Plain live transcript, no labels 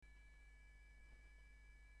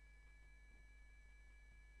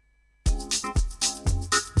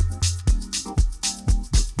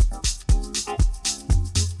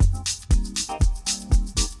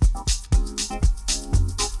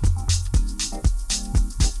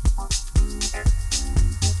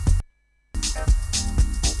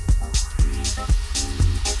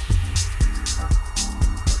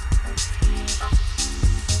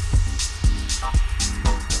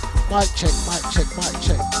Mic check, mic check, mic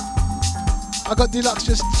check. I got Deluxe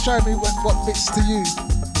just showing me what bits to use,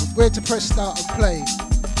 where to press start and play.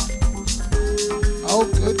 Oh,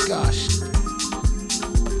 good gosh.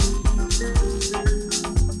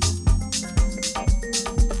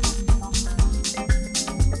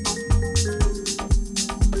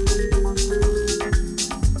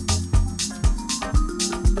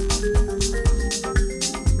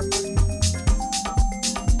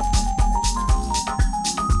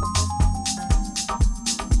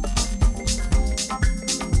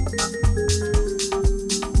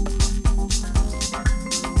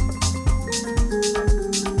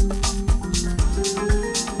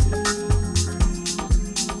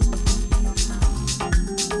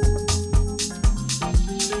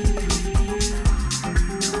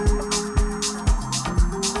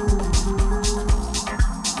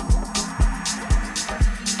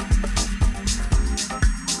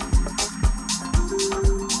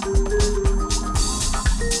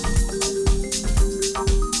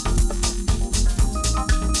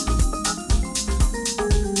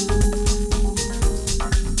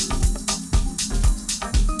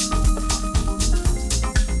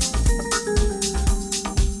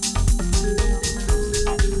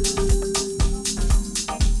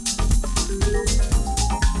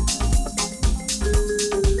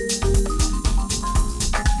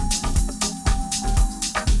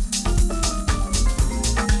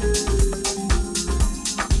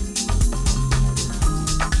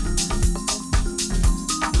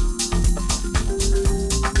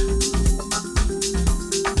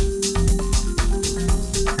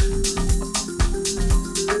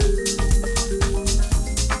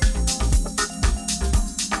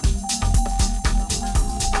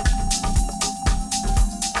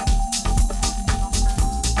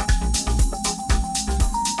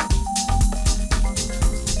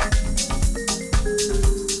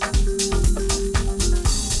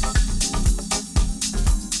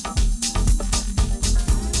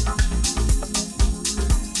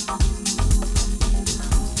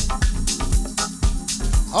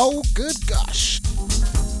 Oh, good gosh.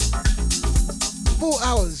 4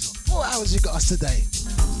 hours. 4 hours you got us today.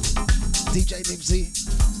 DJ Nibbsy,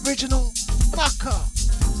 original, Macca.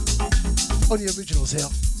 Only originals here.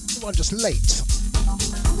 The one just late.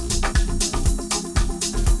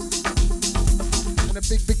 And a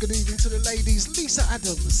big good evening to the ladies. Lisa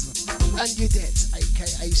Adams and Yudette,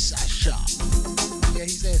 aka Sasha. Yeah,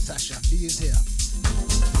 he's there, Sasha. He is here.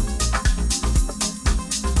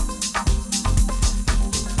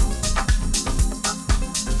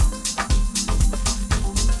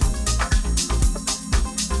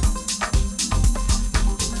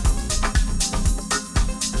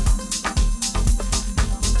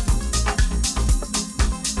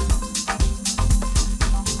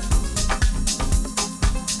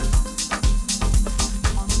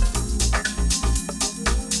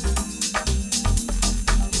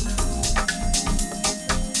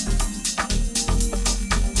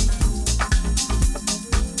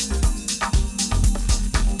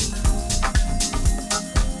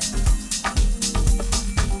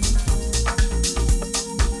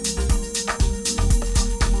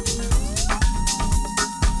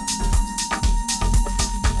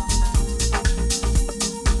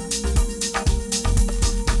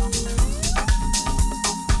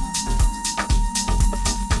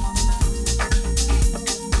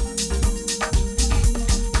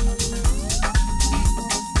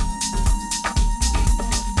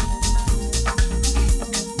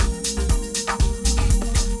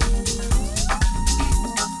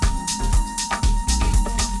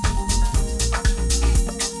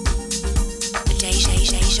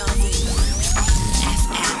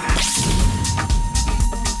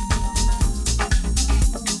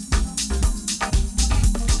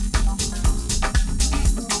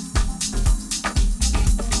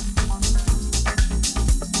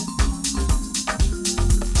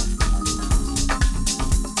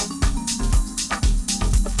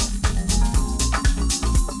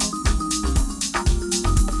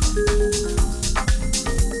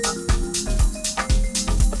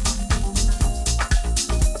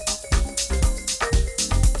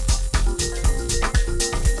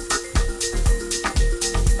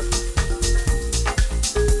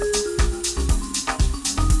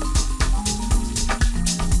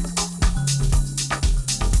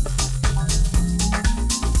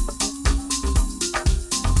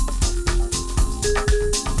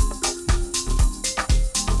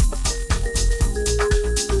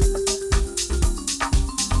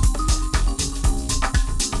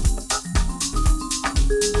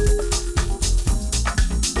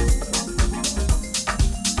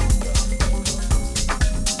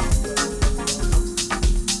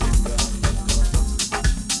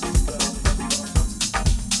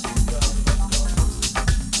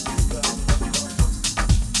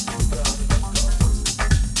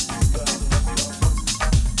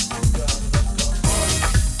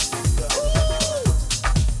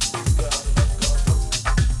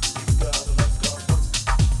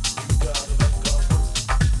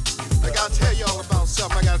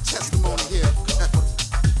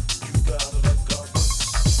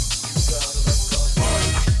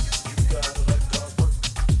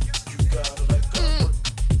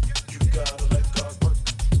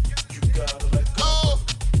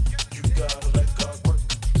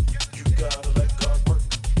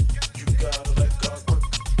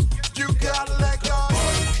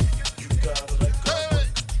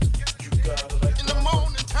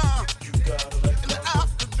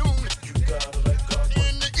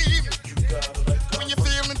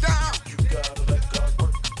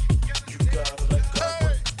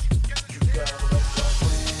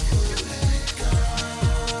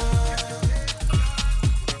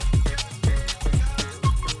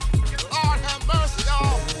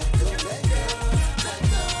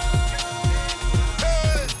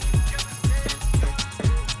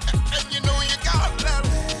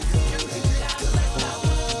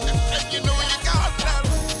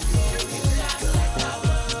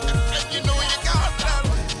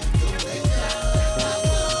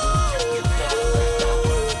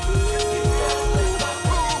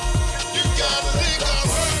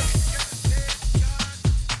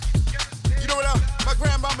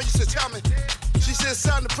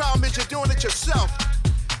 yourself.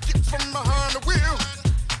 Get from behind the wheel.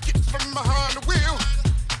 Get from behind the wheel.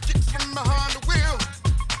 Get from behind the wheel.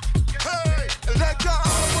 Hey, and let God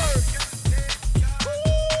work.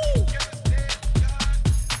 Woo.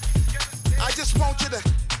 I just want you to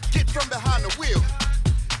get from behind the wheel.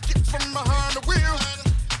 Get from behind the wheel.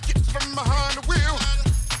 Get from behind the wheel.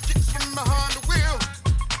 Get from behind the wheel.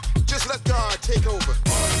 Just let God take over.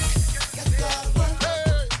 Let God work.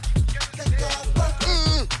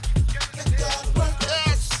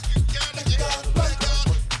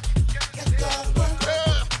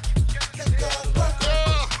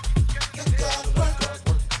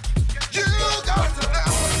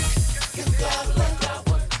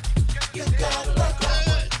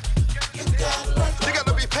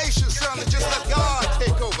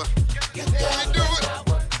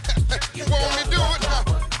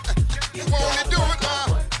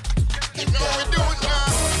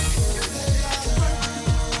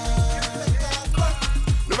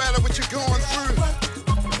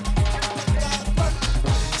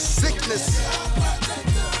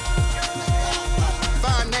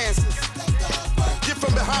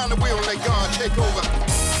 Take over.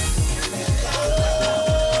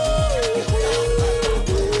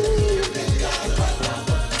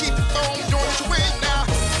 Keep on doing it your way now.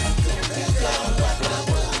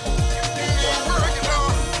 It ain't working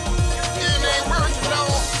on. It ain't working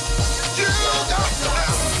on. You got to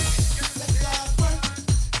let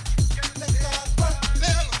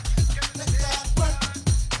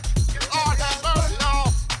Lord have mercy,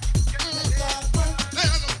 y'all.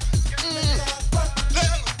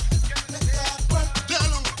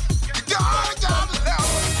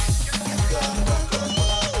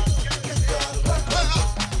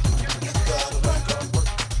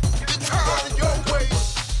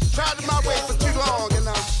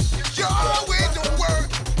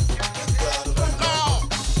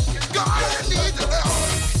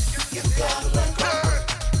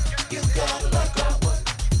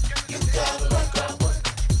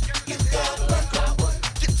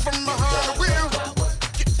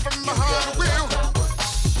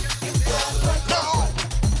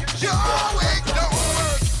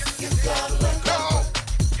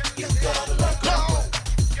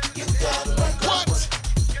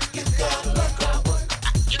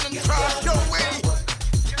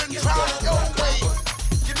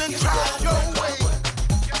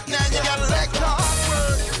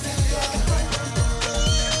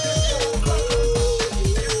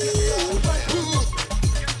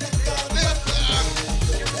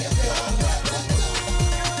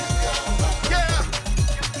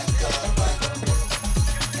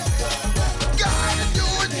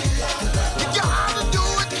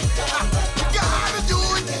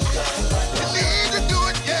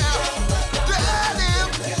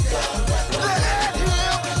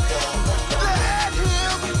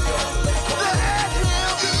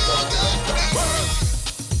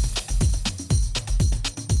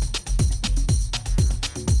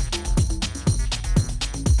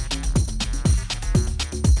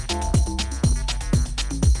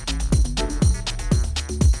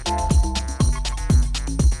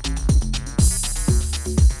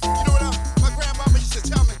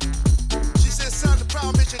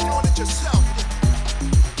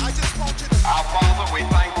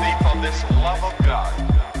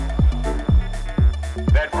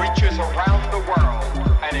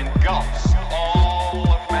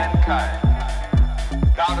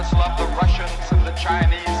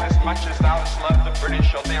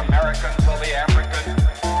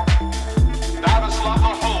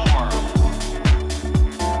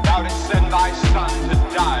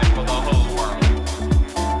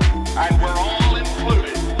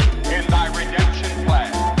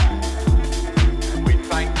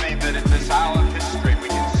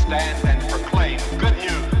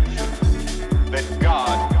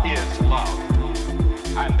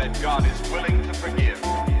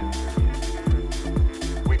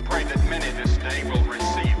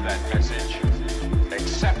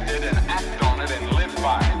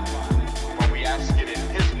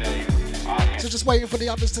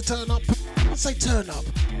 To turn up. I say turn up.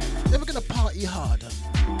 Then we're gonna party harder.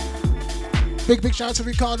 Big shout out to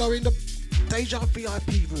Ricardo in the Deja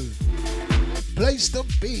VIP room. Place to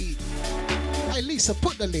be. Hey Lisa,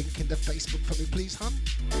 put the link in the Facebook for me, please, hun.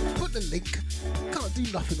 Put the link. Can't do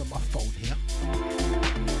nothing on my phone here.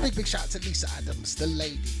 Big shout out to Lisa Adams, the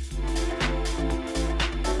lady.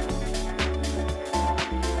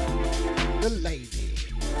 The lady.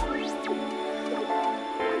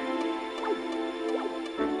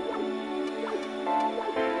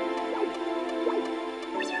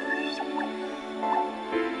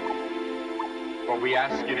 we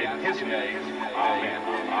ask it in His name. Amen.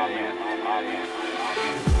 Amen. Amen.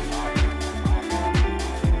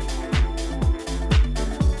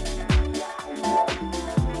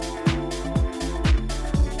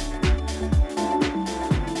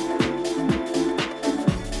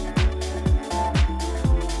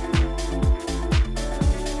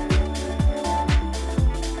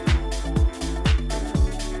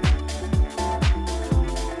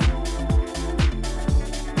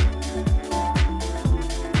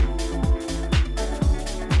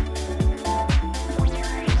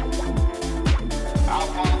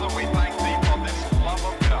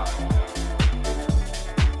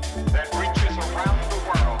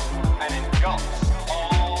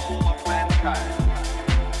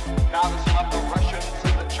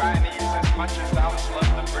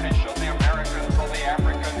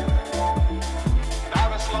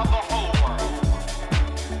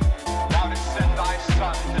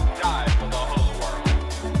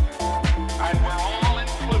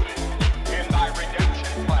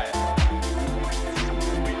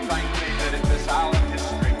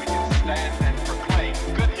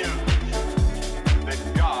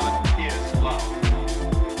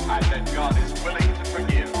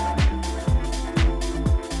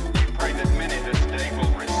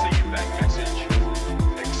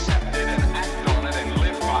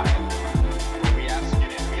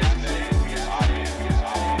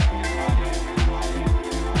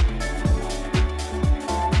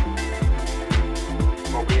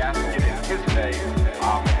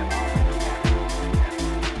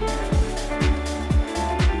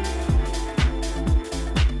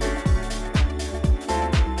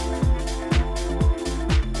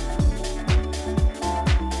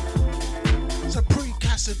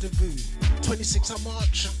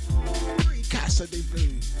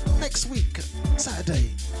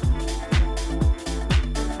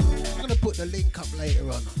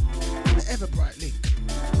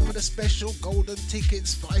 Golden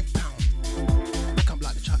tickets, £5. Come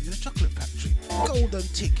like the chocolate factory. Golden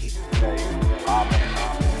ticket.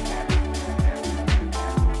 Amen.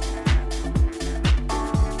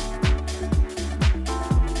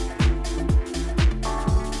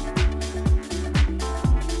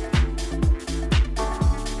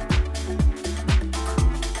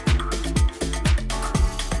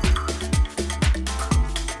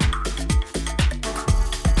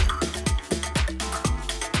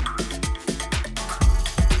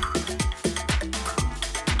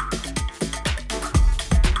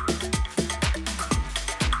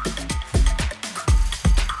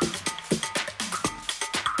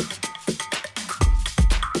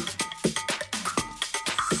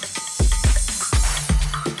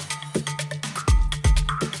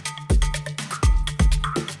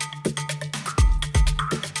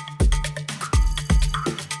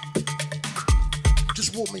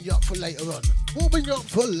 Warming up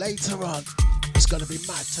for later on. It's gonna be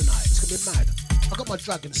mad tonight. It's gonna be mad. I got my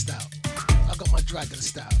dragon stout.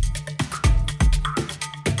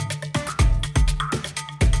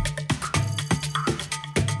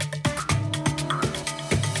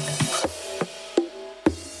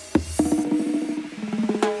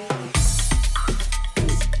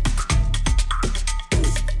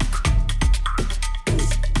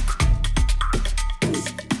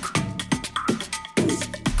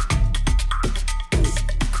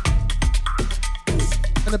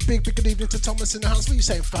 Big good evening to Thomas in the house. What are you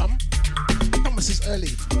saying, fam? Thomas is early.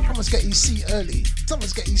 Thomas get his seat early.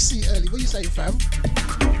 What are you saying, fam?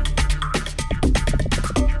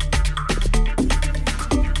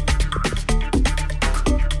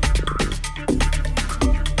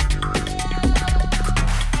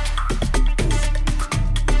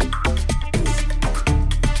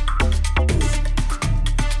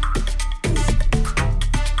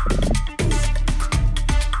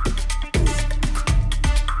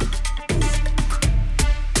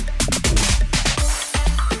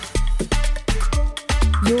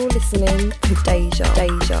 Listening to Deja.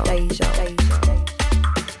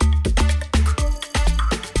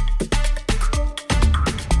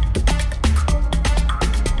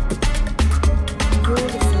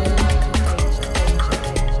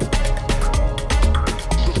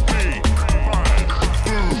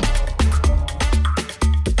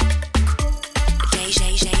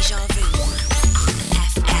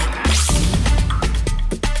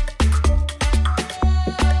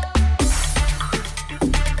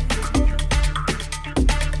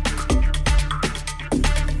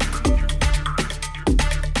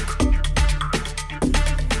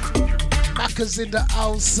 Macca's in the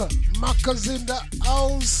house. Macca's in the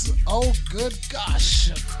house. Oh, good gosh.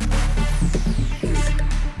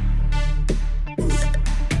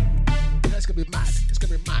 That's going to be gonna be mad. It's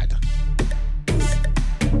gonna be mad.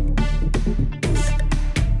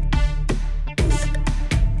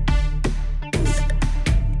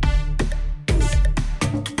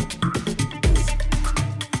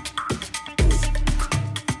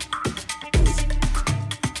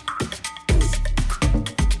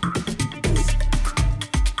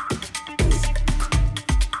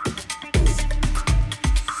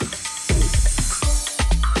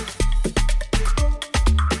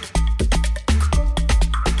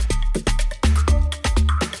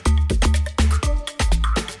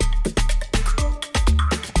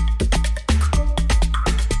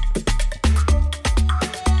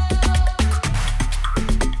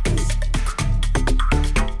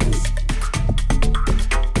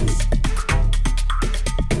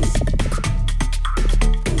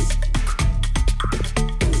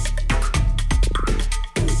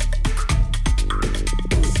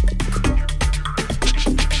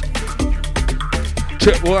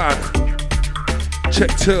 Check one, check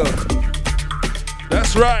two.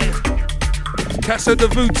 That's right. Casa de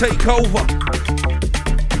Vu take over.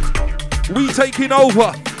 We taking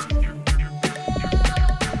over.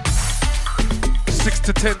 6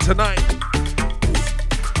 to 10 tonight.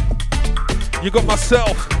 You got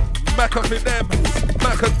myself, Macca for them,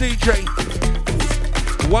 Macca DJ,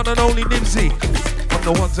 one and only Nibbsy on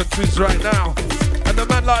the ones and twos right now, and the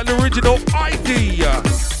man like the original ID.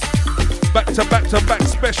 Back to back to back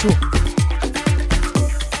special.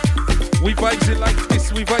 We vibes it like this,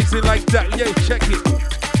 we vibes it like that. Yo, check it.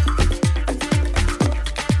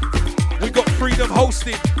 We got freedom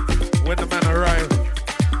hosting when the man arrived.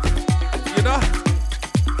 You know?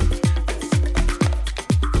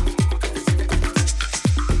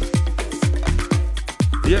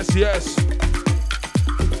 Yes, yes.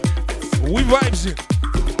 We vibes it.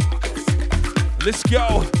 Let's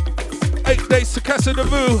go. 8 days to Casa de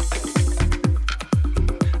Vu.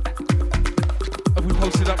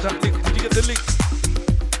 Posted up that link. Did you get the link?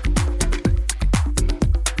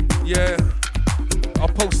 Yeah. I'll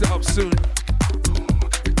post it up soon.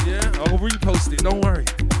 Yeah, I'll repost it. Don't worry.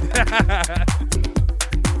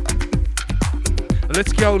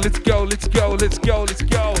 Let's go, let's go, let's go, let's go, let's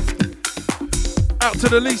go. Out to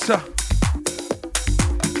the Lisa.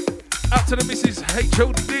 Out to the Mrs.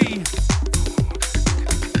 HOD.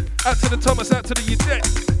 Out to the Thomas, out to the Yudette.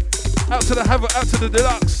 Out to the Havoc, out to the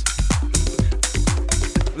Deluxe.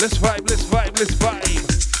 Let's vibe, let's vibe, let's vibe.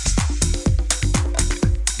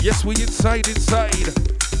 Yes, we inside.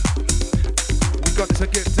 We got to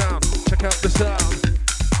get down. Check out the sound.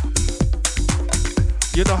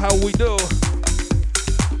 You know how we do.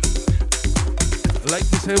 Like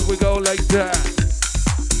this, here we go, like that.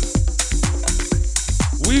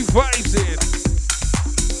 We vibes in.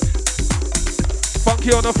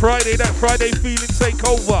 Funky on a Friday, that Friday feeling take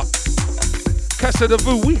over. Casa de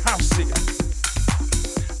Vu, we house it.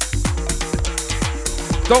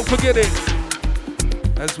 Don't forget it,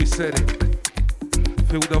 as we said it.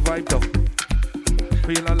 Feel the vibe though,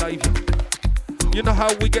 feel alive. You know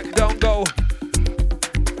how we get down, go.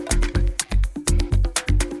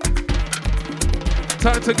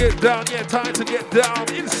 Time to get down, yeah, time to get down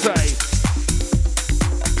inside.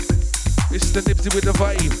 It's the Nibbsy with the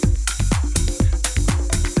vibe.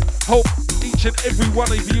 Hope each and every one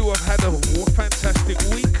of you have had a fantastic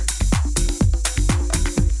week.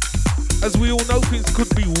 As we all know, things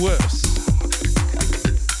could be worse.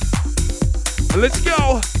 Let's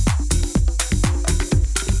go.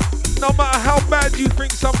 No matter how bad you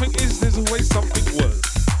think something is, there's always something worse.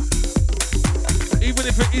 Even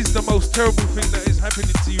if it is the most terrible thing that is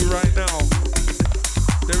happening to you right now,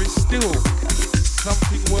 there is still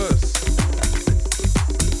something worse.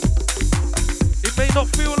 It may not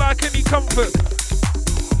feel like any comfort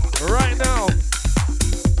right now,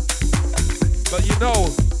 but you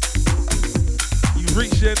know, you've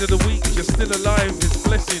reached the end of the week, you're still alive, it's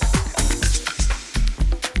blessings.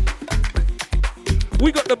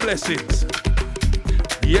 We got the blessings.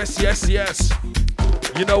 Yes, yes, yes.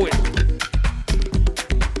 You know it.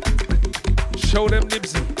 Show them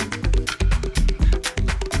Nibbsy.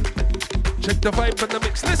 Check the vibe and the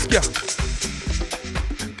mix. Let's go.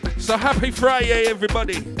 So happy Friday,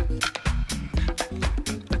 everybody.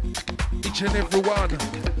 Each and every one.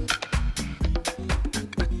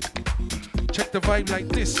 Check the vibe like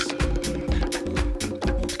this.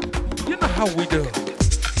 You know how we do.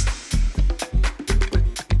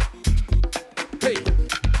 Hey.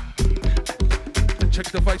 Check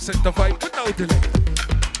the vibe, set the vibe with no delay.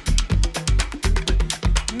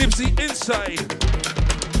 Nibbsy inside.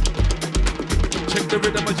 Check the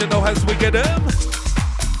rhythm as you know as we get them.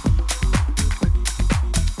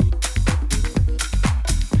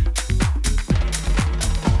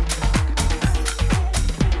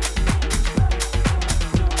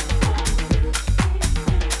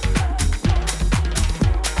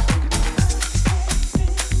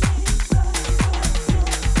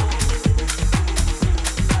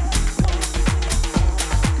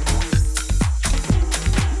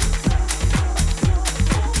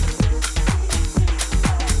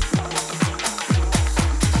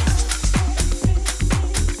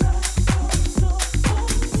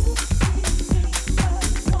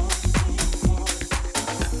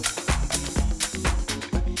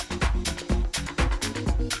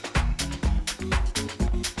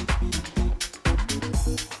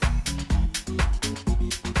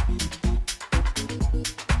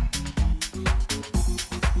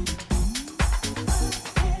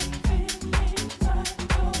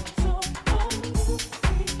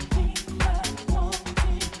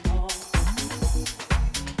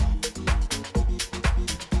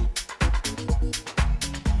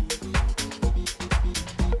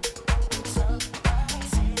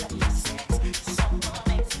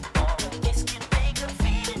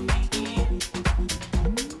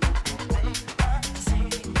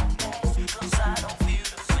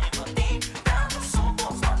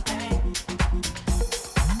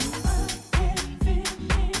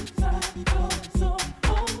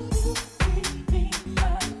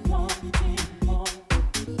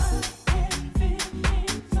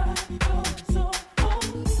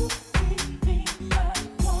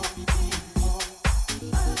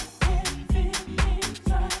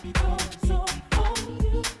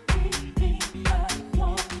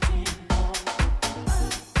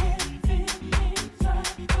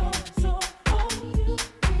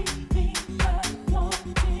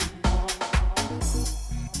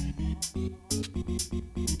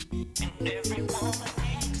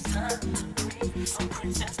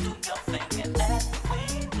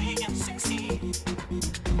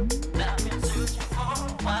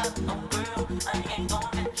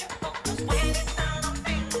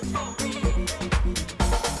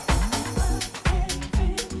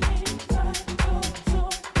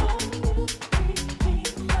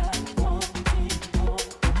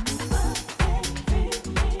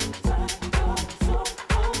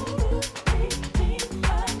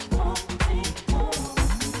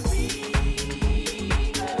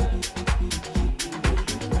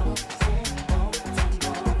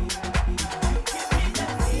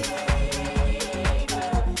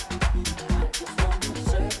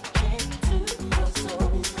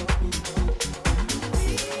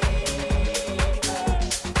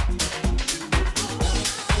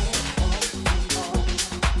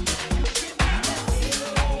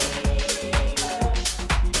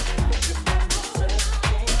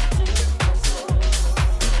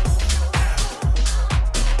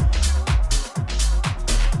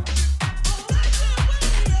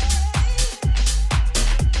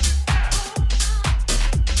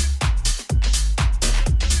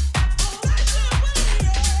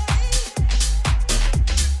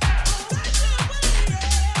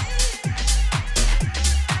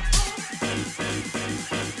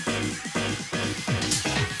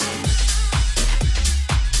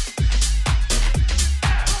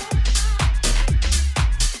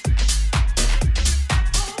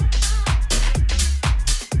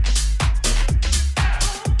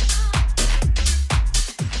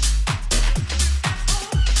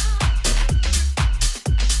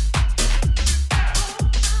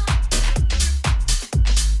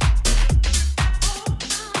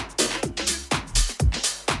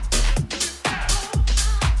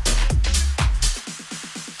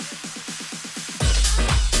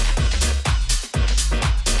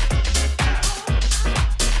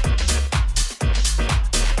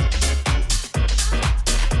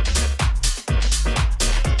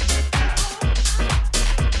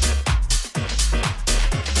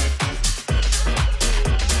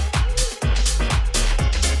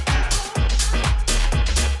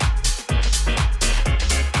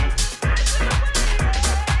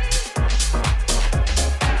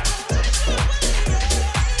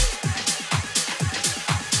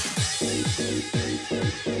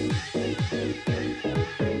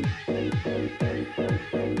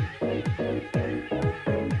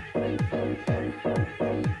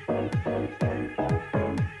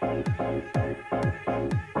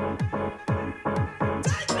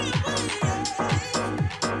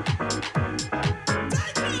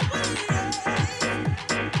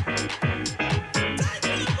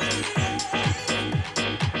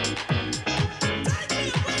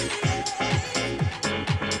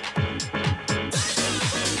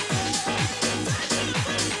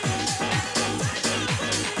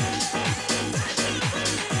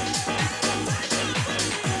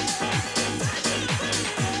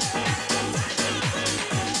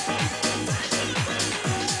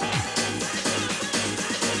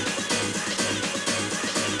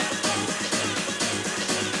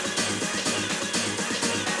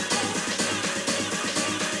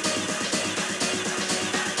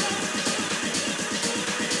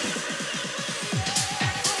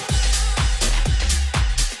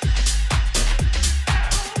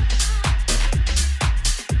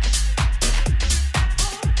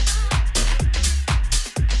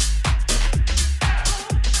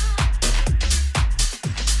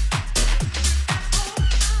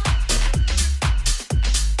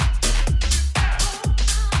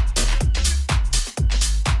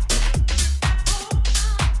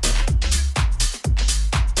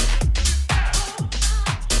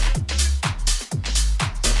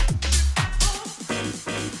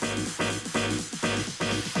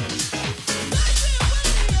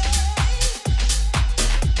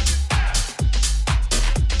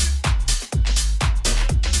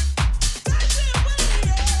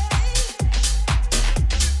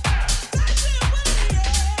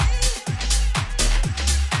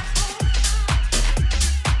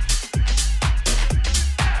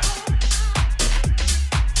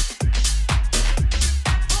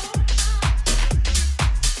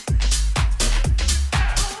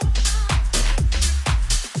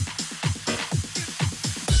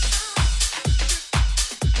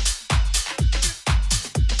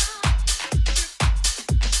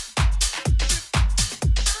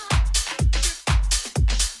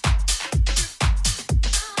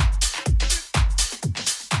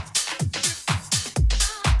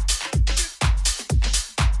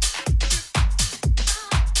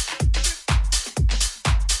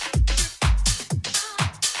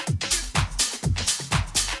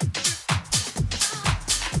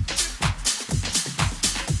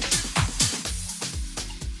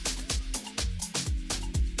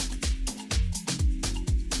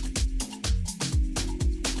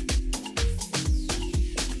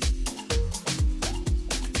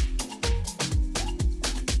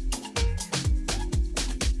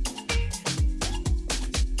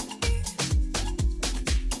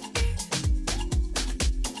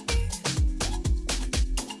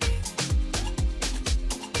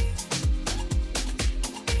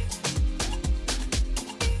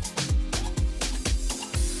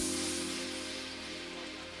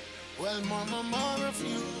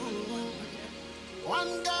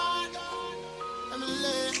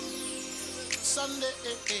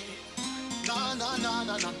 No, no, no,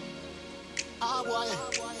 no, no. Ah, boy.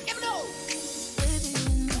 Give me no.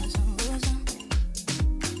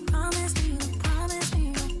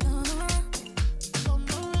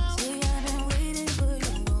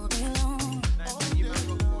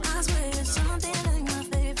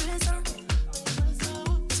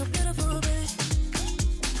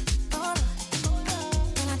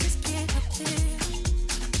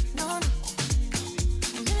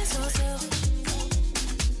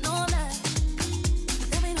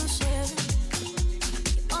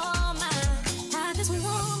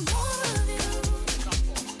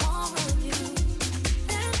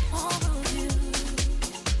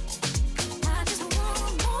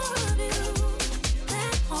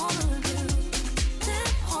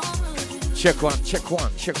 Check one, check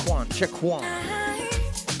one, check one, check one.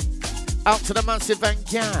 Out to the massive and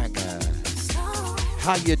gang.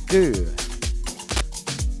 How you do?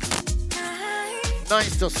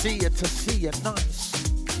 Nice to see you, nice.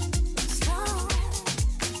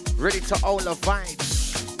 Ready to all the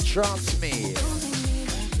vibes, trust me.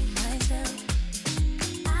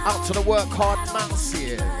 Out to the work hard mouse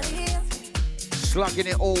here. Slugging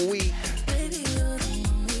it all week.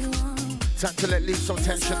 Time to let loose some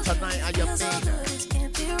tension tonight, how you mean?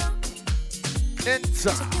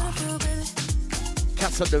 Enter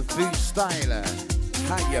Casa the Vu styler,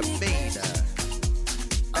 how you mean?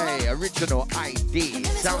 Hey, original ID.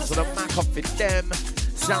 Sounds of the Macca for them.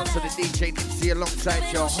 Sounds of the DJ Nibbsy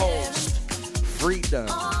alongside your host, Freedom.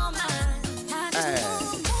 Hey,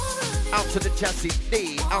 out to the Jazzy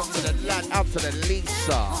D, out to the lad, out to the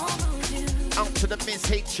Lisa, out to the Miss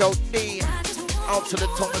HOD. Out to the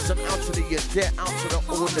Thomas and out to the Yadet, out to the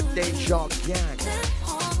all the Deja gang.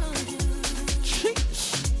 Jeez.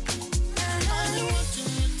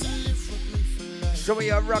 So we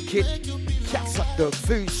are rocking Casa the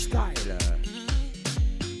Vu styler.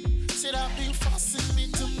 Said I've been forcing me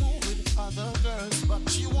to move with other girls, but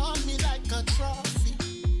she want me like a trophy.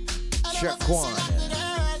 Check one.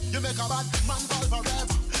 You make a bad man fall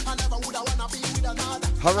forever. I never would I wanna be with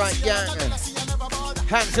another. All right, gang.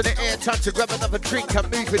 Hands in the air, time to grab another drink and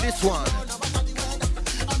move with this one.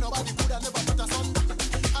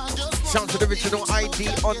 Sounds of the original ID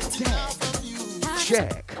on deck.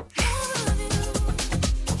 Check.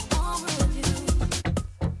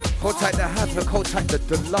 Hold tight the Havoc, hold tight the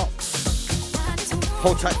Deluxe.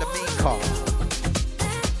 Hold tight the Macca.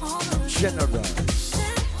 Generous.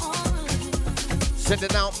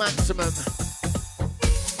 Sending out maximum.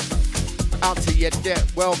 Out to your debt,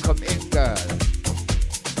 welcome in, girl.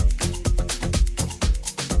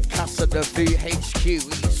 Casa the VHQ,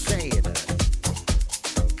 he's saying it.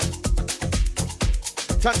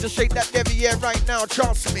 Time to shake that derriere right now,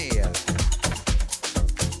 trust me.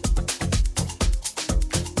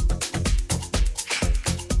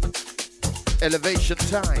 Elevation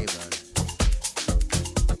time.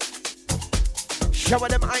 Shower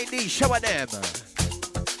them ID, shower them.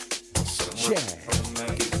 Yeah.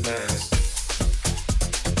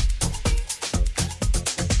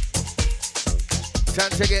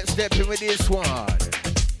 Time to get stepping with this one.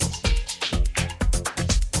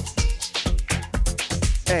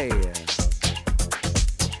 Hey.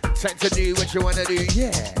 Time to do what you wanna do,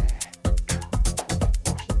 yeah.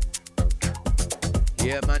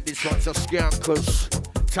 Yeah, man, this one's a scam, cause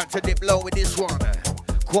time to dip low with this one.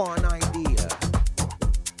 Quan idea.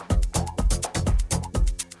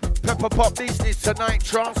 Pepper pop business tonight,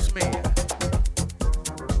 trust me.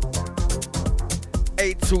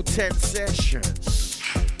 8 to 10 sessions.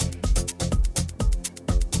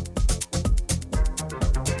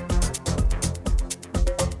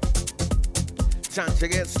 Time to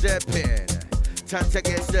get stepping. Time to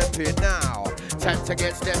get stepping now. Time to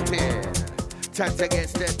get stepping. Time to get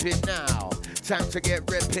stepping now. Time to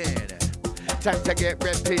get ripping. Time to get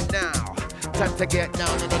ripping now. Time to get down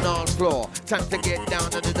on the dance floor. Time to get down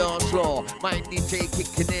on the dance floor. My DJ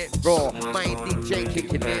kicking it raw. My DJ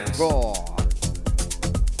kicking it raw.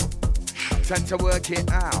 Time to work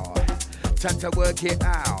it out. Time to work it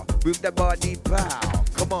out. Move the body bow.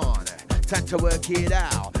 Come on. Time to work it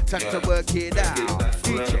out. Time to work it out.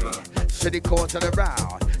 DJ, city quarter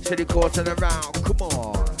around. City quarter around. Come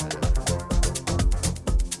on.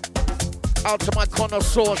 Out to my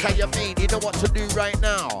connoisseurs, how you mean? You know what to do right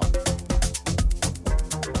now.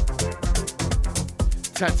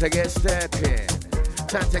 Time to get stepping.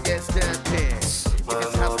 Time to get stepping. If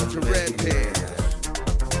it's happening to rip it.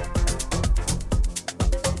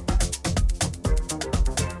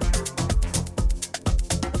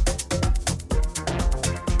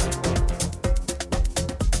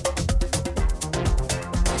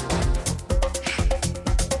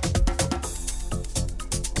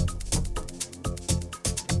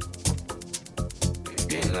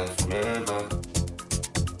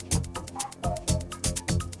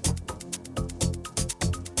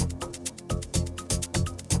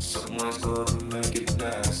 Someone's gonna make it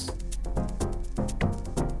last.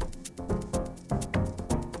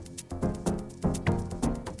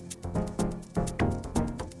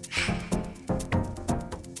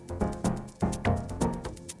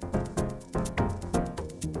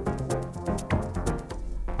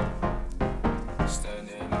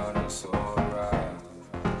 Standing on a soul.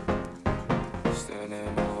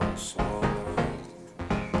 Standing on a soul.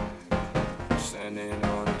 Standing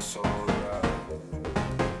on a soul.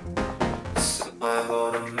 I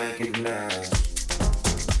wanna make it last.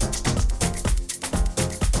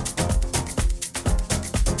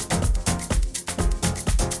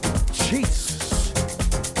 Jesus.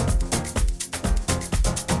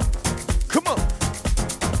 Come on.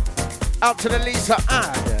 Out to the Lisa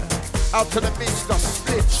Ad. Out to the Mr.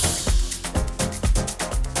 Splits.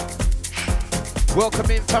 Welcome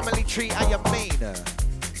in, family tree, how you mean?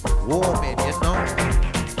 Warming, you know.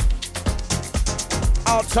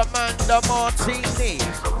 Out to Amanda Martini.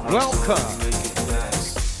 Welcome.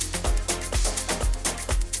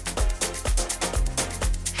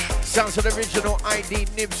 Sounds of the original ID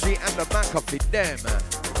Nibbsy and the Macca for them.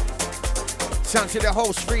 Sounds of the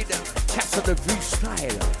host freedom. Casa the Vue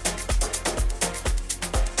style.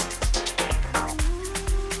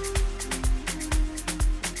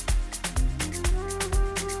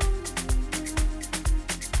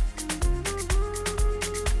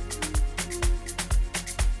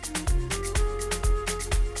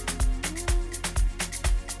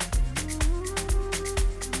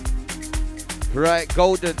 Right,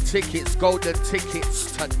 golden tickets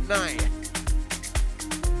tonight.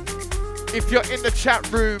 If you're in the chat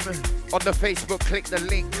room on the Facebook, click the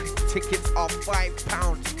link. Tickets are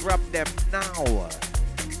 £5. Grab them now.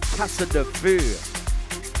 Casa de Vue.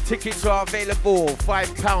 Tickets are available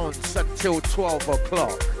 £5 until 12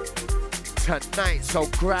 o'clock tonight. So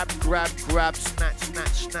grab,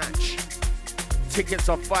 snatch. Tickets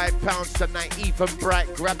are £5 tonight. Even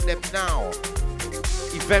Bright, grab them now.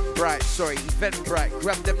 Eventbrite,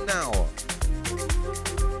 grab them now.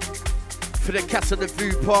 For the Casa de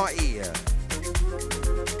Vue party.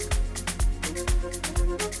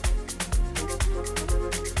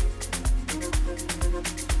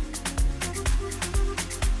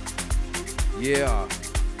 Yeah.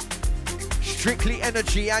 Strictly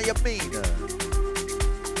energy, how you mean?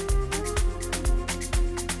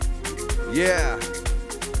 Yeah.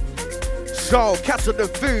 So, Casa de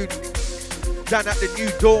Vue. Down at the New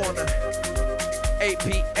Dawn, 8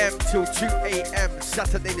 p.m. till 2 a.m.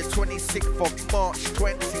 Saturday the 26th of March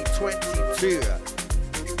 2022.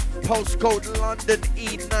 Postcode London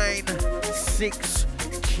E9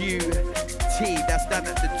 6QT. That's down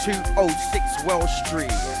at the 206 Wells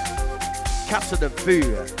Street. Casa de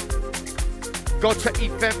Vue. Go to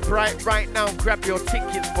Eventbrite right now. Grab your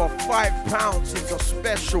tickets for £5. It's a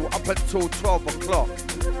special up until 12 o'clock.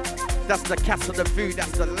 That's the Casa de Vue,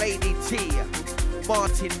 that's the Lady T,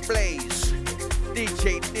 Martin Blaze,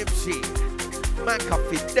 DJ Nibbsy, Macca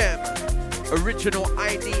Fidem, Original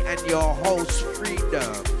ID and your host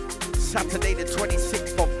Freedom. Saturday the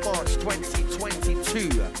 26th of March 2022,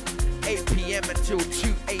 8 p.m. until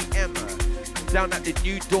 2 a.m. Down at the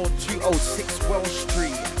New Dawn 206 Wells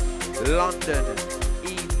Street, London,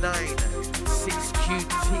 E9,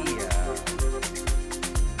 6QT.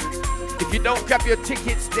 If you don't grab your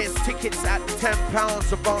tickets, there's tickets at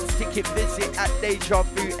 £10. Advance ticket visit at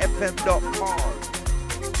DejaVueFM.com.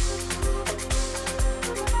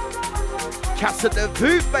 Casa de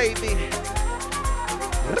Vue, baby.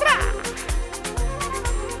 Rah!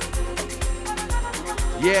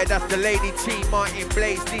 Yeah, that's the Lady T, Martin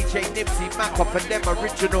Blaze, DJ Nibbsy, Macca for them,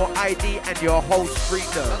 Original ID and your host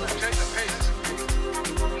Freedom.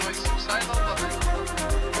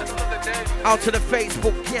 Out to the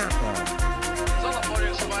Facebook camera.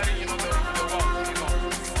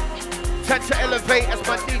 Time to elevate as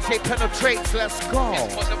my DJ penetrates. Let's go.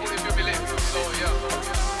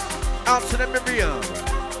 Out to the Miriam.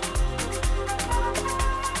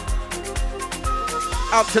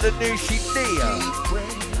 Out to the new Shidia.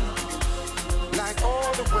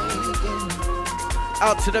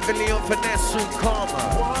 Out to the Villion Finesse Karma.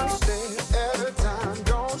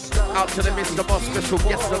 Out to the Mr. Moss special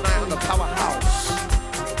guest tonight on the Powerhouse.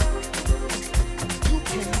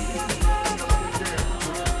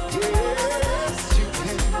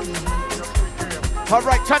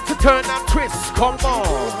 Alright, time to turn that twist, come on.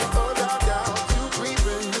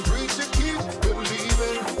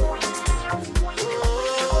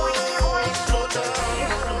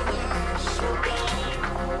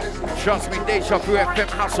 Trust me, Deja Vu FM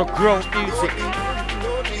House of Grown Music.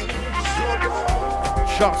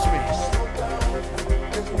 Trust me.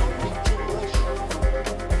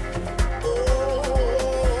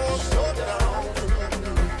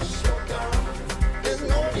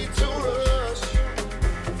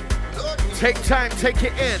 Take time, take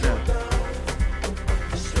it in.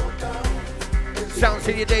 Sounds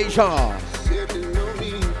in your deja.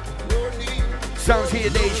 Sounds in your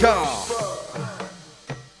deja.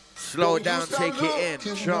 Slow down, take it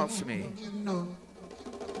in. Trust me.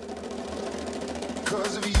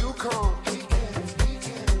 Cause if you come, he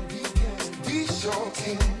can be so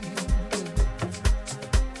king.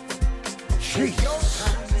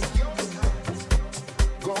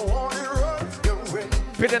 Go on and run your race.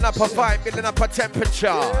 Building up a vibe, building up a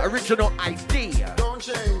temperature. Original idea. Don't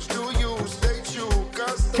change, do you stay true?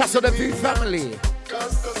 Casa the View family.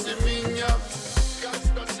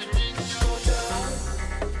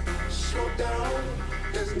 Slow down,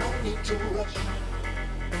 there's no need to rush.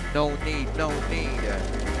 No need.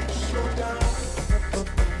 Slow down,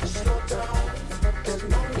 there's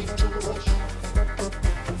no need to rush.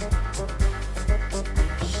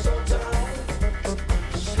 Slow down, there's no need to rush.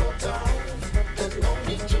 Slow down, there's no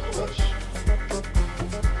need to rush.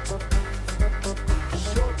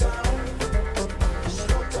 Slow down,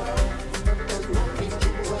 there's no need to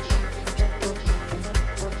rush.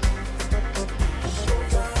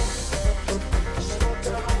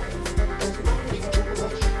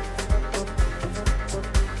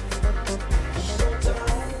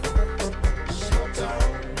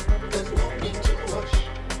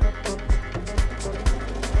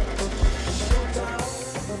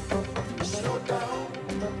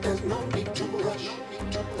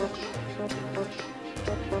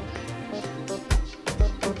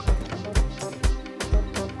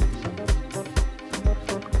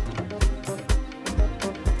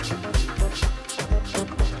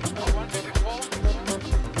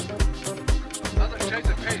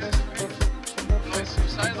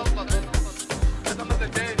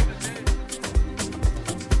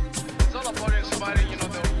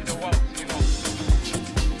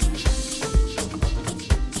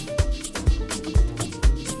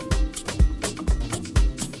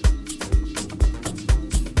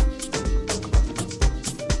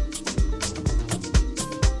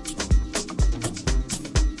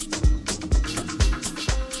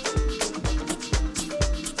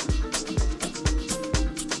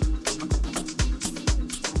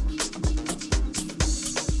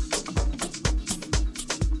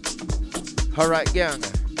 Alright, gang.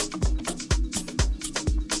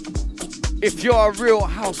 If you're a real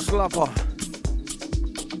house lover,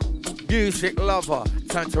 music lover,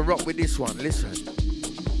 time to rock with this one. Listen.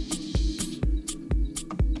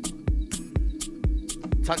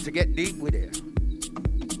 Time to get deep with it.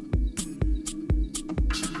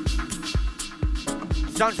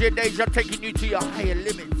 Sounds of your deja taking you to your higher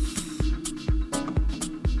limits.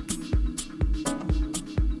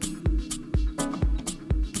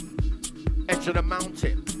 Edge of the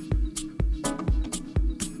mountain.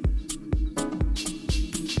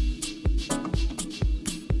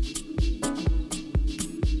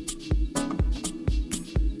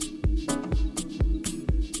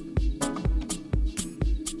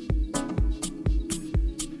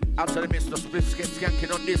 Out to the Mr. Spliffs get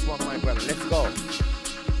skanking on this one, my brother. Let's go.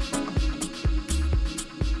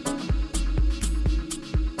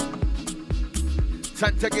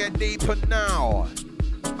 Time to get deeper now.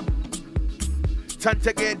 Time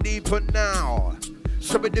to get deeper now.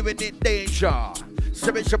 So we're doing it danger.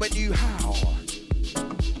 So we're showing you how.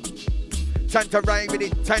 Time to ride with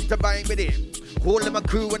it. Time to vibe with it. All of my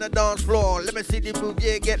crew on the dance floor. Let me see the move.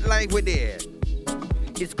 Yeah, get live with it.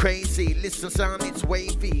 It's crazy. Listen, sound. It's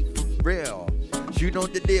wavy. For real. You know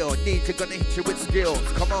the deal. DJ gonna hit you with skills.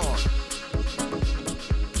 Come on.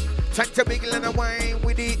 Time to wiggle and a wine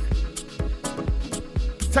with it.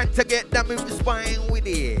 Time to get that move the spine with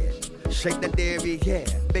it. Shake the dairy, yeah.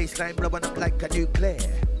 Baseline blowing up like a nuclear.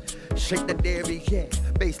 Shake the dairy, yeah.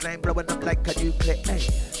 Baseline blowing up like a nuclear.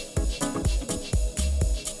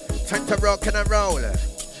 Time to rock and a roll.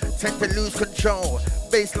 Time to lose control.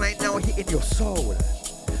 Baseline now hitting your soul.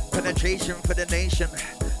 Penetration for the nation.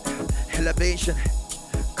 Elevation.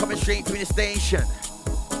 Coming straight from the station.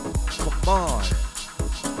 Come on.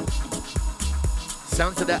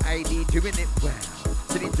 Sounds of the ID doing it well.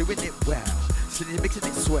 City doing it well. City mixing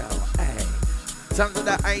it swell. Ay. Sounds of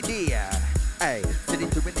the idea. Ay. City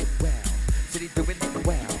doing it well. City doing it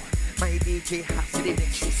well. My DJ has city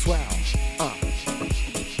mix it swell.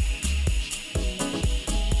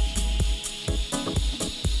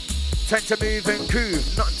 Time to move and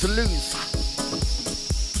groove, not to lose.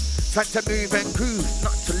 Time to move and groove,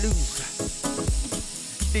 not to lose.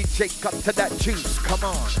 DJ cut to that juice, come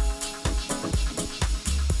on.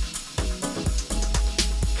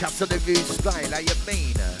 Casa the View style, how you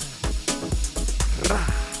mean?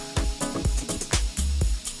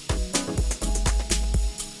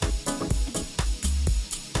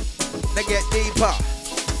 They get deeper.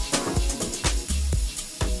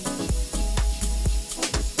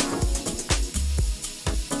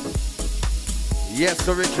 Yes,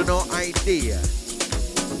 original idea.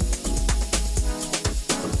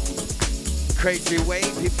 Crazy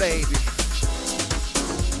wavy baby.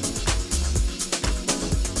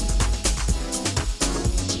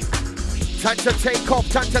 Time to take off,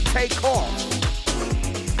 time to take off.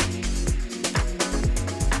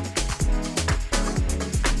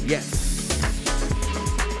 Yes.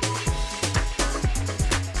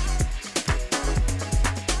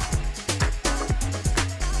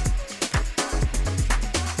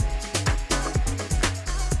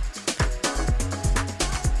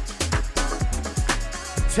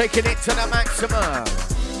 Taking it to the maximum.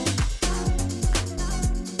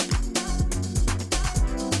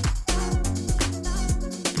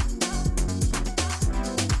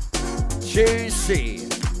 Juicy.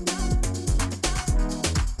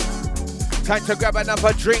 Time to grab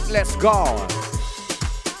another drink, let's go.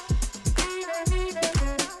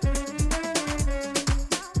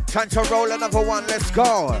 Time to roll another one, let's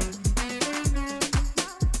go.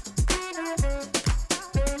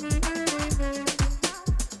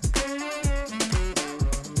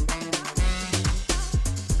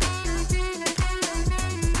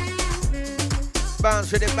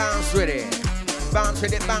 Bounce with it, bounce with it. Bounce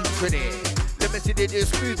with it, bounce with it. Let me see they do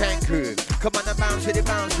smooth and groove. Come on and bounce with it,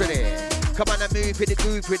 bounce with it. Come on and move with it,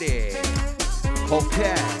 move with it.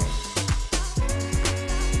 Okay.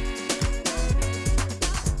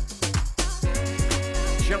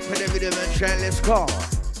 Jump with the rhythm and try, let's go.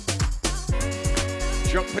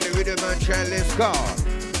 Jump with the rhythm and try, let's go.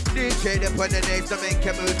 DJ up on the next to make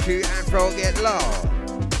you move to and fro get low.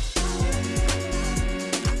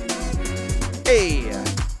 Hey.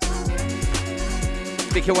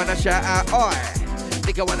 Think you wanna shout out, oi.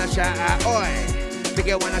 Think you wanna shout out, oi. Think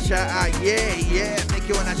you wanna shout out, yeah, yeah. Think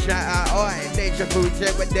you wanna shout out, oi. Deja vu,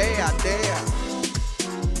 check what they are there.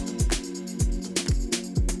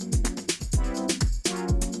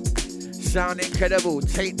 Sound incredible,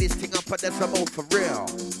 take this thing up and there's some more for real.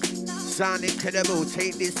 Sound incredible,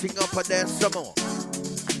 take this thing up and there's some more.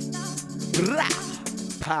 Blah,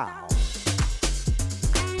 pow.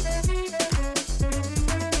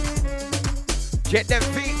 Get them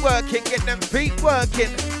feet working, get them feet working.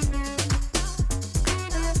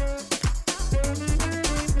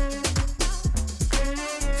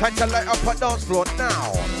 Time to light up a dance floor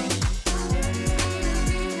now.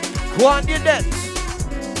 Go on, you dance.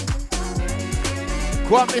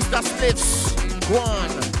 Go on, Mr. Splits. Go on,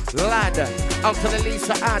 lad. Out to the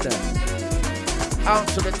Lisa Adder. Out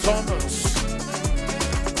to the Thomas.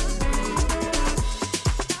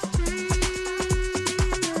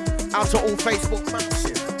 Out to all Facebook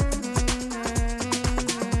massive.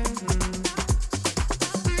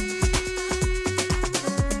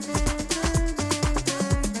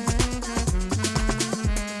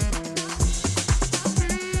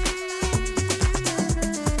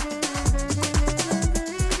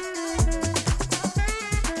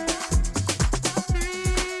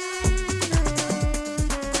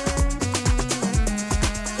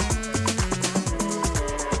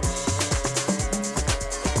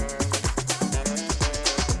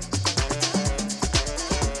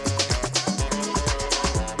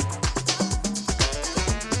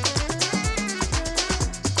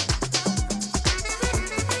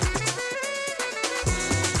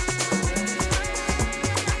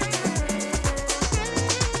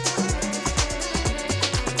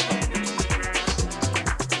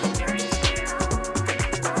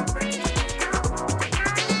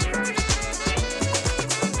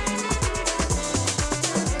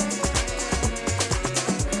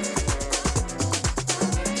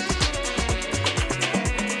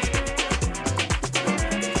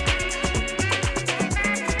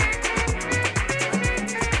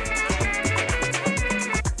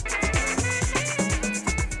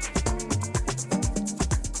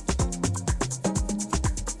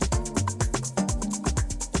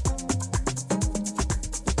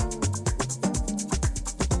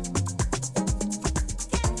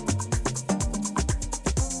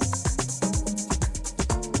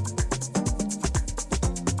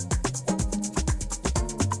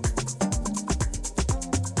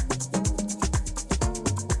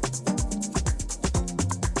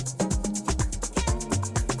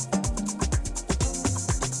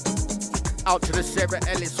 Out to the Sarah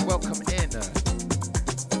Ellis, welcome in.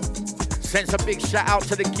 Sends a big shout out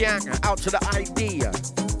to the gang, out to the idea.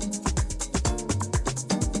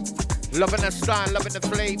 Loving the style, loving the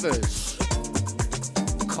flavors.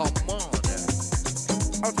 Come on.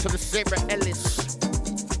 Out to the Sarah Ellis,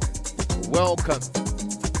 welcome.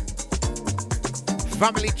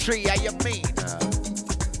 Family tree, how you mean?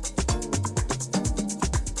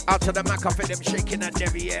 Out to the Macca for them shaking and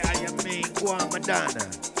every year, how you mean? Go on, Madonna.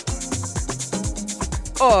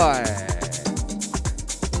 Oi.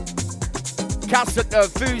 Casa the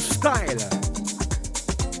Vu style.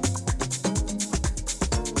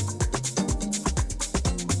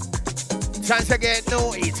 Time to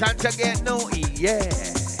get naughty,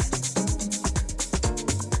 yeah.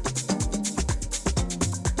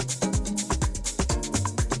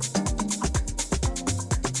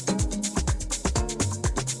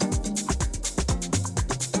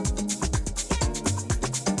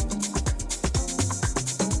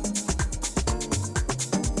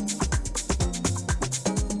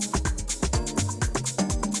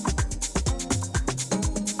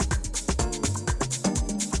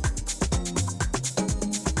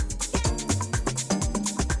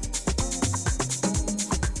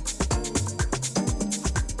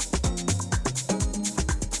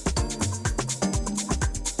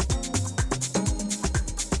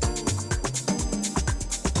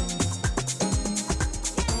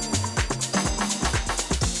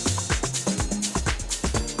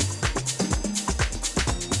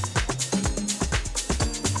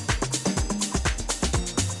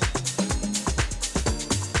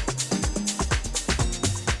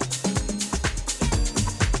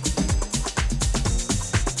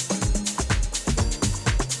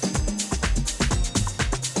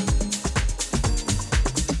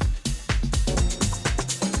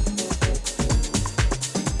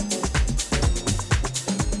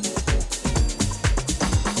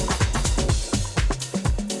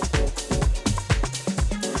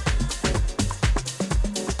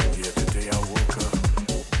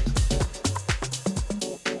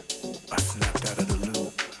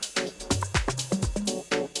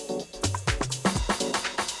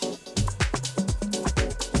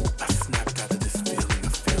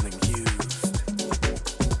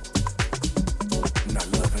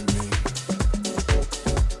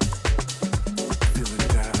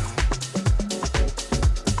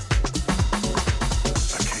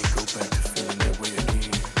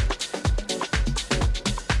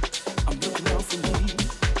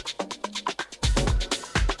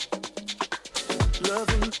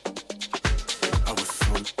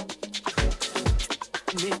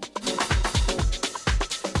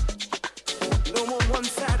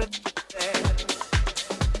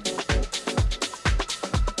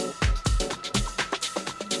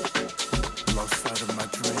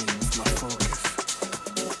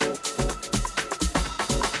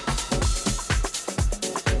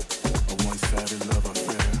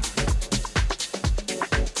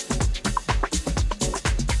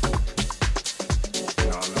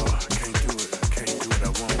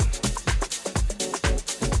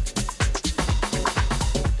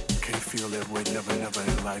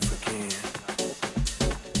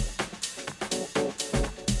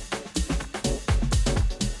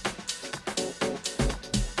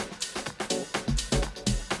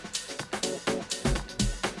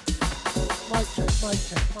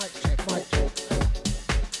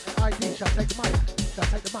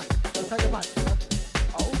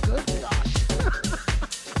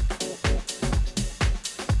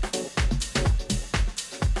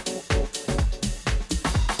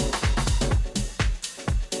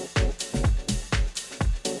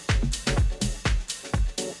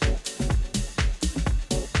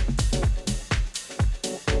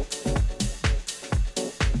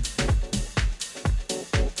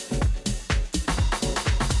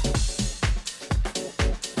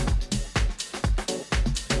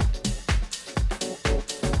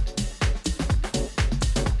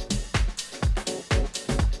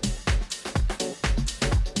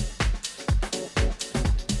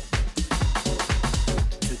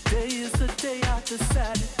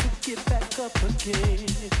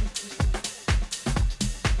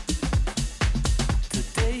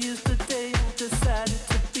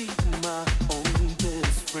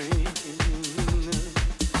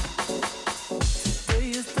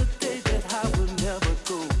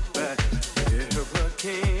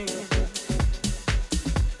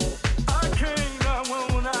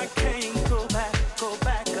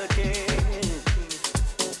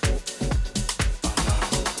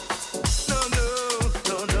 No, no,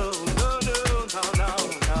 no, no, no, no,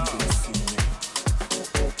 no.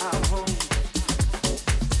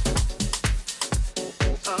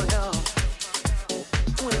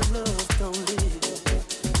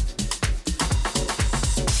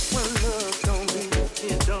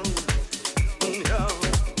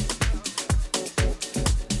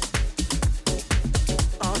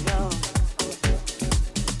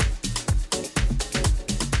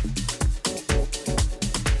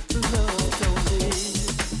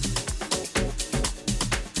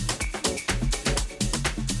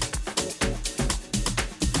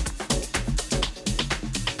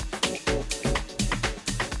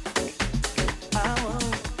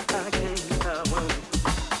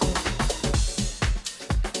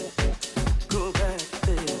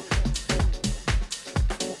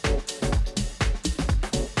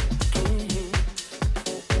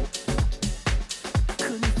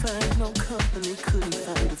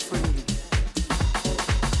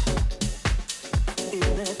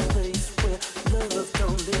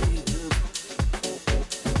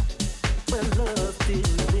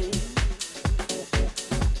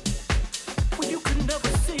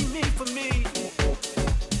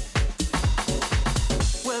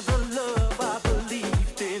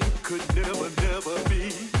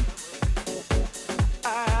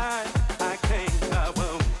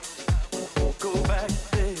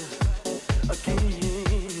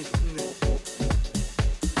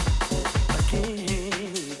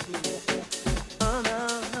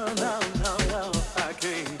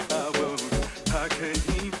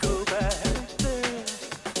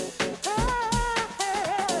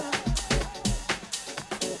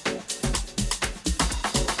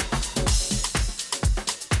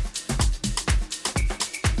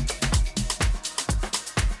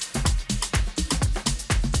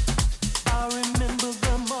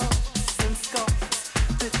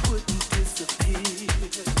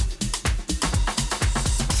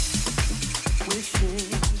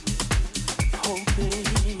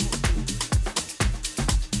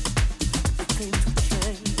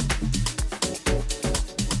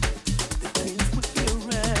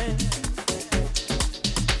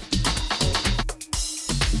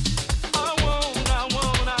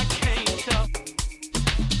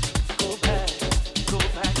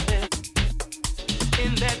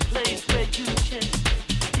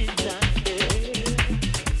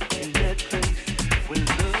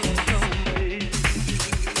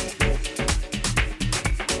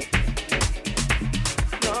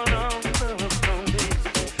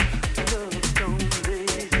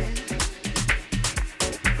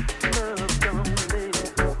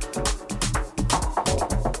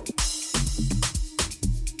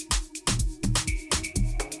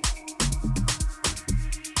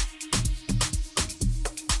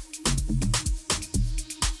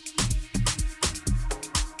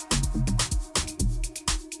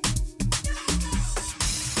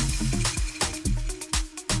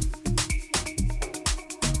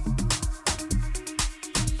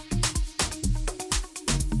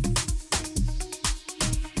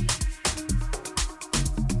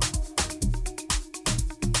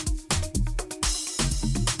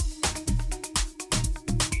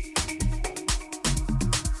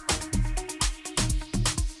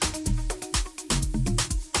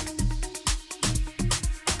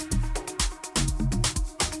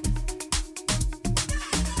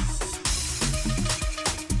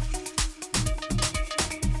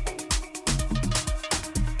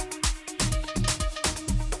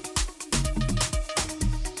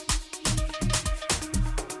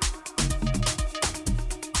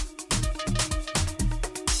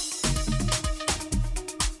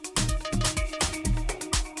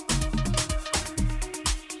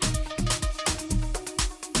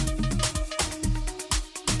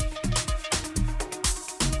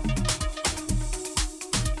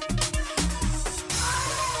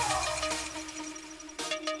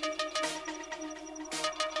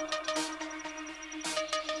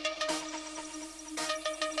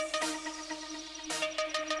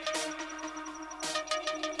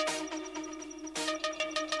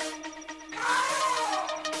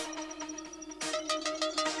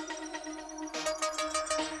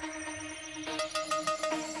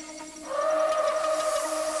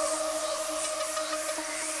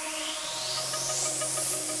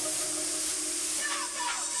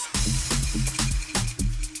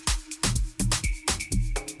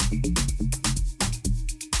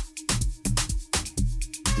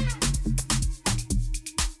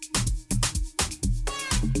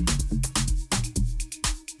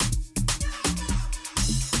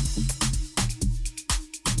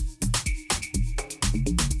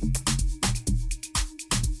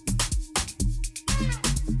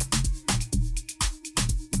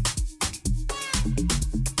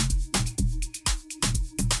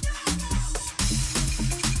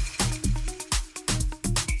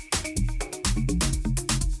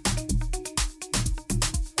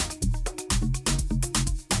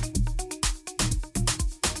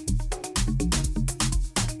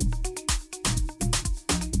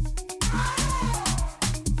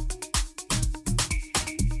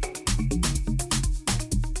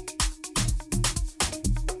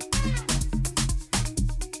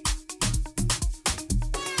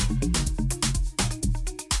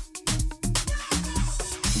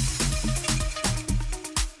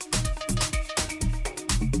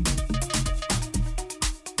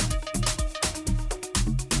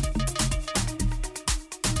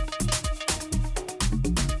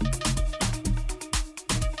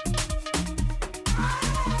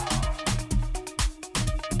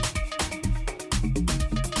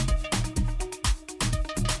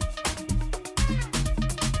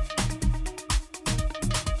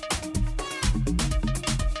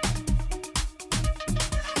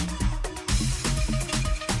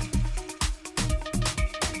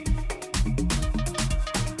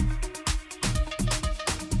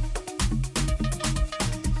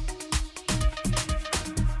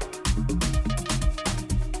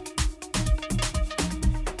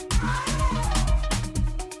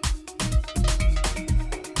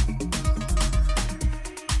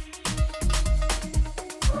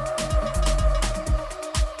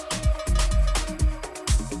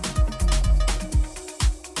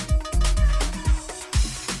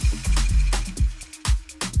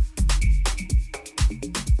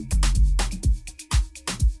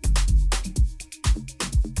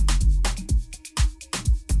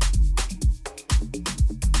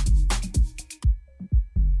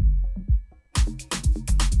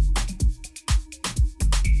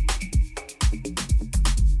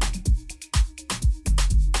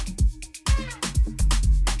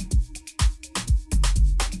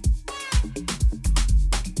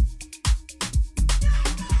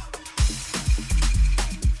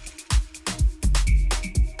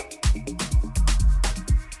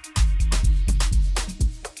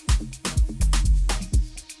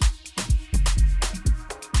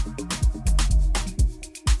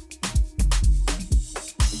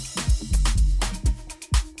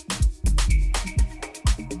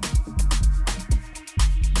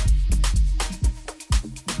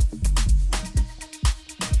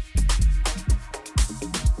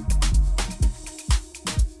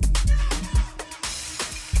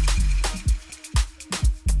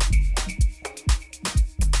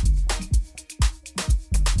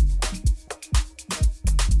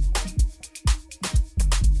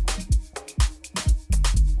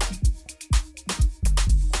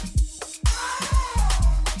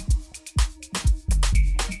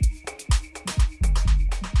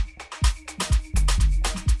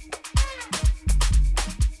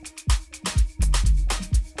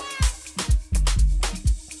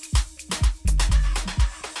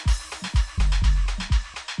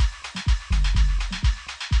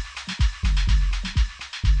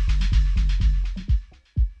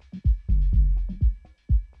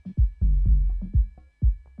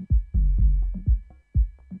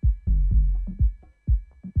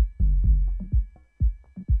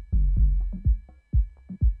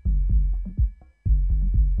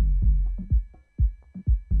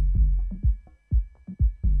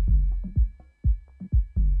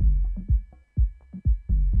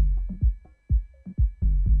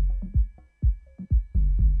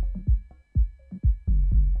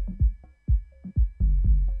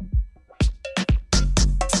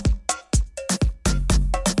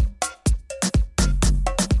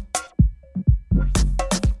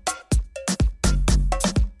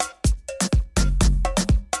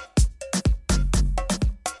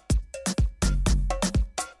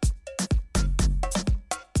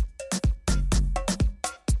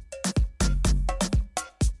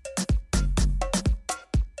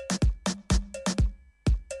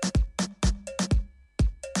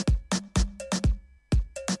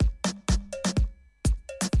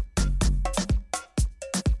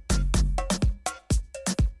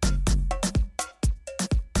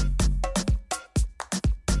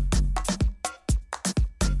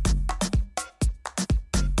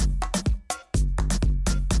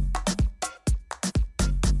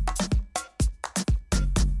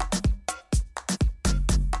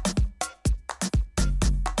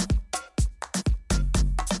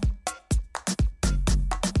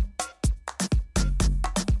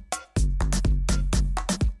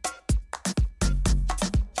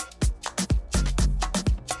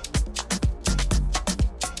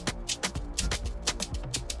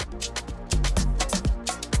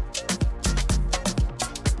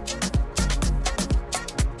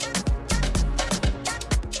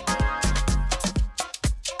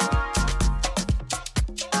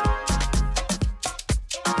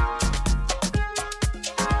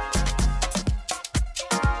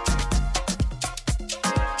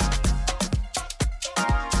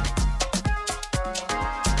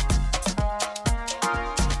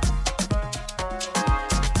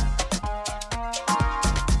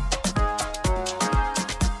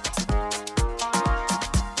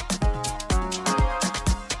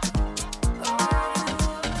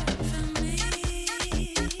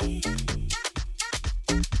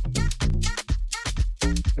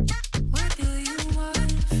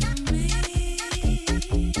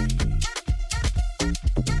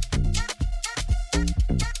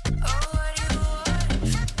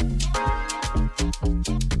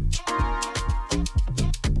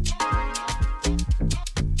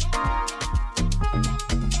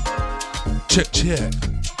 Check.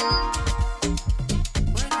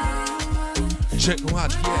 Check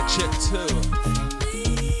 1, yeah, check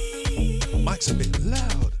 2. Mic's a bit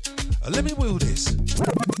loud. Let me wheel this.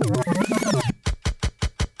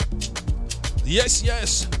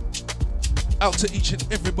 Yes. Out to each and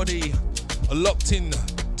everybody locked in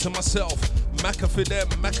to myself. Macca for them,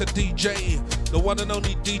 Macca DJ, the one and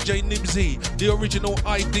only DJ Nibbsy, the original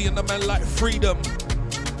ID and the man like Freedom.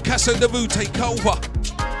 Casa the Vu take over.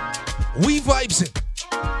 We vibes it.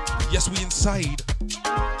 Yes, we inside.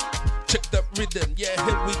 Check that rhythm. Yeah,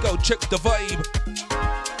 here we go. Check the vibe.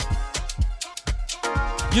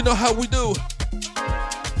 You know how we do.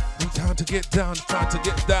 Time to get down.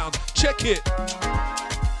 Check it.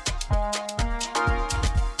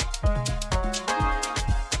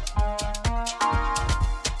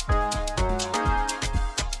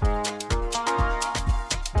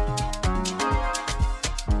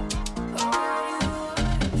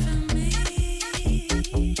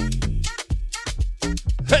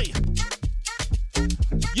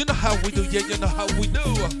 You know how we do.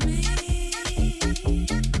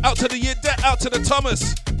 Out to the Yedette, out to the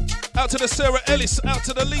Thomas, out to the Sarah Ellis, out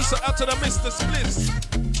to the Lisa, out to the Mr. Spliss,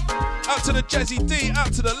 out to the Jazzy D,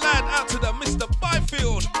 out to the Lad, out to the Mr.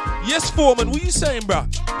 Byfield. Yes, Foreman, what you saying, bruh?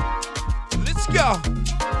 Let's go.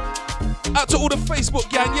 Out to all the Facebook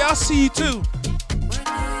gang, yeah, I see you too.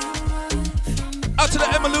 Out to the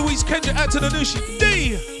Emma Louise Kendra, out to the Nushi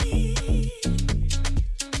D.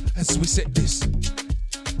 As we set this.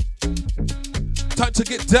 Time to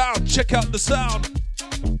get down, check out the sound.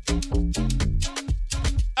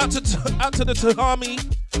 Out to the Tahami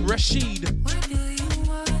Rashid.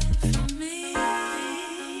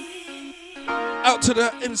 Out to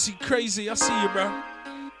the MC Crazy, I see you, bro.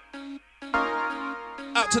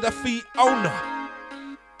 Out to the Fee Owner.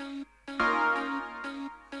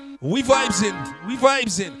 We vibes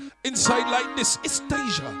in. Inside like this, it's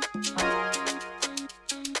Deja.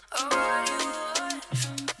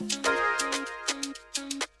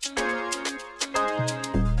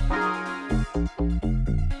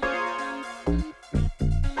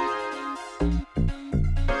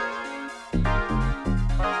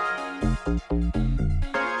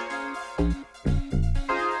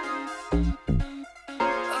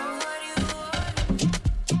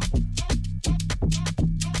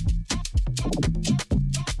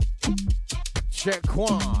 Check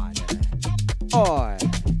 1. Oi.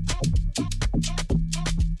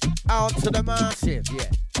 Out to the massive, yeah.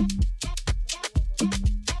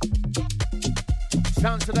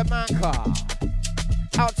 Sound to the Macca.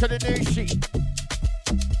 Out to the new sheet.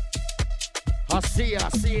 I see ya.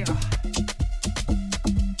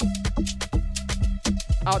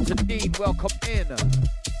 Out to Dean, welcome in.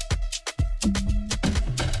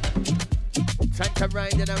 Time to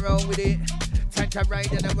ride and roll with it.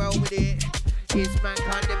 It's man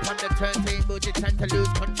can't dip on the turntable, just time to lose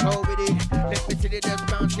control with it. Let me see it just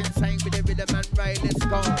bounce inside with the rhythm and right, let's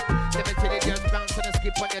go. Let me see it just bounce and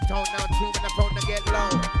skip on your tone now, two in the phone to get low.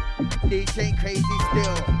 DJ crazy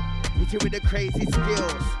still, hit you with the crazy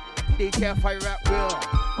skills. DJ fire at will,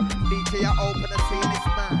 DJ I open the scene, it's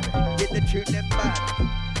mad. Get the tune them bad,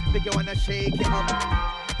 make you wanna shake it up,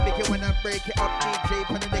 make you wanna break it up. DJ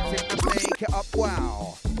for the next thing to make it up,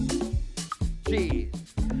 wow. Jeez.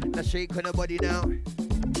 Now shake on the body now.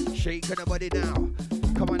 Shake on the body now.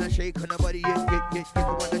 Come on and shake on the body. Come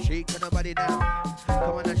on and shake on the body now.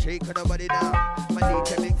 Come on and shake on the body now. My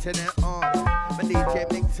DJ mixing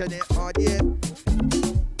it hard. Yeah.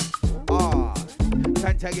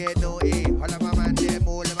 Time to get no E. All of my man them,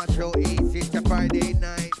 all of my show E. It's a Friday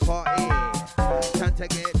night party. Time to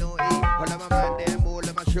get no E. All of my man them, all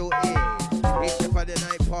of my show E. It's a Friday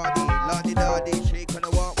night party. Lordy, shake on the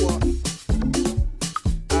walk.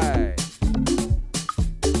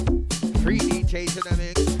 Free DJs in the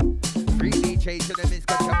mix.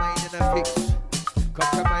 Got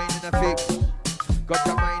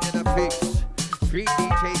your mind in a fix. Free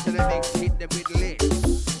DJs in the mix. Hit them with licks.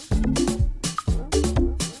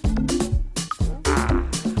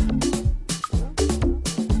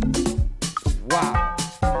 Wow.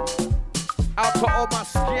 Out to all my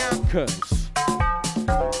skankers.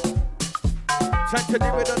 Time to do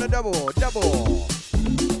it on a double.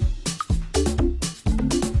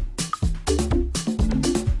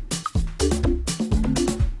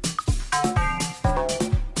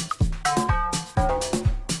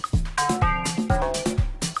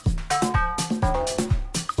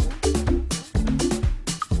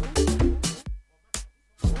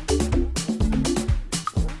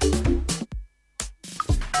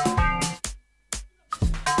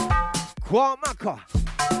 Macca.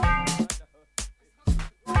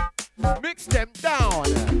 Mix them down.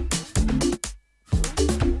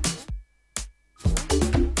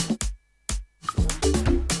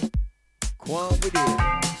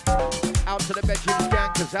 to the bedroom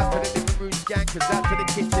scankers, out to the living room scankers, out to the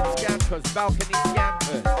kitchen scankers, balcony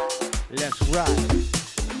scankers. Let's ride.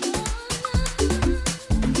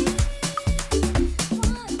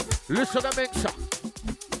 Listen to the mixer.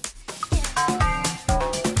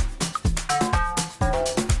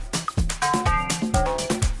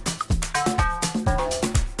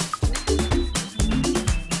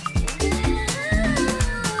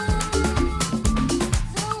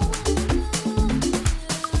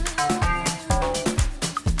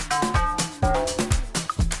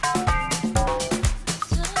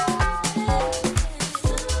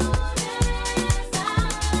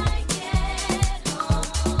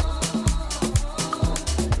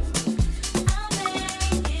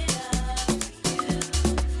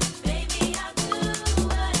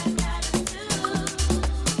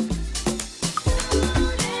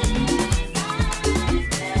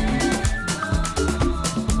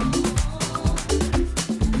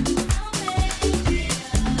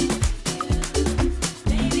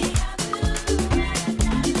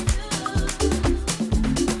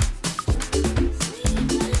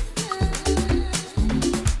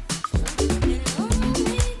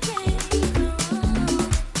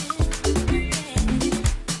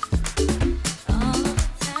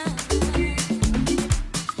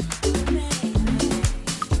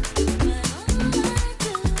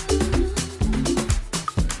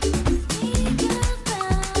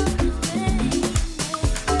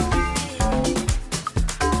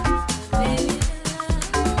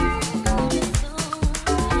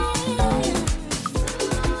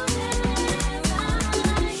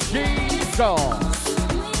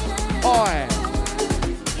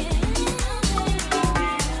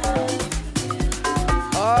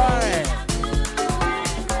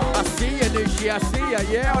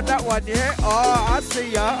 Yeah, on that one, yeah. Oh, I see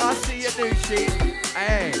you, Nushi.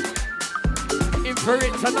 Hey, in for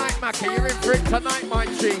it tonight, Macca. You're in for it tonight, my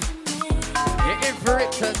G. You're in for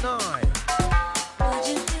it tonight.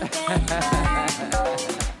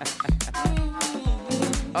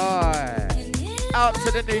 Oh, out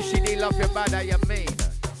to the Nushi, they love you bad, how you mean?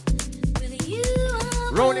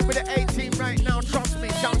 Rolling with the 18 right now, trust me,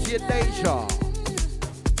 shout to your Deja.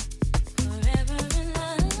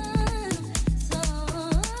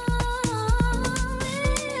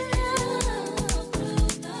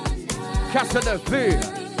 Casa the Vu.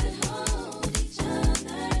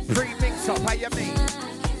 Pre-mix up, how you mean?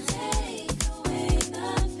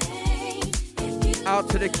 Out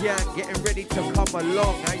to the gang, getting ready to come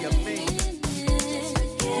along, how you mean?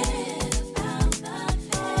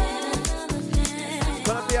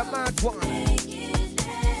 Gonna be a mad one.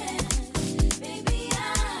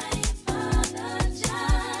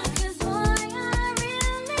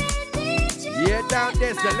 Yeah, down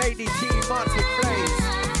there's the lady team, Martin Blaze.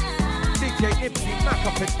 DJ Nibbsy,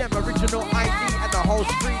 Macca for them, original ID and the whole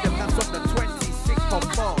freedom. That's on the 26th of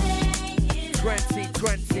March,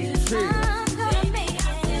 2022.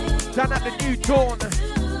 Down at the New Dawn,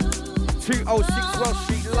 206 Wells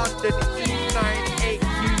Street, London,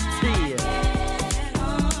 E98QT.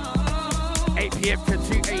 8 PM to 2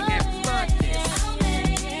 AM madness.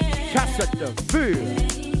 Casa the Vu.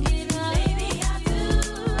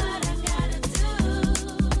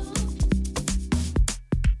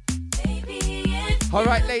 All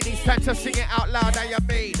right, ladies, time to sing it out loud, how you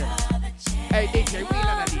mean? Hey, DJ, wheel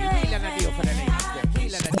and a deal for the ladies.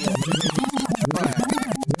 Wheel and a deal.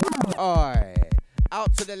 All right.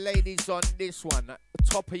 Out to the ladies on this one. The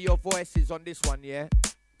top of your voices on this one, yeah?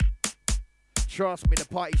 Trust me, the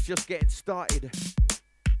party's just getting started.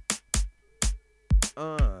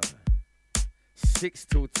 6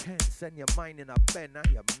 till 10, send your mind in a bend, how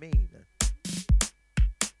you mean?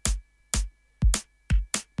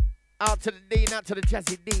 Out to the Dean, out to the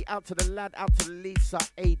Jazzy D, out to the lad, out to the Lisa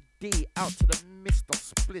AD, out to the Mr.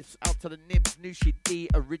 Spliffs, out to the Nibs, Nushi D,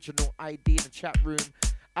 original ID in the chat room,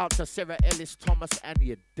 out to Sarah Ellis, Thomas, and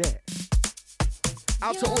your debt.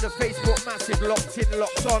 Out to all the Facebook massive locked in,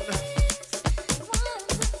 locked on.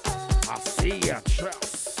 I see ya, trust.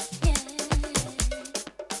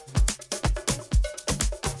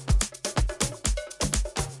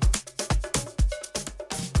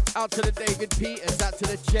 Out to the David Peters, out to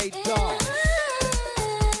the J Dawes,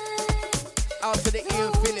 out to the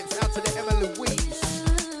Ian Phillips, out to the Emma Louise,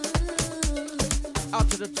 out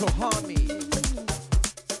to the Tohami,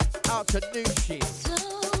 out to Nushi.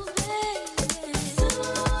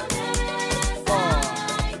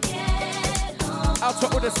 Out to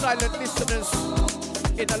all the silent listeners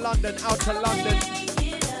in the London, out to London,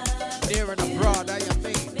 near and abroad, how you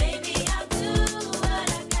mean?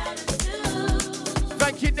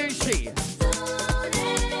 Thank you, Nushi.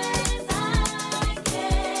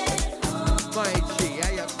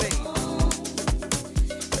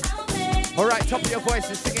 All right, top of your voice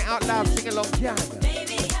and sing it out loud, sing along, yeah.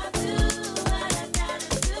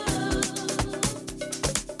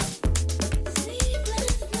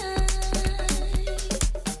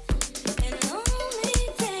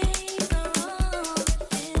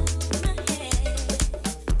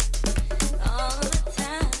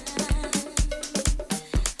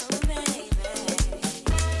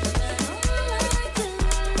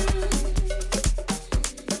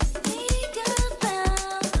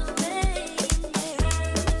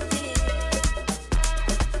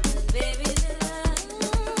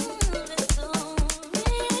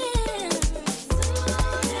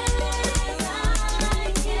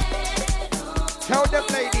 Tell them,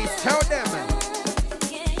 ladies, tell them.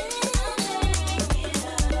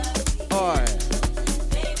 Oi.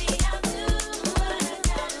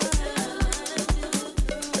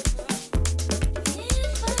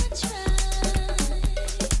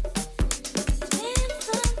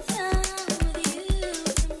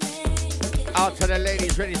 Out to the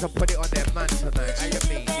ladies ready to put it on their man tonight. How you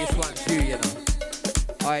mean? This one's you, you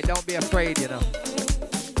know. Alright, don't be afraid, you know.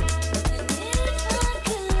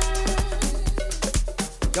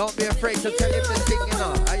 Don't be afraid to tell him the thing, you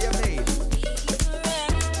know. How you mean?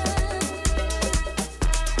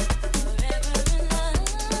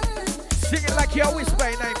 Sing it like you're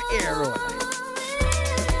whispering, I'm here.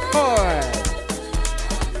 Boy.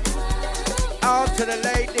 Out to the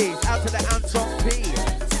ladies, out to the Anton P.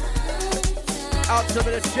 Out to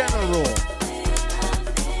the general.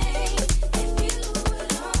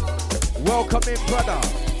 Welcome in, brother.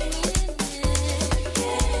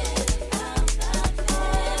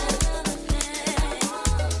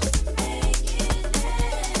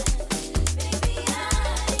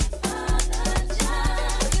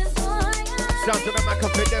 Sound to the Macca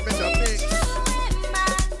for them in the mix.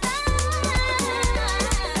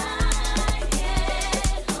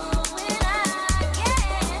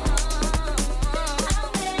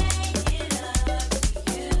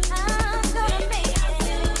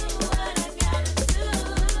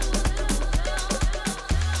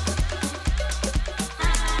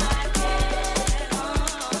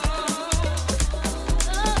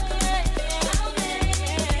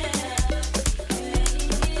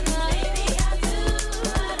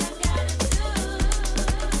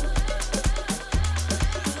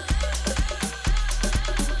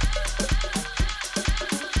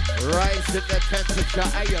 Rise in the temperature,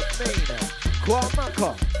 how you mean?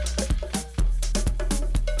 Macca.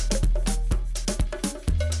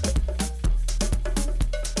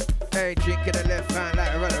 Hey, drink in the left hand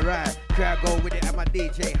like a run right. Crowd go with it and my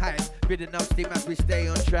DJ hype. Bid enough steam as we stay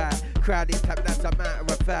on track. Crowd is tap, that's a matter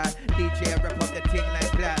of fact. DJ I rap up the ting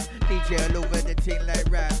like blast. DJ all over the ting like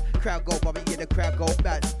rap. Crowd go Bobby, yeah the crowd go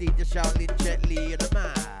back. DJ shouting gently in the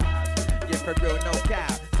mouth. Yeah, for real, no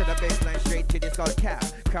cap. To the baseline straight to the skull cap.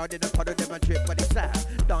 Crowd in the puddle, them a drip for the sap.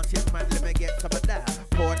 Dancing man, let me get some of that.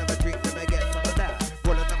 Pour another drink, let me get some of that.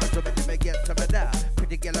 Roll another drum, let me get some of that.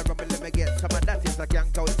 Pretty girl a rumble, let me get some of that. It's like young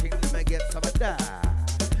cold thing, let me get some of that.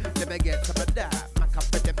 Let me get some of that. Macca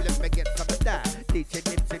for them, let me get some of that. DJ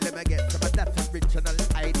Nibbsy, let me get some of that. Original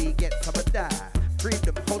ID, get some of that.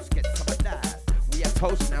 Freedom host, get some of that. We are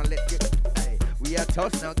toast now, let's get. We are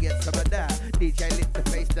toast now, get some of that. DJ lift the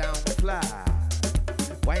face down, fly.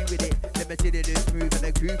 Wine with it, let me see the smooth and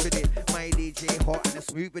the groove with it. My DJ hot and the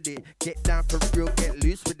smooth with it. Get down for real, get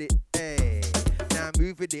loose with it. Hey, now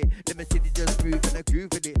move with it. Let me see the just move and the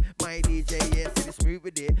groove with it. My DJ, yeah, see the smooth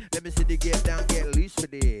with it. Let me see the get down, get loose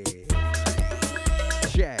with it.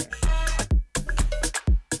 Check.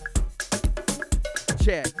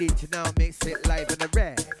 Check, DJ now mix it live in the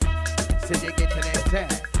rack. See they get to that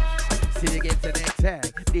tag. See they get to that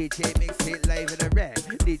tag. DJ mix it live in the rack.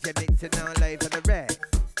 DJ mix it now live in the rack.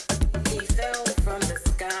 He fell from the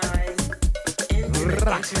sky into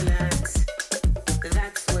the internet.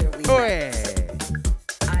 That's where we met.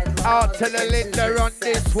 Out to the Linda on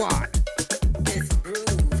this one. This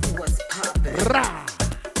groove was popping.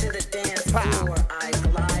 To the dance floor I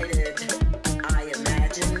glided. I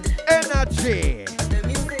imagined energy. The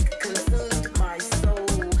music consumed my soul.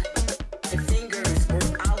 My fingers were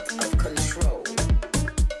out of control.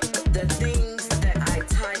 The things that I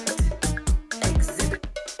typed exhibit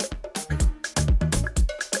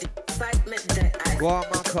the excitement that I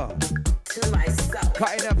felt to myself.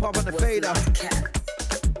 Cutting up on the fader.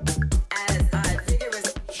 As I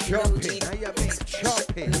vigorously chopping. How you mean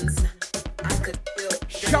chopping? I could feel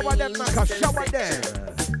shower them, Macca, shower them.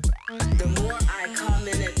 The more I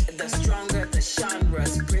commented, the stronger the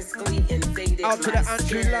genres briskly invaded. Out to the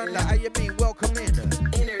Andrew Landa, how you mean welcome in?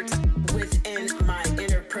 Entered within my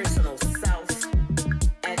interpersonal self,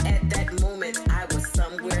 and at that moment I was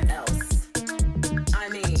somewhere else.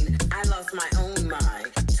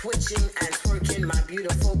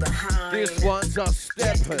 Casa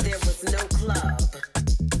steppers. There was no club,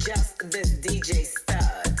 just this DJ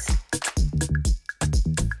stud.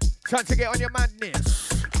 Time to get on your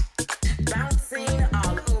madness. Bouncing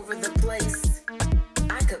all over the place.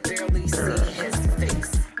 I could barely see his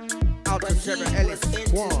face. Out But to he Sarah was Ellis.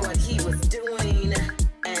 into One. what he was doing,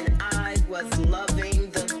 and I was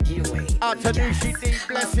loving the viewing. Out to Nibbsy D.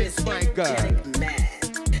 Blessings, my girl. Energetic man,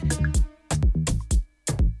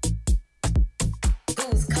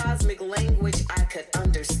 whose cosmic language I could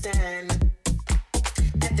understand.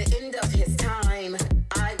 At the end of his time,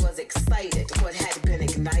 I was excited what had been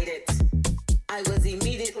ignited. I was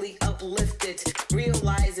immediately uplifted,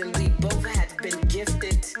 realizing we both had been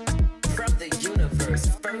gifted from the universe,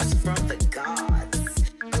 first from the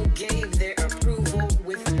gods, who gave their approval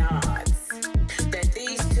with nods. That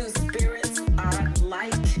these two spirits are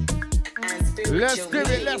like, and spiritual Let's do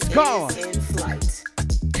it, let's go. is in flight.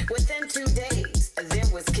 Within 2 days, there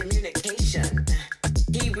was communication.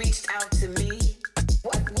 He reached out to me.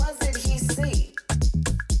 What was it he see?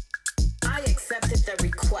 I accepted the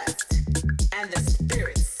request, and the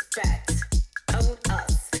spirit spat out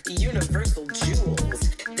us universal jewels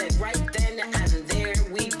that right then and there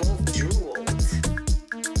we both drooled.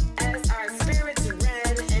 As our spirits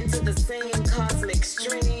ran into the same cosmic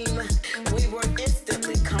stream, we were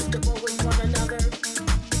instantly comfortable with one another.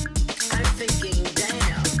 I'm thinking,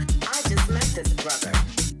 damn, I just met this brother.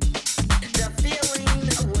 The feeling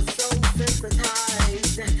was so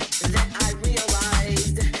sensitized that I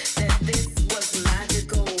realized that this was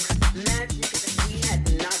magical, magic that we had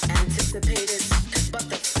not anticipated, but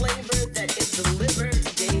the flavor that it delivered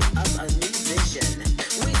gave us a new vision.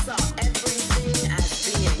 We saw everything as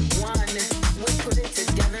being one. We put it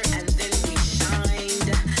together and then we shined.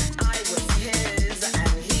 I was his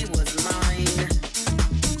and he was mine.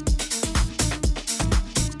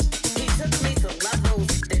 He took me to levels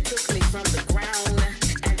that took me from the ground,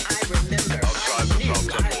 and I remember I knew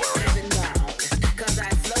I was living down, 'cause I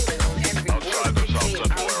floated on every word that came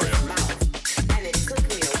out of his mouth, and it took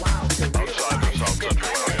me a while to realize that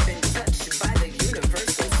I had been touched by the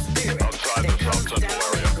universal spirit that comes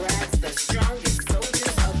down and grabs the strongest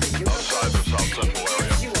soldiers of the universe. It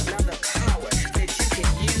gives you another power that you can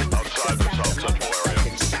use to stop the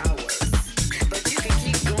motherfucking showers. But you can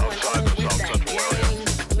keep going on with that game.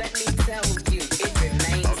 Let me tell you, it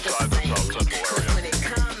remains the same. 'Cause when it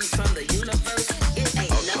comes from the universe, it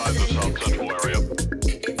ain't nothing you can do.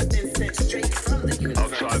 It's been sent straight from the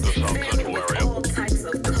universe, filled with all types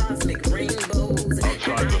of cosmic rainbows, and I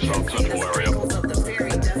can see the sparkles of the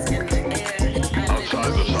fairy dust in the air, and it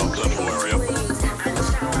gleams and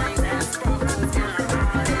shines and sparkles in our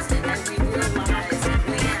eyes, and we realized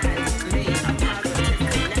we had made a positive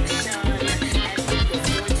connection, and it was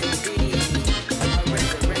going to be a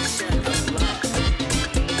resurrection of love.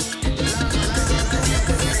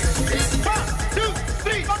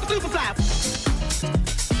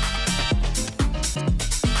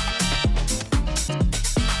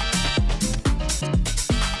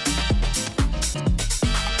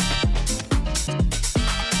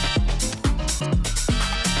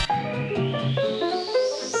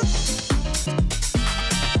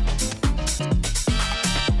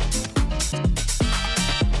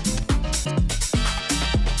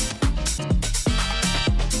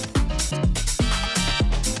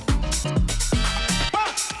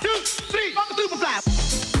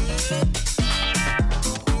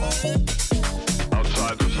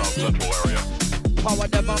 Outside the South Central area. Power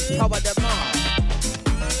them up, power them up.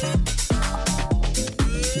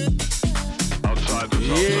 Outside the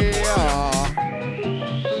South Central area. Yeah.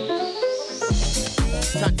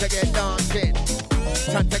 Time to get dancing.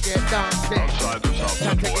 Time to get dancing. Outside the South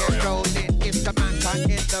Time to Central get area. rolling. It's the Macca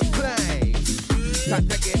in the place. Time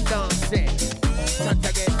to get dancing. Time to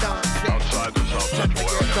get dancing. Outside the South Time to Central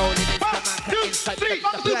get area. rolling. It's the Macca inside the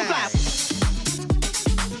place.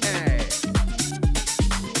 Hey.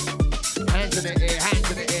 Hands in the air, hands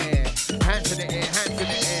in the air, hands in the air, hands in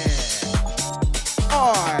the air.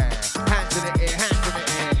 Oi, hands in the air, hands in the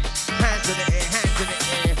air, hands in the air, hands in the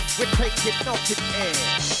air. We're taking off in air.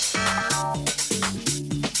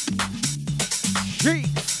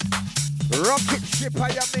 Jeez, rocket ship, how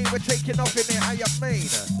you mean? We're taking off in there, how you mean?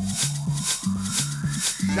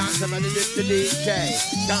 Dance to the DJ,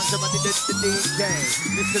 dance to the DJ.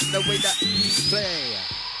 This is the way that he play.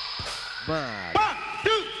 Man. 1,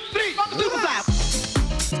 2, 3, 4, 5.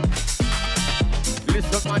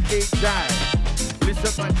 Listen my DJ,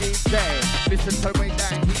 listen my DJ, listen to the way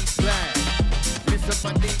that he play. Listen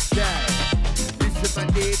my DJ, listen my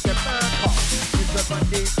DJ Macca. Listen my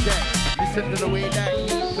DJ, listen to the way that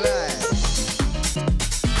he play.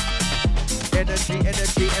 Energy,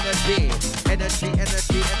 energy, energy. Energy,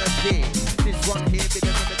 energy, energy. This one here be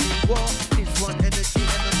the remedy. What? This one energy,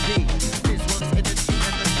 energy. This one's energy,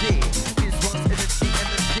 energy. This one's energy,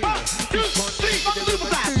 energy. This one's energy,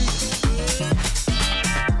 energy.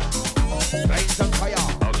 Flames on fire.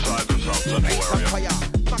 Outside the South Central Flames on area. fire.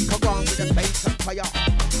 Macca on with the flames on fire.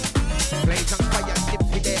 Flames on fire.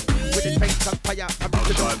 Nibbsy there with the flames on fire.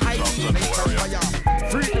 Original ID. Flames on fire.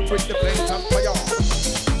 Freedom with the flames on fire.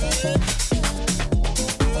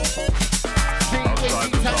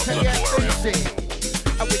 Outside the South Central area.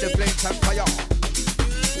 And with the flames on fire.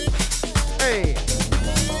 Hey.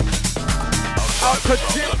 Out to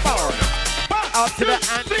Jimbo. Out to the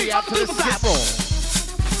Andy. Out to the Sabo.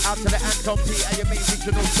 Out to the Anton P. And your main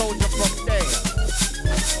regional soldier from there.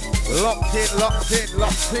 Locked in, locked in,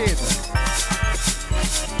 locked in.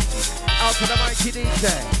 Out to the mighty DJ.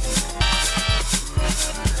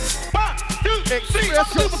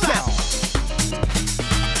 Express yourself.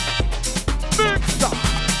 Mixer.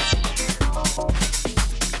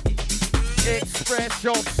 Express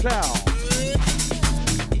yourself.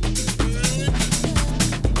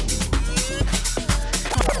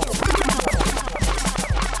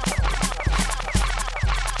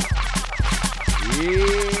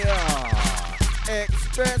 Yeah.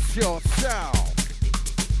 Express yourself.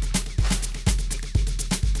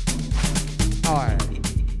 All right.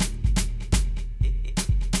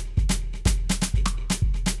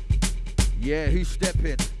 Yeah, who's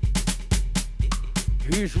stepping?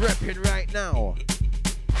 Who's repping right now?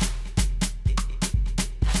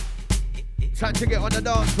 Time to get on the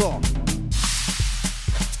dance floor.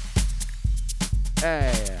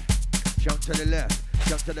 Hey, jump to the left,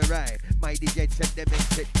 jump to the right. My DJ said they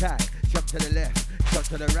mix it tight. Jump to the left, jump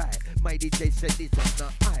to the right. My DJ said this is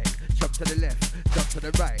not I. Jump to the left, jump to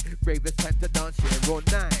the right. Bravest time to dance here all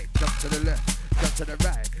night. Jump to the left, jump to the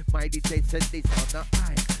right. My DJ said this is not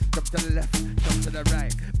I. Jump to the left, jump to the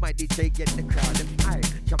right. My DJ get the crowd and I.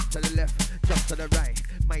 Jump to the left, jump to the right.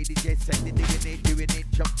 My DJ said it, doing it.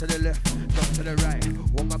 Jump to the left, jump to the right.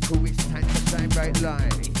 All my crew is time to shine bright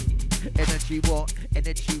light. Energy what?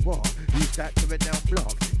 Energy what? Who's that to a down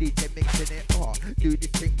block? DJ mixing it up. Do this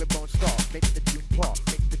thing we won't stop. Make the tune pop,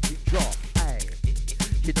 make the tune drop. Aye.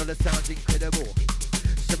 You know the sound's incredible.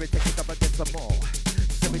 So we take it up and then some more.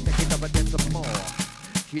 So we take it up and then some more.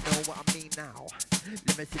 You know what I mean now.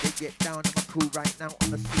 Let me see they get down. I'm a cool right now on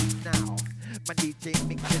the scene now. My DJ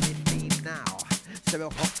mixing it mean now. So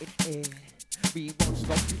we're hot in air. We won't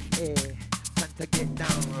stop in air. Time to get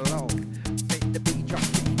down low. Make the beat drop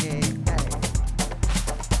in air.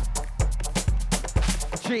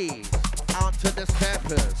 Jeez, out to the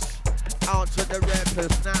steppers, out to the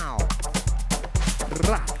rappers now.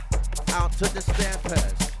 Rah. Out to the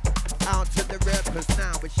steppers, out to the rappers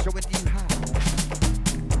now. We're showing you how.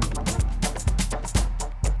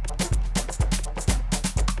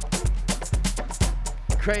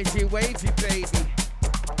 Crazy wavy baby.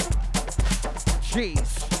 Jeez.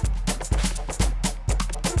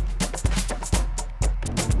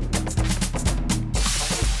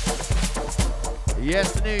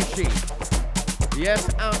 Yes, Nushi. Yes,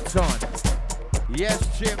 Anton. Yes,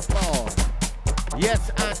 Jimbo.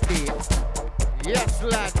 Yes, Andy. Yes,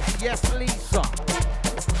 Lad. Yes, Lisa.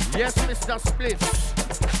 Yes, Mr. Splits.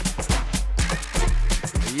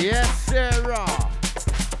 Yes, Sarah.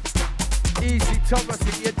 Easy Thomas,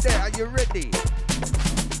 if you're there, are you ready?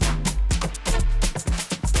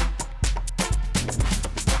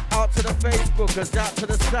 Out to the Facebookers, out to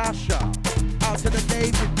the Sasha, out to the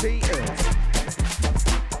David Peters.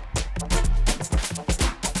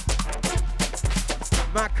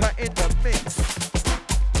 Macca in the mix.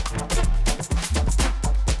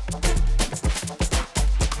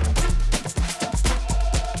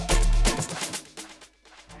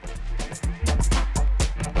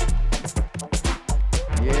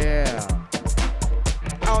 Yeah.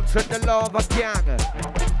 Out to the lava gang.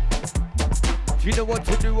 Do you know what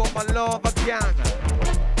to do on my lava gang?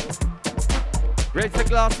 Raise the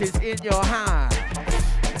glasses in your hand.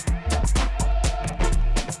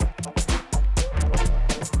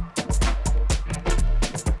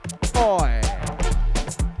 Boy.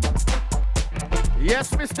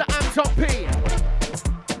 Yes, Mr. Anton P.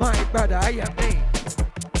 My brother, I am me.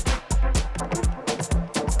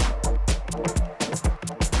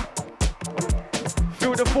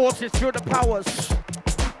 Feel the forces, feel the powers.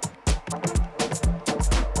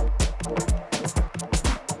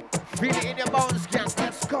 Feel it in your bones, gang.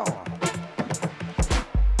 Let's go.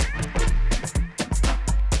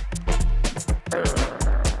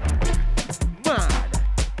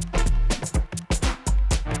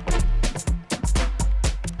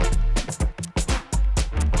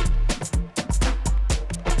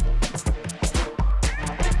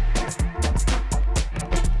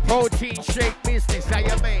 18 straight business, how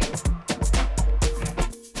you mean?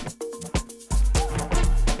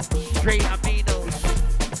 Straight aminos.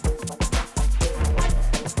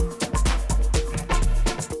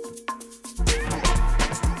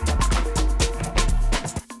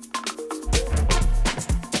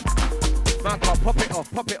 Macca, pop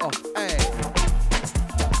it off, hey.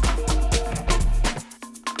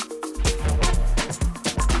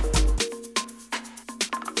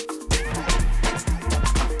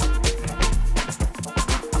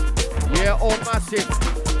 Yeah, all massive.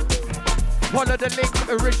 Follow the link,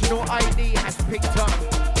 original ID has picked up.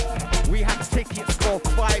 We have tickets for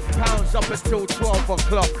 £5 up until 12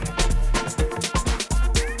 o'clock.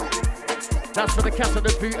 That's for the Casa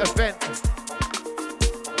event.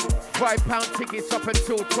 £5 tickets up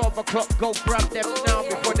until 12 o'clock. Go grab them now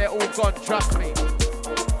before they're all gone, trust me.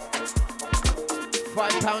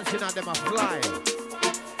 £5 in and them a fly.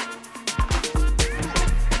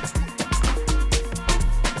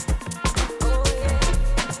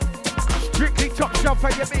 Strictly top shelf, how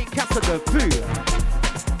you mean, Casa the Food.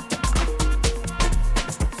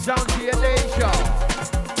 Sound to your Deja,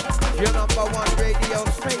 your #1 radio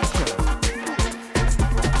station.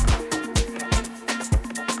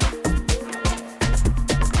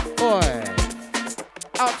 Boy,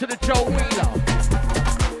 out to the Joe Wheeler.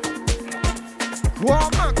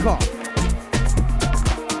 Macca.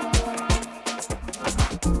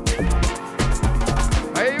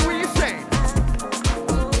 Hey, what you saying?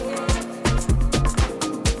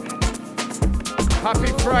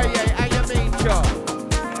 Happy Friday, how you mean, Joe?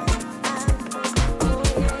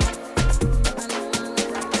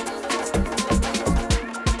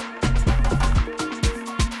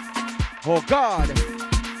 Oh God,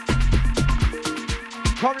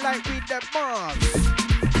 come like we the moms.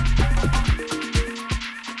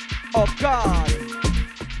 Oh God,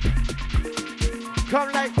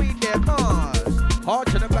 come like we the moms. Hard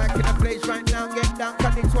to the back in the place right now, get down,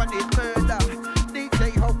 cause this one is murder.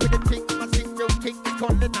 DJ hope with the thing, my single king is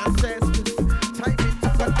calling ancestors. Time it to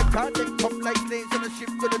cut the card, they come like slaves on a ship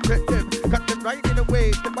with a trick them. Cut them right in the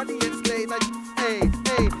way, the money is slave like, hey.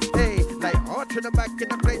 Like hard to the back in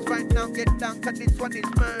the place right now, get down, cause this one is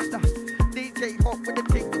murder. DJ hope with the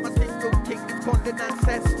thing, my single king is calling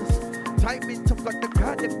ancestors. Time it to cut the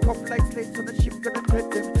card, they come like slaves on a ship gonna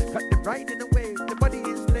trick them. Cut them right in the way, the money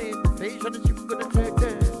is slave, the slaves on the ship gonna trick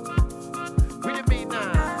them. What do you mean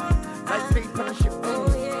now? Like slaves on a ship,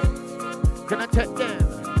 gonna take them.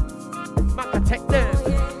 Macca take them.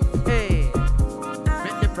 Hey,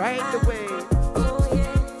 make them ride the way.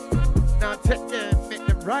 Now take them, make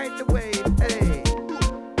them ride the way. Hey.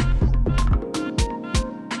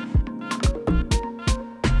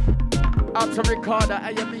 Out to Ricardo, how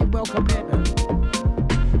you mean? Welcome in.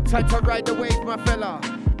 Time to ride the wave, my fella.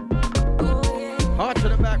 Hard to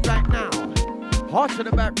the back right now. Hard to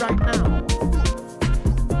the back right now.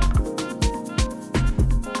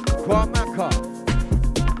 Macca.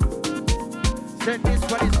 Said this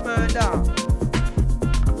one is murder.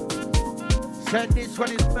 Said this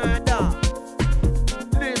one is murder.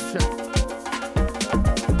 Listen.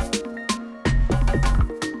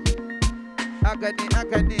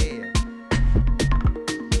 Agony.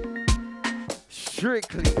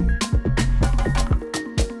 Strictly.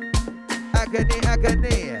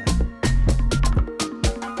 Agony.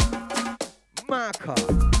 Macca.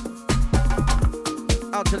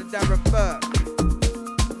 Out to the Darren Burke.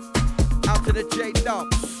 Out to the J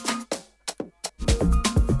Dubs.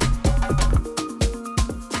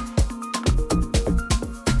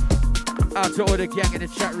 Out to all the gang in the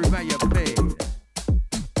chat room, how you made.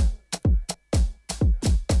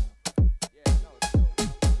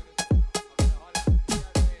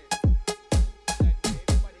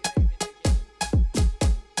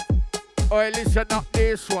 Oi, listen up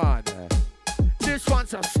this one. This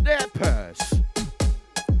one's a Steppers.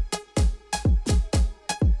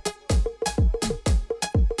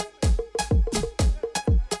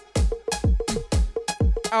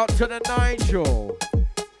 Out to the Nigel.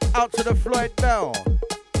 Out to the Floyd Bell.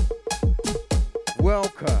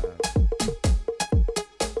 Welcome.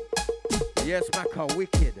 Yes, Macca,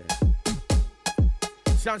 wicked.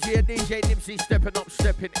 Sounds here, DJ Nibbsy stepping up,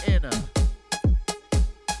 stepping in.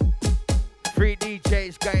 3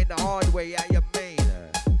 DJs going the hard way, how you mean?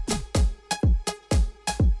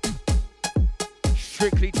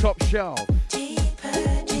 Strictly top shelf. Deeper,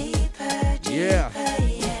 yeah.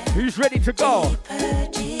 Who's ready to go?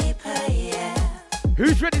 yeah.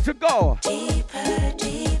 Who's ready to go? Deeper,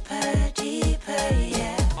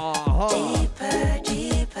 yeah. Uh-huh.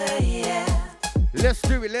 Deeper, yeah. Let's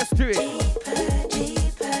do it. Deeper,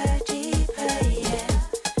 yeah.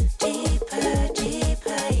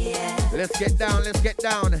 Deeper, yeah. get down, let's get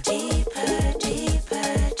down. Deeper,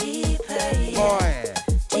 deeper, deeper, yeah. Boy.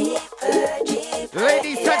 Deeper, deeper.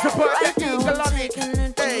 Ladies, try to put Right the now eagle I'm on it. taking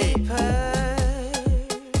it Hey. deeper.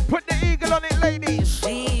 Put the eagle on it, ladies.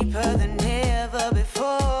 Deeper than ever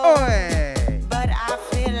before. Oi. But I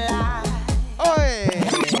feel like Oi.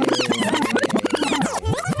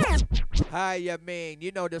 Hi, you mean?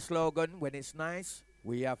 You know the slogan, when it's nice,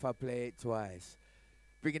 we have to play it twice.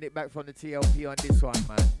 Bringing it back from the TLP on this one,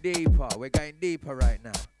 man. Deeper. We're going deeper right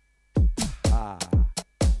now. Ah.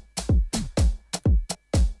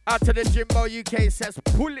 Out to the Jimbo UK says,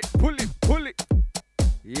 pull it, pull it, pull it.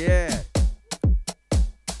 Yeah.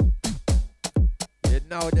 You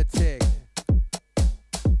know the thing.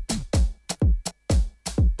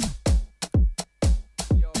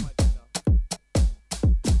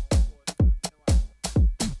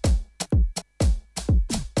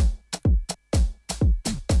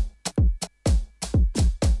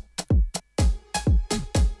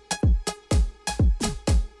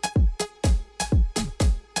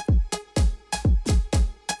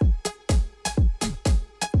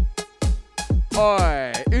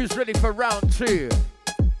 Oi, who's ready for round 2?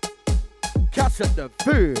 Casa the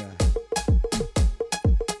Foo.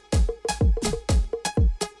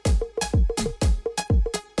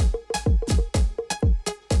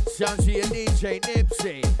 Sounds to your DJ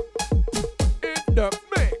Nibbsy in the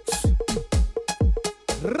mix.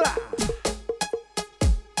 Rah.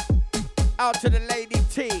 Out to the Lady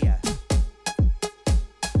T.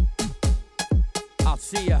 I'll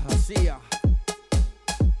see ya, I'll see ya.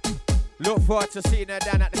 Look forward to seeing her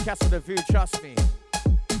down at the Casa the View, trust me.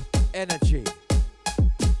 Energy.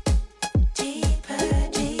 deeper,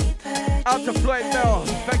 deeper. Out to Floyd Bell,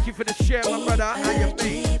 thank you for the share, my brother, and your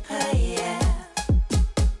mate. Deeper, yeah.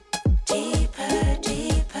 Deeper,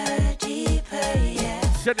 deeper, deeper, yeah.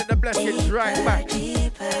 Sending the blessings right back.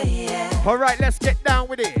 Deeper, yeah. All right, let's get down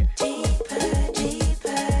with it. Deeper,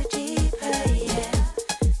 deeper, deeper, yeah.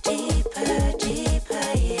 Deeper,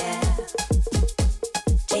 deeper, yeah.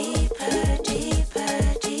 Deeper,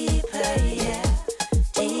 deeper, deeper, yeah.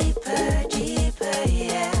 Deeper, deeper,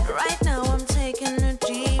 yeah. Right now I'm taking it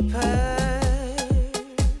deeper.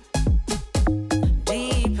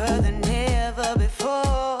 Deeper than ever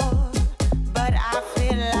before. But I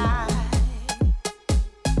feel like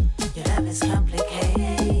your love is complicated.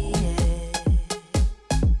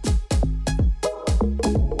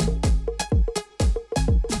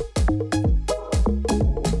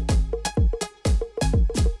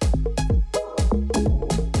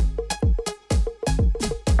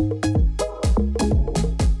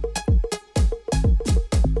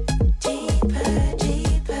 Deeper,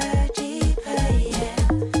 deeper, deeper, yeah.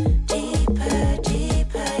 Deeper,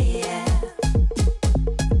 deeper, yeah.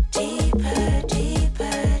 Deeper,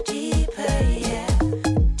 deeper, deeper, yeah.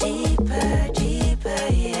 Deeper, deeper,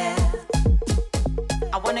 yeah.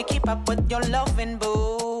 I wanna keep up with your loving,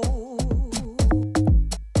 boo.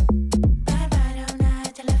 But I don't know how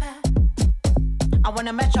to deliver. I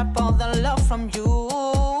wanna match up all the love from you.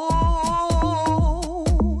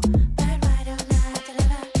 But I don't know how to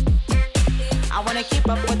deliver. I wanna keep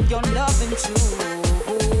up with your loving too.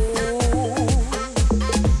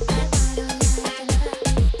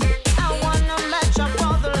 I wanna match up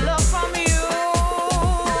all the love from you.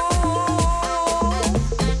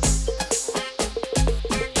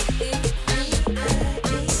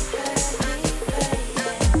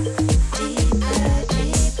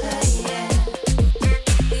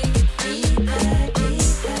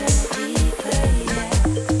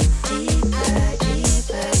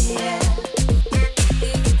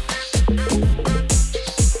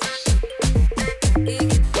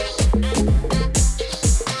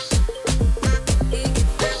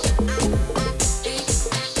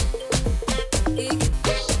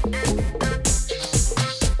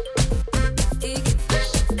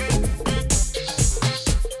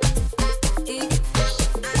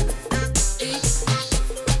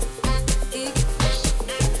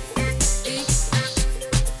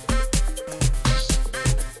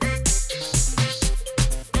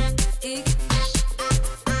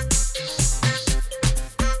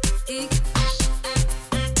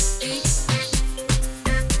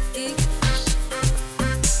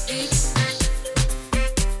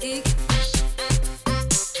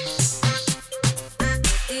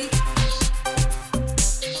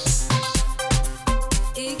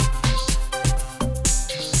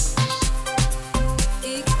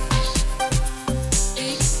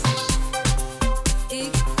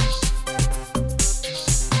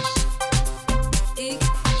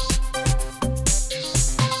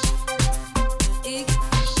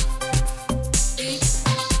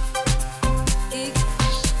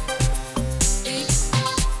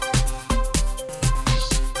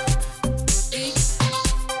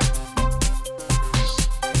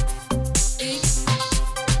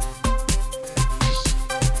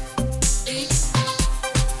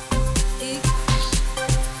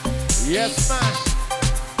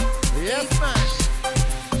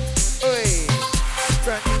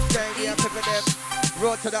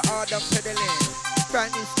 Road to the hard up pedaling.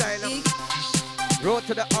 Brand new style. Road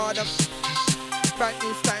to the hard up. Brand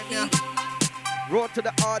new style, yeah. Road to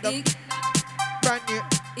the hard up. Brand new.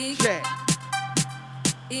 Check.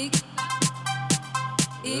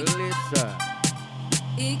 Listen.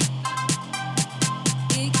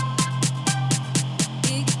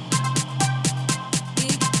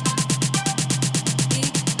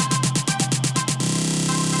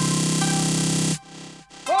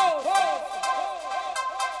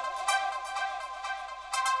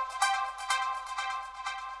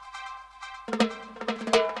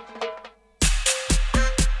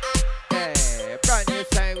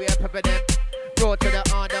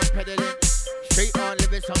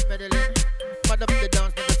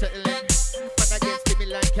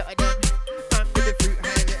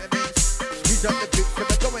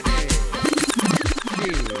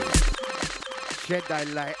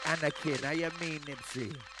 Jedi like Anakin, how you mean,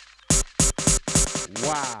 Nibbsy?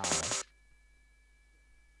 Wow.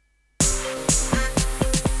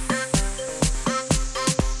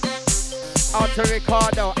 Out to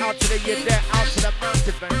Ricardo, out to the Yadette, out to the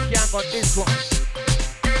Mountain Bank, gang on this one.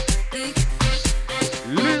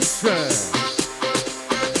 Listen.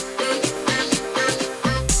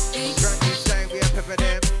 Brand new style, we are pepper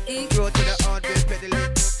them. Go to the hard, we're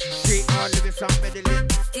pedaling. Street hard, living some meddling.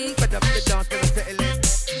 Put up the dance, never settling.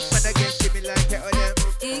 Man against give me like it or them.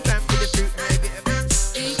 Time for the fruit, high vitamins.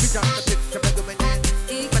 Switch up the pips, I'm going in.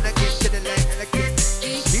 Man against to the light and the kid.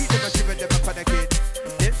 He's never shiver them up on the kid.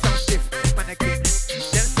 Then some stiff, mannequin.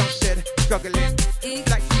 Then some dead, struggling.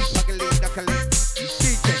 Like sheep juggling, knuckling.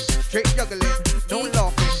 Cheating, straight juggling. No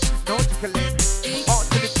laughing, no tickling. On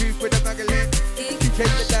to the truth with a muggling. DJ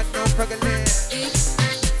the dad, no struggling.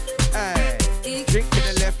 Aye, drink in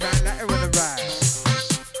the left hand, let it run the right.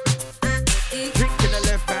 Drink in the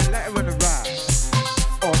left hand, let it run the right.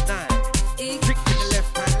 All night. Drink in the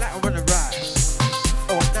left hand, let it run the right.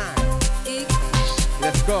 All night.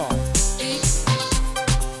 Let's go.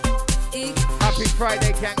 Happy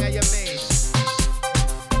Friday, gang, how you mean?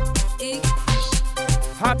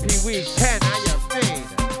 Happy weekend, how you mean?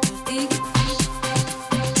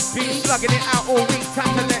 Been slugging it out all week,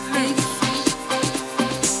 time to let loose.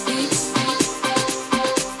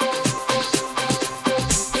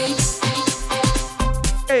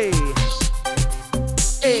 Hey,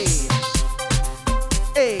 hey,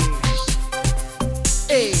 hey,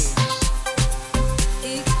 hey.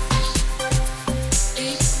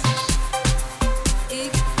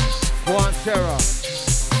 Go on, Sarah.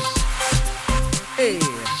 Hey.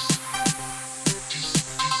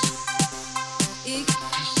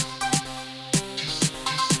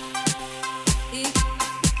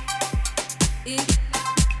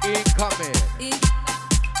 Incoming.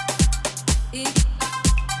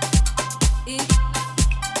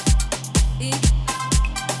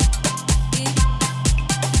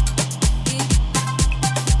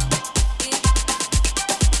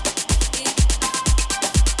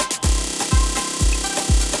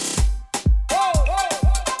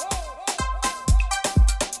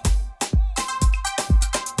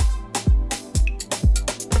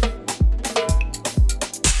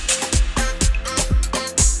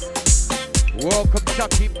 Welcome,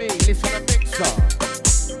 Chucky B. Listen to Mixer.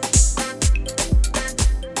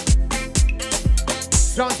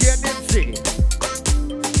 Sounds here, Nibbsy.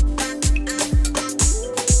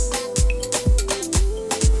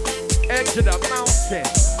 Edge of the mountain.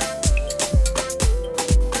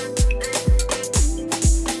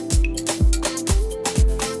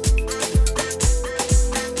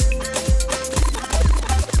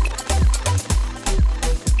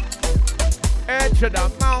 Edge of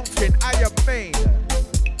the mountain, I am made.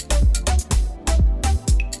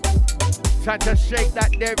 Time to shake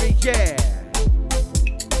that dairy, yeah.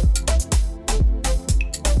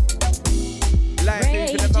 Life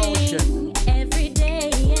is an emotion. Every day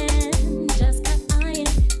and just got iron,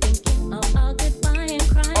 thinking of our goodbye and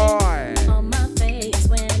crying on my face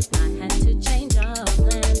when I had to change our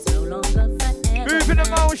plans. No longer forever. Moving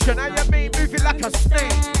emotion, how you mean? Moving like a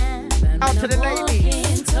snake. Out to the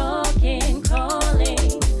ladies. Talking,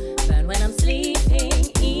 calling. Burn when I'm sleeping,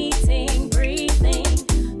 eating, breathing.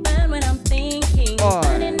 Burn when I'm thinking.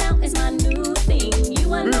 Burning out is my new thing.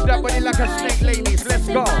 You are move that body like a snake, ladies. Let's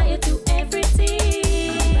go.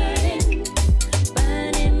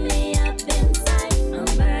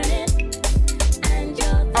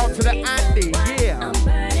 Out to the Andy, yeah.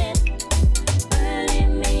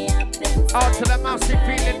 Out to the mousey,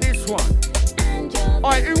 feeling this one.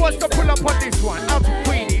 Alright, who wants to pull up on this one? Out to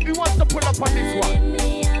Queenie, who wants to pull up on this one?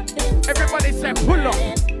 Everybody say pull up.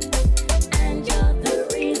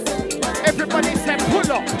 Everybody say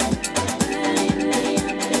pull up.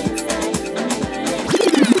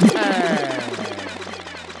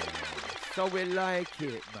 we like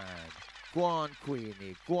it, man. Go on,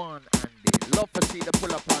 Queenie. Go on, Andy. Love to see the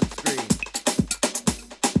pull up on screen.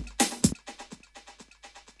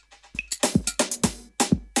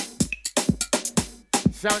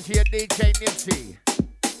 Sound here, DJ Nibbsy.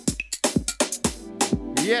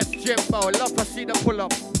 Yes, Jimbo. Love to see the pull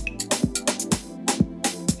up.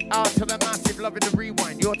 Out to the massive, loving the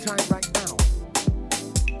rewind. Your time right now.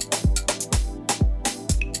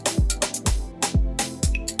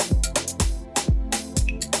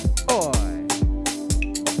 Oi.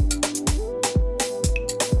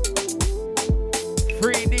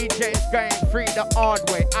 Free DJs going free the hard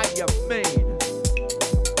way. I am made.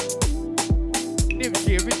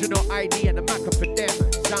 Nibbsy, original ID and the Macca for them.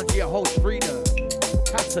 Sound your host Frida.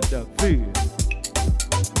 Casa the food.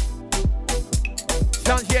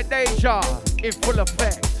 Sounds your Deja in full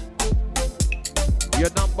effect.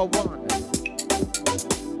 You're number one.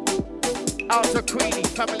 Out to Queenie,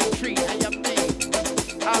 family tree, and your main.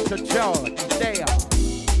 Out to George, they are.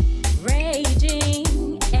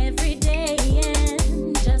 Raging every day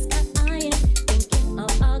and just got iron. Thinking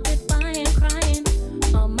of our goodbye and crying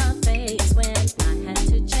on my face when I had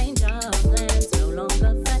to change our plans. No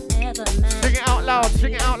longer forever, man. Sing it out loud,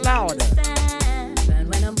 sing it out loud. Burn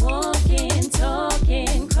when I'm walking,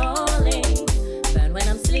 talking, crawling. Burn when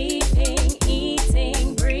I'm sleeping,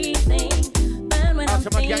 eating, breathing. Burn when I'm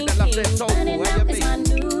thinking. Burning out is my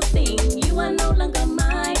new thing. You are no longer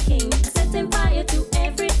my king. Setting fire to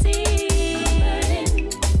everything.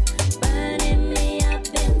 I'm burning me up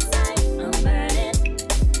inside. I'm burning,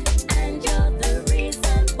 and you're the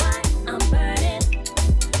reason why I'm burning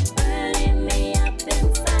me up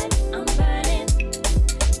inside. I'm burning,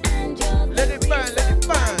 and you're the Let it burn, let it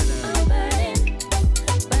burn. I'm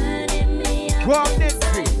burning me up Go on, inside.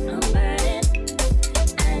 Nibbsy. I'm burning,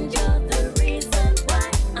 and you're the reason why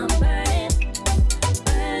I'm burning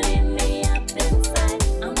me up inside.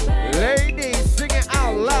 I'm burning. Ladies, sing it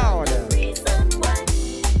out loud. Reason why.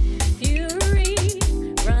 Fury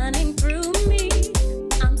running through me.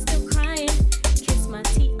 I'm still crying. Kiss my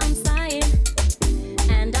teeth, I'm sighing.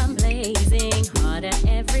 And I'm blazing harder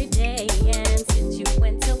every day. And since you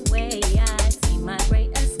went away, I see my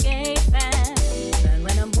great escape. Burn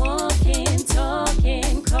when I'm walking,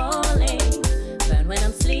 talking, calling. Burn when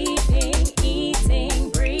I'm sleeping, eating,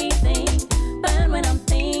 breathing. Burn when I'm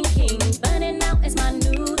thinking. Burning out is my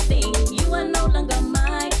new thing. You are no longer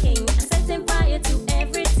my king. I'm setting fire to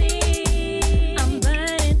everything. I'm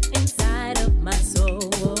burning inside of my soul.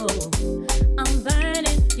 I'm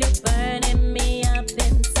burning, you're burning me up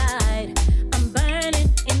inside. I'm burning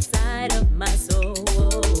inside of my soul.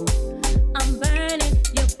 I'm burning,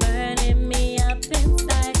 you're burning me up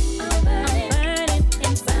inside. I'm burning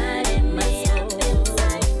inside of my soul.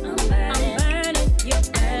 I'm burning, you're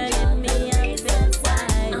burning me up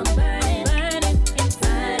inside. I'm burning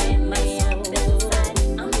inside of my soul.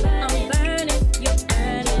 I'm burning, you're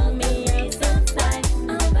burning me up inside.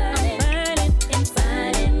 I'm burning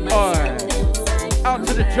inside of my Oi. Out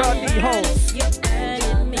to the Johnny host. You're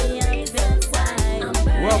burning me up inside.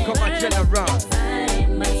 Welcome, my general.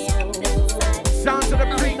 Sounds of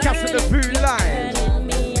the pre-cast of the food line.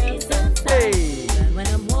 Hey. When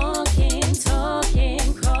I'm walking,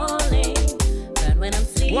 talking, crawling. Burn when I'm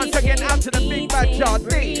sleeping. Once again, out to the big bad eating, John D.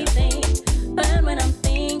 breathing. Burn when I'm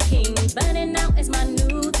thinking. Burning out is my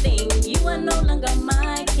new thing. You are no longer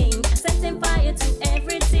my king. I'm setting fire to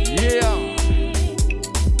everything. Yeah.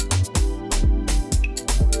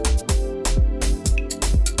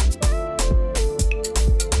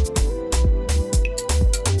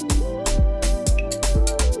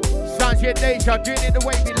 Sounds your Deja, doing it the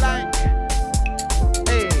way we like.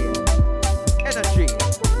 Hey, energy.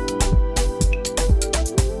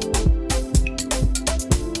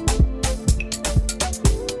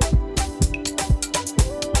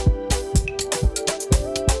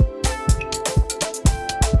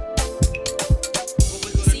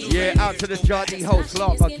 Yeah, out to the Johnny host,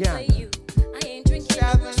 love again.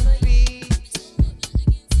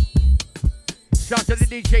 Shout to the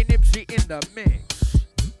DJ Nibbsy in the mix.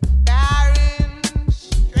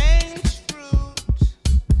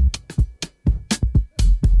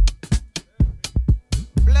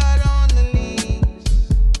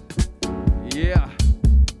 Yeah.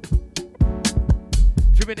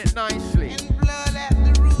 Doing it nicely.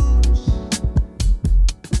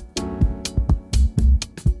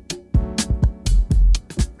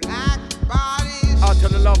 Out to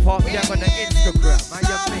the love heart gang on the Instagram. How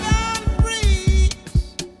you mean?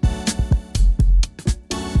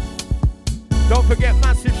 Don't forget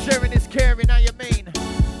massive sharing is caring. How you mean?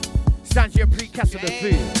 Stands your pre-cast of the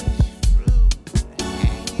food.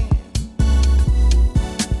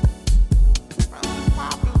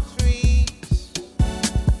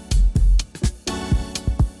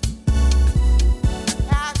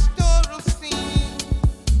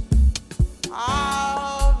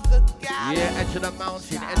 the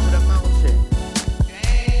mountain, edge of the mountain.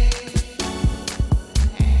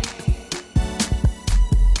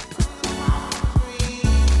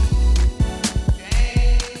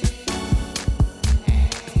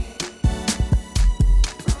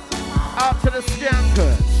 Out to the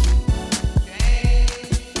skankers.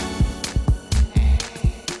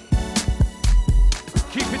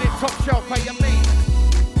 Keeping it top shelf, how you mean?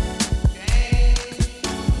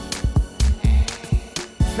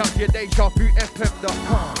 Shout to your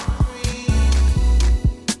DejaVuFM.com.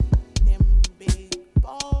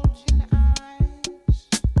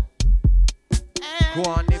 Go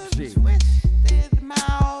on, Nibbsy.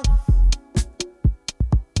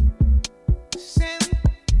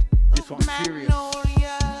 This one's serious.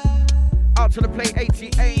 Out to the plate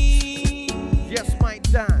 88. Yes, my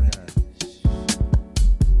Dan.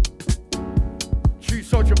 True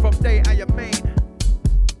soldier from day, I am main.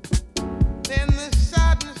 Then the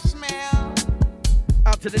sudden smell.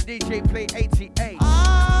 Out to the DJ plate 88.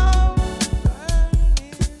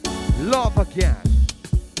 Love again.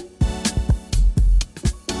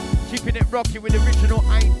 Keeping it rocky with original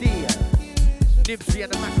idea. Nibbsy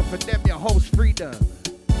and the Macca for them, your host freedom.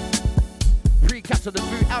 Pre-cat of the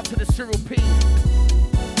boot, out to the Cyril P.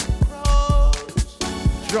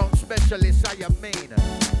 Drone specialist, I am main.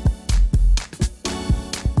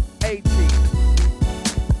 80.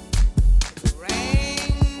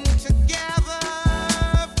 Rain together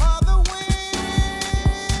for the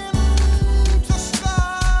wind to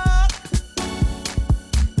start.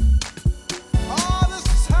 For the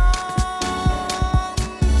sun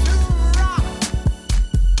to rock.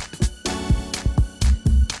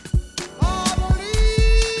 For the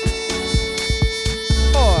leaves.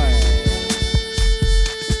 Boy.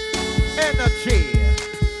 Energy.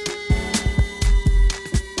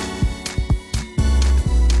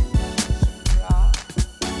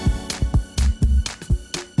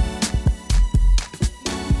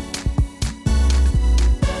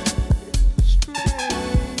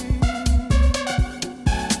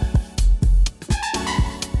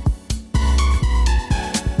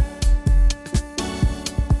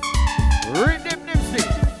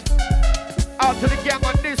 To the gang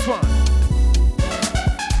on this one.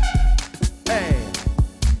 Hey,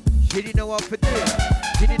 she didn't know what to do.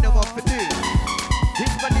 She didn't know what to do. This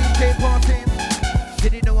my DJ party. She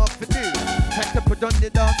didn't know what to do. Had to put on the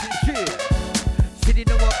dancing shoes. She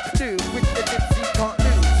didn't know what to do. With the Nibbsy can't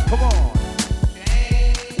lose. Come on.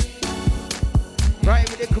 Right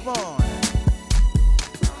with it, come on.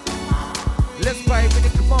 Let's ride with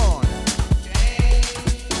it, come on.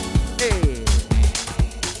 Hey.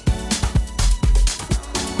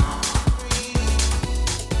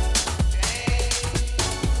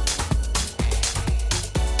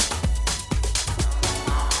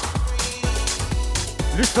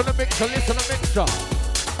 Listen to the mixer, listen to the mixer.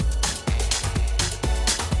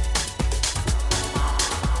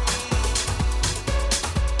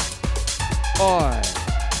 Oi.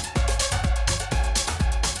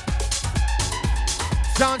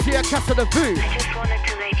 Sounds here, Casa the Boo. I just wanted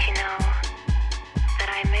to let you know that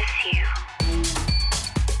I miss you.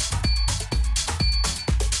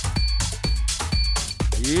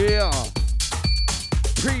 Yeah.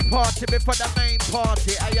 Pre-party before the main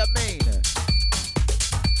party, I mean.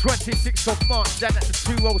 26th of March, down at the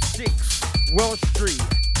 206 Wall Street.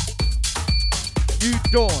 New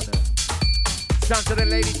Dawn. Sounds of the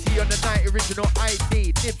Lady T on the night, original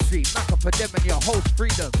ID, Nibbsy, Macca for them and your host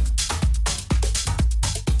freedom.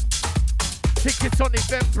 Tickets on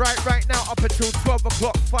Eventbrite right now up until 12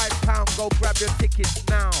 o'clock, £5. Go grab your tickets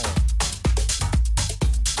now.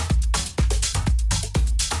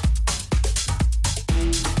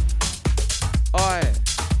 Oi.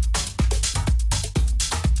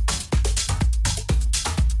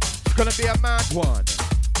 It's gonna be a mad one.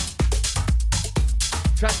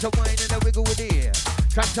 Time to whine and a wiggle with it.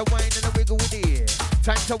 Time to whine and a wiggle with it.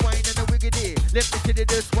 Time to whine and a wiggle with it. Let me see the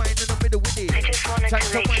just whine in the middle with it. I just wanted time to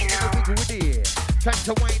to let whine you and a know. wiggle with it. Time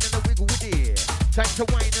to whine and a wiggle with it. Time to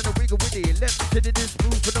whine and a wiggle with it. Let me see the just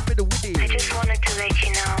move in the middle with it. I just wanted to let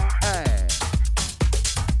you know. Hey.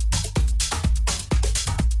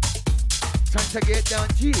 Time to get down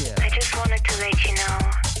here. I just wanted to let you know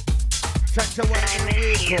Time to whine that I and a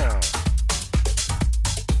miss you. wiggle.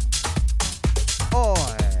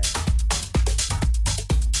 Oi.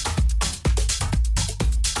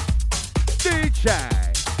 DJ.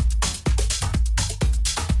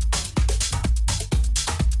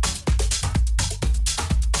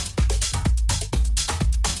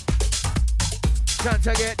 Time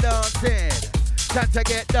to get dancing. Time to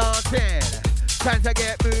get dancing. Time to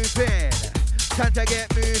get moving. Time to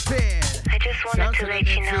get moving. I just wanted to let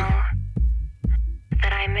you know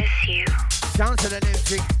I miss you. Sounds of the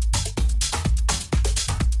Nibbsy.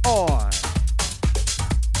 Oi.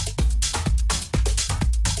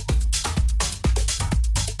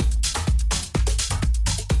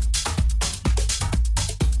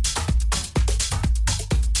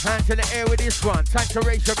 Hands in the air with this one. Time to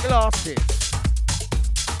raise your glasses.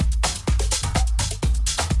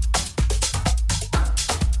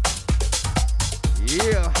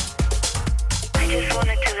 Yeah. I just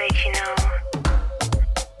wanted to let you know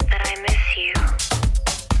that I miss you.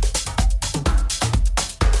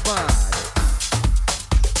 Mad.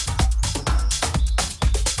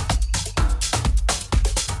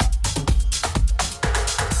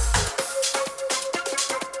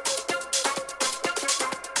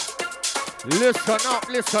 Listen up,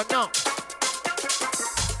 listen up.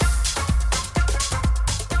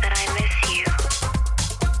 That I miss you.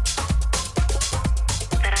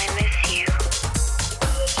 That I miss you.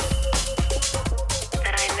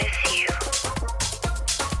 That I miss you.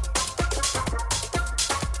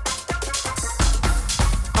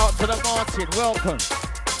 Out to the Martin, welcome.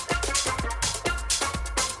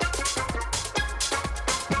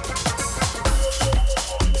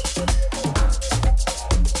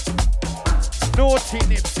 Naughty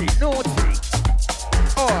Nibbsy, naughty.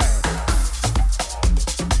 Oi.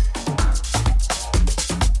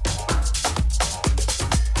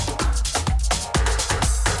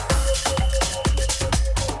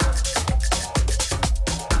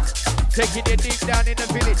 Taking it deep down in the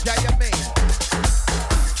village, how you mean?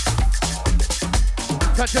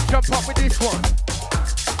 Time to jump up with this one.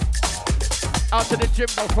 Out to the gym,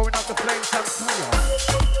 though, throwing up the flames and fire.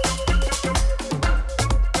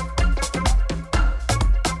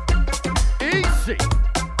 Easy.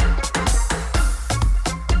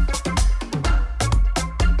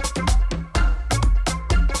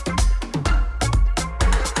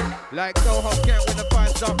 Like no hot count with a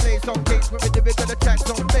 5-star place on case when we the bigger the tracks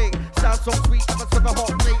on play. Sound so sweet, I'm a serve a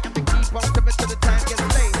hot plate and we keep on coming to the time gets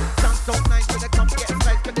late. Sound so nice when the come get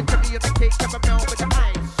sliced, but the chili on the cake, caramel with the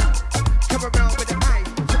ice. Caramel with the ice,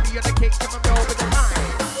 chili on the cake, caramel with the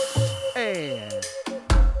ice. Hey.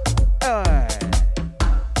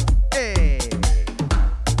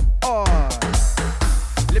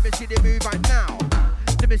 Let me see the move right now.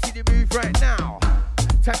 Let me see the move right now.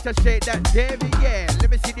 Time to shake that Davy, yeah. Let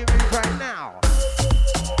me see the move right now.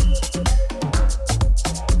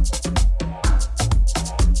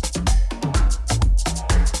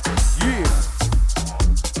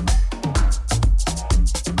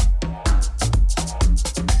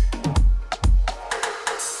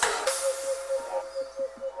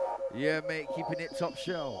 Yeah, mate, keeping it top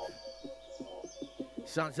shelf.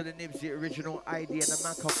 Sounds of the Nibbsy original ID and the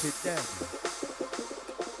Macca with them.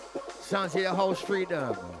 Sounds of the whole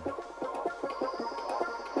freedom.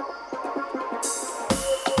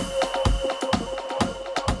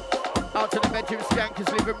 Out to the bedroom skankers,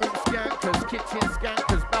 living room skankers, kitchen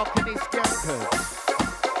skankers, balcony skankers.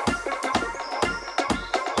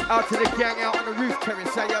 Out to the gang out on the roof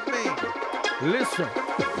terrace, how you mean? Listen.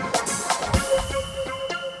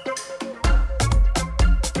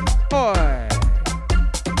 Oi.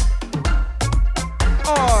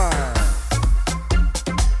 Oi.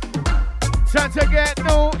 Time to get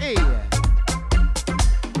no ear.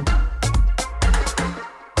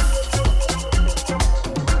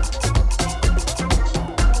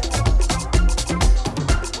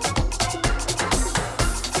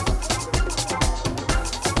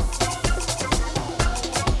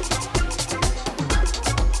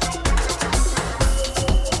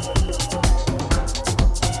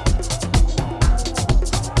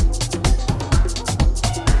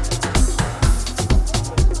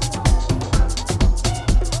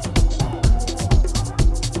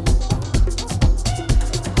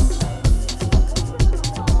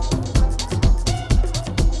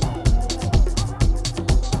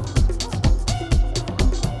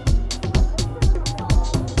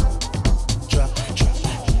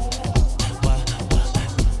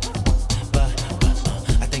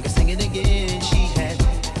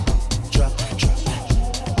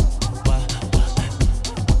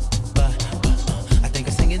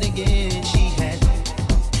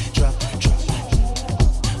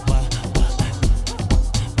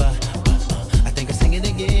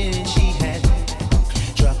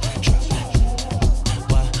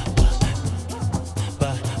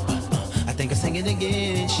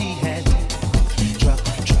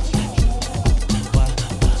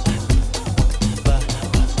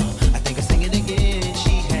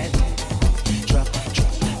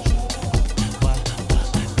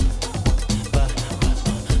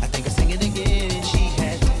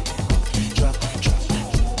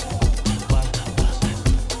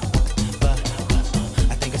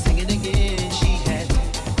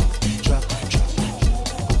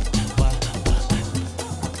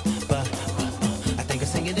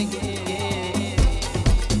 it again.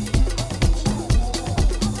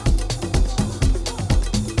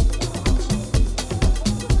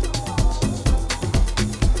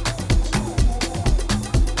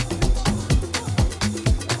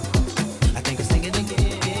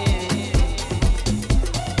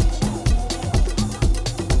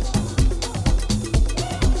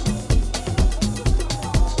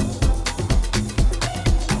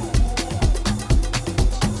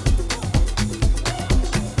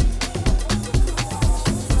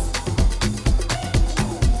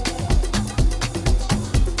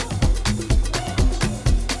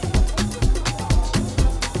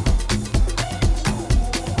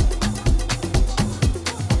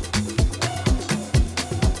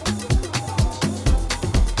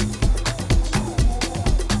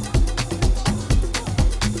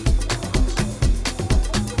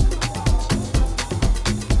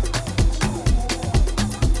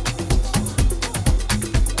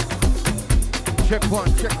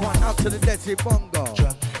 Check one, out to the Nibbsy Bongo.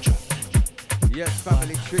 Yes,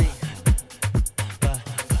 family tree.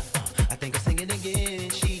 I think I'll sing it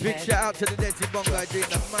again. Big shout out to the Nibbsy Bongo doing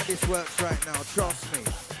the maddest works right now, trust me.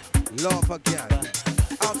 Love again.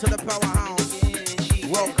 Out to the powerhouse.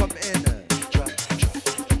 Welcome in.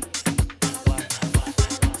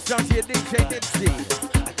 Sound to your DJ Nibbsy.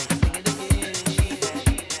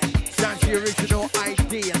 Sound to the original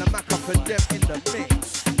ID and the Macca for them in the mix.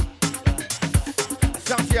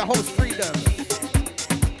 Sound to your host freedom.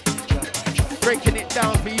 Breaking it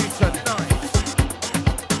down for you tonight.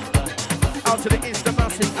 Out to the Insta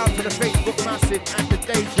massive, out to the Facebook massive, and the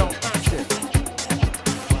Deja massive.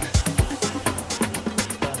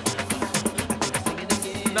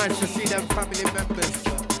 Nice to see them family members.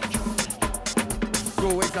 It's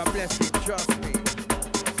always a blessing, trust me.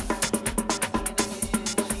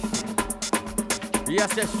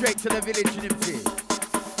 Yes, they're straight to the village, Nibbsy.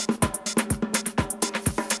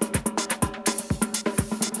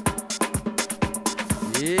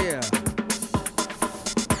 Yeah.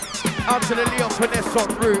 Out to the Leon Finesse en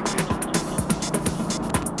route.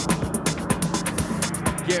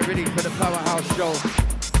 Get ready for the Powerhouse Show.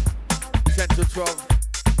 10 to 12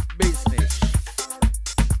 business.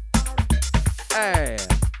 Hey.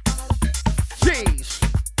 Jeez.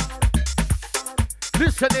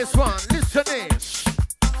 Listen this one, listen this.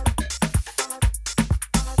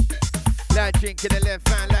 Like drink in the left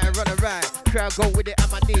hand, like run the right. Crowd go with it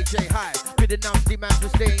and my DJ high. With the nasty man to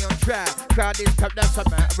stay on track. Crowd is top, that's a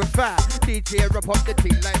matter of fact. DJ rap up the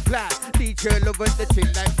thing like black. DJ love the thing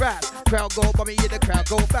like rap. Crowd go by me, yeah, the crowd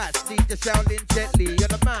go fast. DJ sounding gently on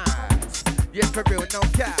the mic. Yes, for real, no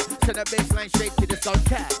cap. Send a baseline straight to the sound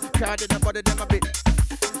cap. Crowd in the body, them a bit.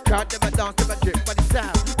 Crowd them a dance, them a drip, body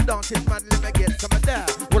sound. Dancing man, let me get some of that.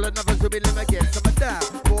 Roll another zombie, let me get some of that.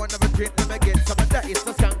 Pour another drink, let me get some of that. It's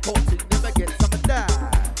the sound coating, let me get some of that.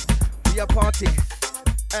 We are party,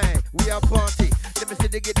 hey, we are party. Let me see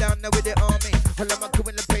they get down there with the army. All of my crew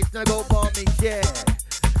in the place, now go bomb me, yeah.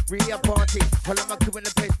 We are party, all of my crew in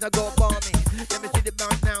the place, now go bomb me. Let me see the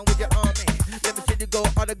bounce down with your army. Let me see the go,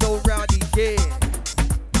 all the go rowdy, yeah.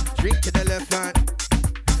 Drink in the left hand,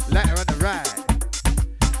 lighter on the right.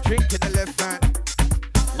 Drink in the left hand,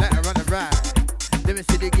 lighter on the right. Let me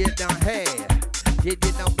see the get down, hey. Get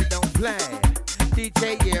it down, we don't play.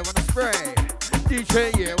 DJ, yeah, wanna spray.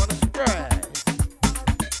 DJ, yeah, wanna spray.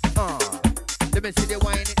 Let me see the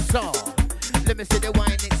wine it's all. Let me see the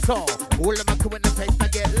wine it's all. All of my crew in the place, I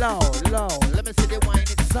get low, low. Let me see the wine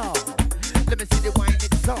it's all. Let me see the wine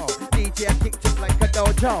it's all. DJ kick just like a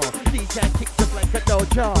dojo. DJ kick just like a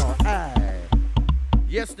dojo. Aye.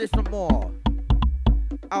 Yes, there's some more.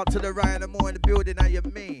 Out to the right and more in the building, how you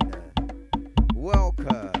mean?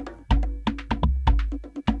 Welcome.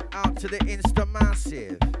 Out to the Insta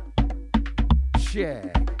Massive.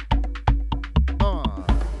 Check.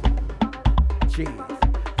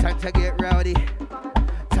 Jeez. Time to get rowdy.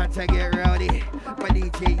 Time to get rowdy. My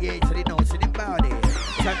DJ, yeah, so they know it's in body.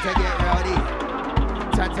 Time to get rowdy.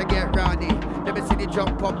 Time to get rowdy. Let me see the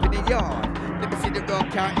jump up in the yard. Let me see the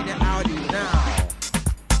rock out in the Audi now.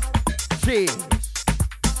 Jeez.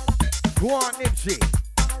 Go on, Nibbsy.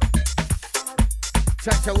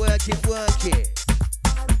 Time to work it, work it.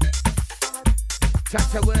 Time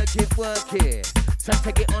to work it, work it. Time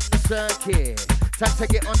to get on the circuit. Time to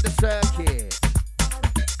get on the circuit.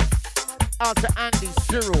 Out to Andy,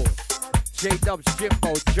 Cyril, J-Dubs,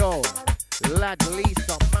 Jimbo, Joe, Lad,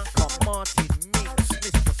 Lisa, Macca, Martin, Mix,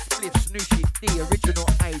 Mr. Spliff, Snooshi D, Original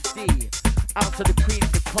ID. Out to the Queen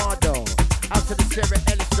Ricardo. Out to the Sarah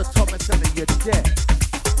Ellis, the Thomas, and the Yadet.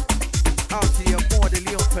 Out to the Amor, the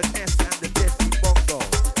Leon Finesse, and the Nibbsy Bongo.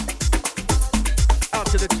 Out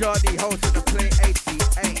to the Deja D holding the play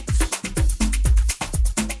 88.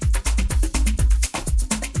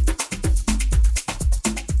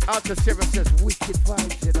 Outer Sarah says wicked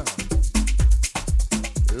vibes, you know.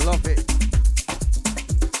 Love it.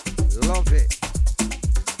 Love it.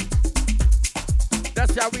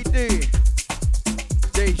 That's how we do it.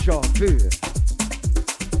 Deja vu.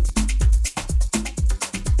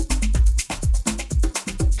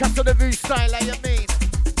 Casa de Vu style, I mean.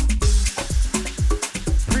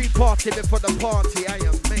 Pre-party before the party, I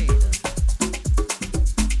mean.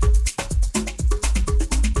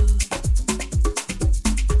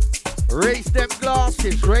 Raise them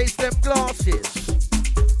glasses, raise them glasses.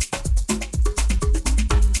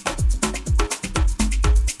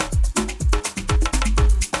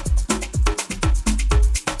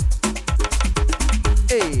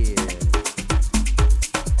 Hey.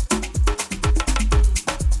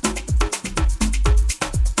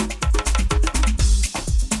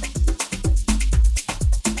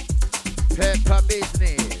 Pepper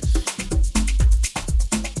business.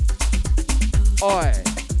 Oi.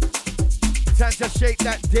 Time to shake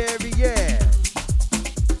that dairy, yeah.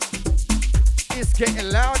 It's getting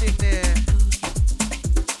loud in there.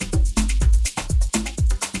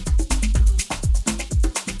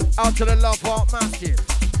 Out to the Love Heart Massive.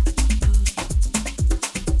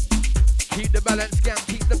 Keep the balance, gang,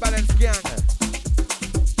 keep the balance, gang.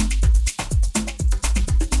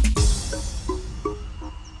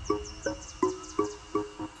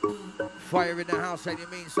 Fire in the house, and you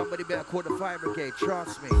mean somebody better call the fire brigade,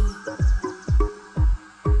 trust me.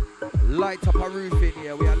 Light up a roof in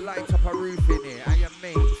here, we are light up a roof in here, and you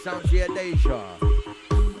mean, sounds here Deja.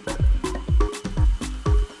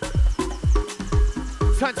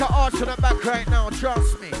 Time to arch on the back right now,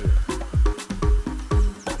 trust me.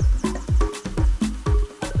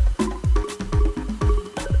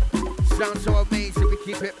 Sounds so amazing, we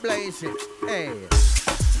keep it blazing. Hey.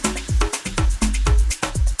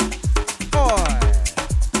 Oi.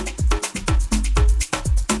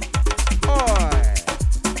 Oi.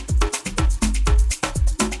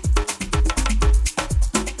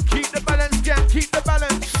 Keep the balance, gang, keep the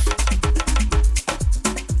balance.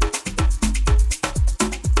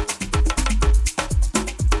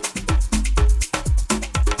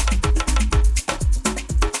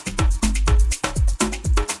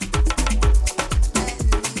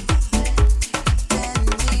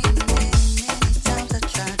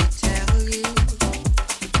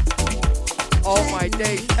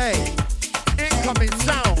 Hey, incoming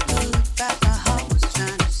sound.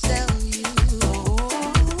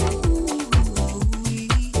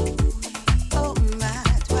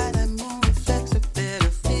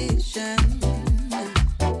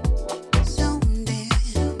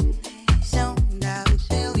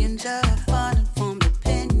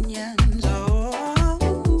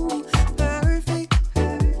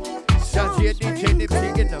 Sounds here, DJ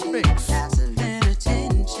Nibbsy in the mix.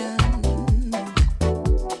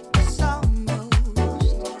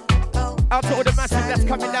 Out to all the massive that's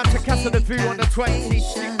coming down to Casa de Vu on the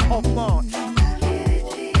 26th of March.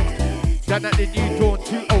 Down at the New Dawn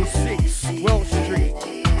 206 Wells Street.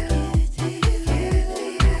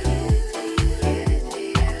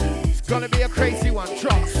 It's gonna be a crazy one,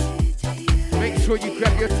 trust. Make sure you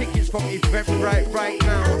grab your tickets from Eventbrite right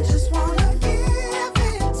now.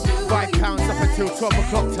 £5 up until 12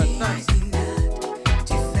 o'clock tonight.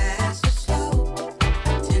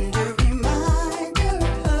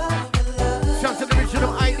 Sounds of the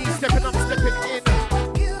original ID, stepping up, stepping in.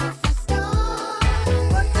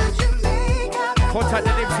 Contact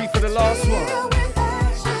the Nibbsy for the last one.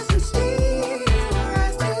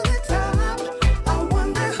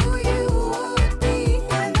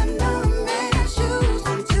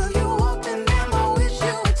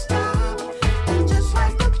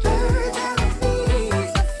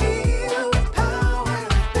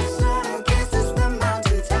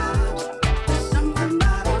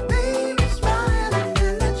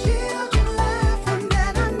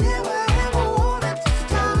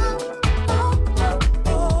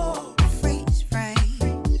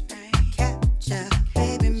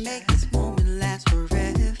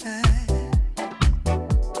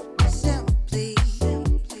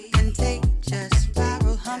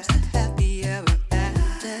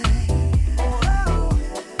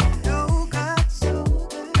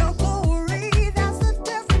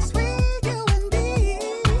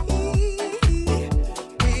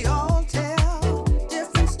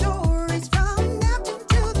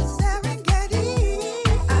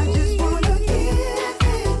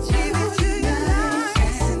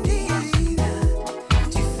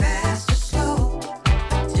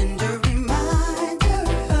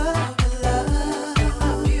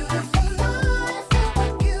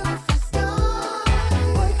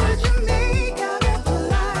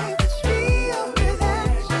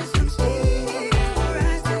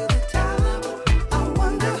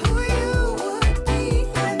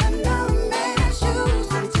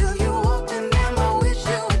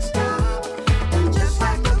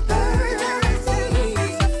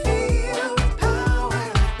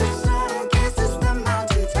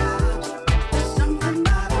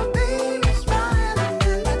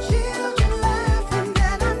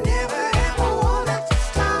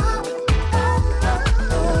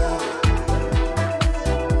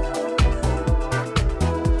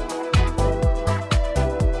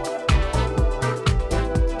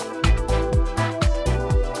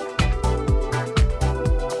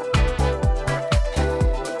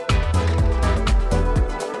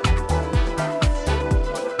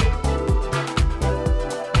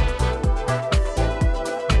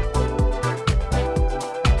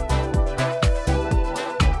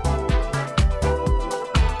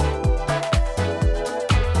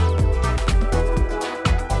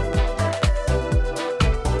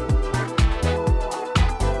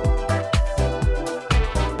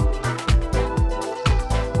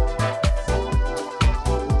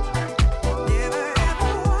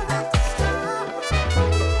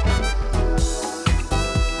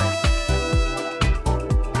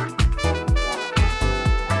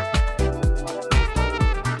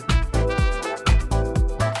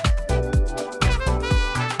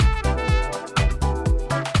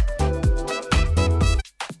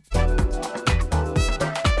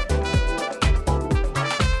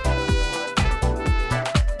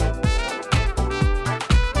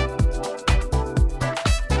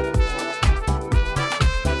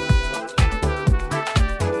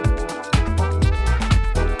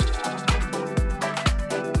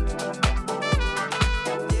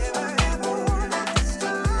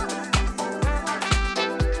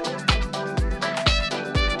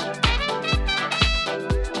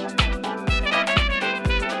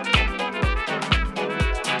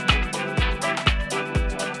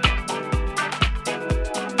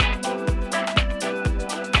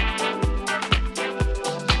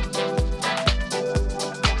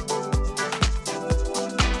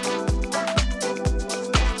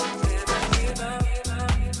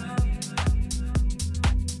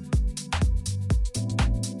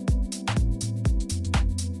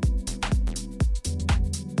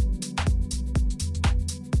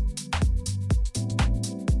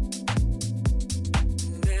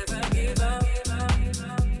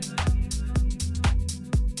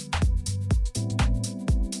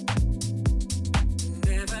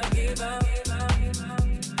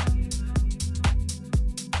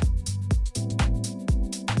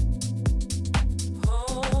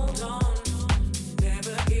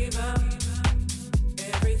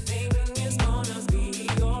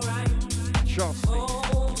 Trust me.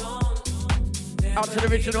 Out to the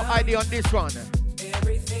original ID on this one.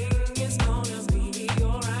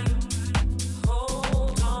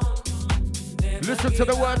 Listen to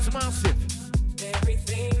the words, massive.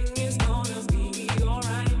 Everything is gonna be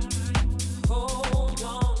alright. Hold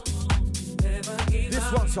on. Never give This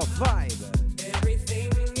up. one's a vibe.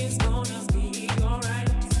 Everything is gonna be alright.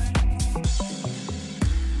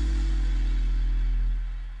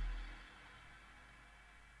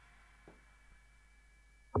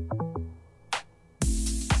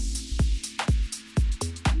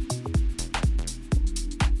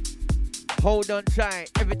 Hold on tight,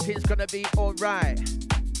 everything's gonna be alright.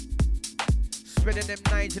 Spinning them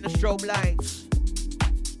nights in the strobe lights.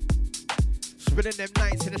 Spinning them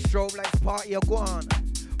nights in the strobe lights. Party a guan,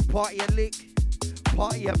 party a lick,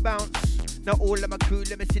 party a bounce. Now all of my crew,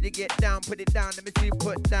 let me see the get down, put it down, let me see you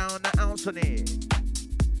put down an ounce on it.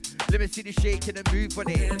 Let me see the shake and the move on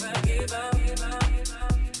it.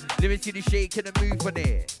 Let me see the shake and the move on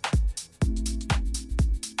it.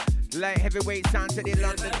 Like heavyweight sounds in the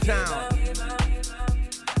London town.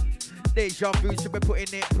 Deja vu, so we're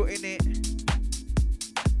putting it.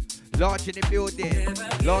 Large in the building,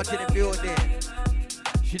 large in the building.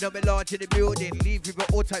 She know me large in the building, leave you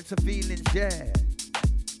with all types of feelings, yeah.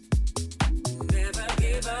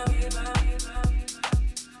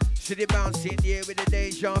 She the bouncing, yeah, with the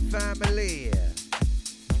Deja family.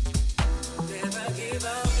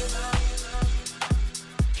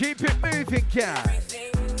 Keep it moving, guys.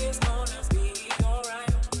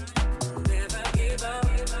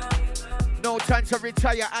 No time to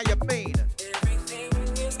retire, I mean. Everything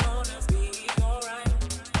is gonna be alright.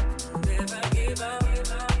 Never give up.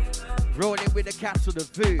 Rolling with the castle, the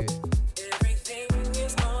food. Everything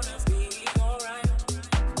is gonna be alright.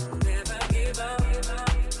 Never give up.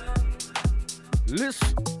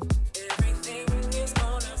 Listen. Everything is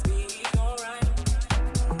gonna be alright.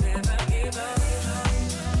 Never give up.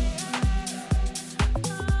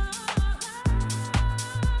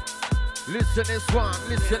 Listen this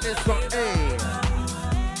one, hey.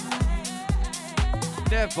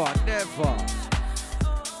 Never.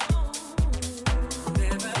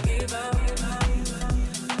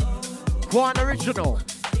 One original.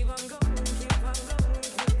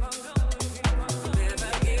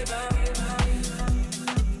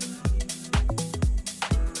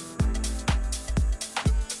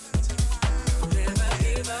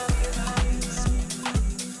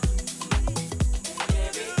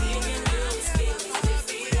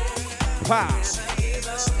 Pow.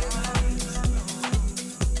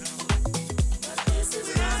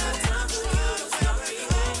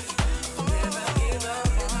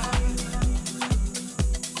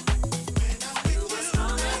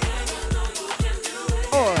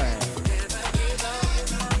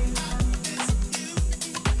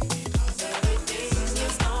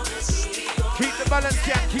 Keep the balance,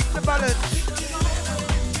 Jan, keep the balance.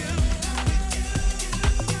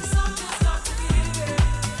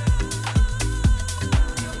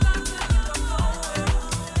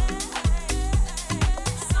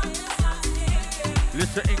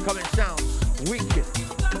 Listen, incoming sounds, wicked.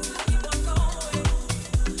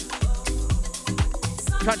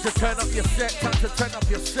 Time to turn up your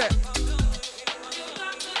set,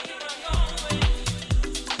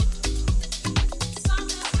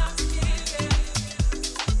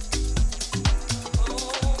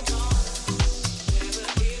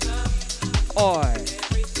 Oi.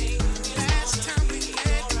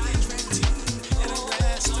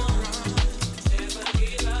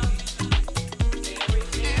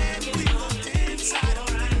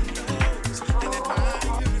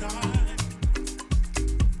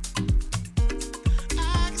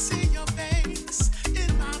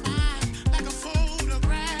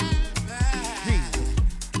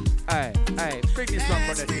 Hey, bring this one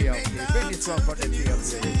from the DLP.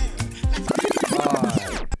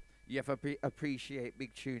 You have to appreciate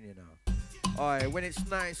big tune, you know. Alright, when it's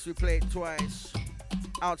nice, we play it twice.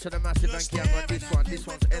 Out to the massive and Cam on this one. This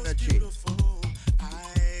one's energy.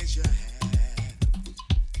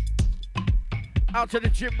 Out to the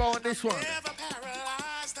Jimbo on this one.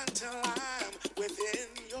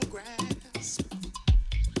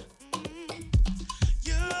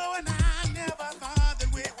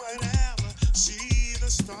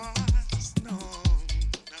 Stars, no.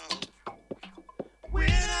 We're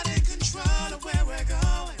not in control of where we're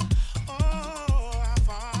going, how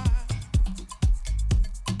far.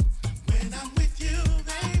 When I'm with you,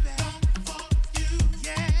 baby, for you,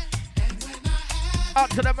 yeah. And when I have out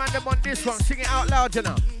to the man them on this one, sing it out loud, you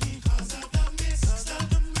know. because of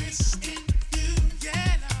the mist in you,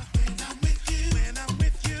 yeah. When I'm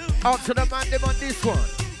with you, Out to the man them on this one.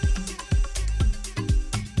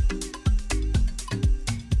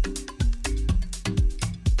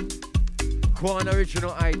 Quan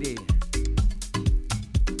Original ID.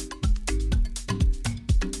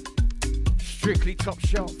 Strictly top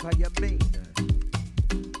shelf, how you mean?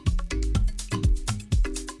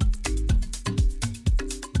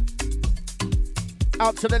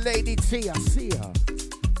 Out to the lady T, I see her.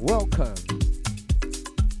 Welcome.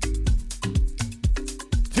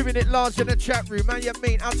 2 minute large in the chat room, how you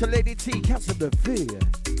mean? Out to lady T, Casa the Fear.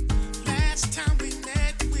 Last time we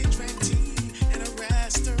met, we drank tea in a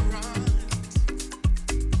restaurant.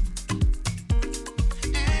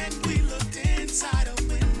 And we looked inside of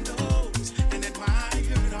windows and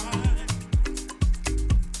admired art.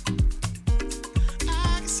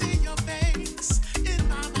 I can see your face in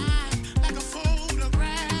my mind like a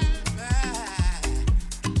photograph.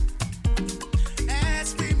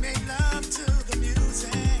 As we made love to the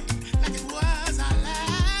music like it was our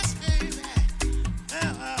last, baby.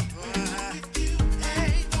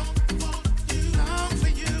 Long for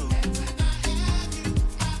you.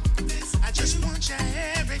 I just want you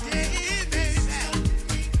every day, baby.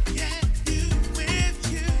 Yeah, with you.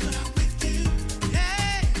 Yeah, with you.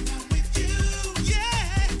 Yeah,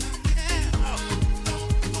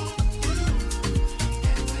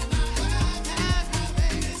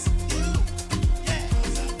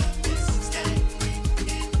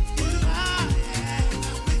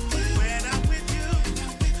 when I'm with you,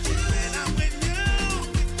 when I'm with you,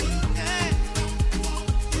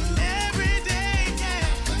 every day,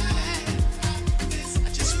 I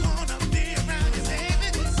just wanna be around you,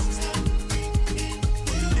 baby.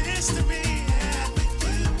 Mystery,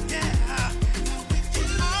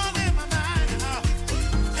 all in my mind.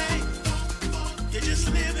 Hey, you just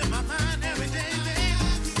live in my mind every day, baby.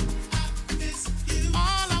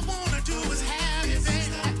 All I wanna do is have you,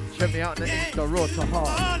 baby. Check me out on the Insta, Raw to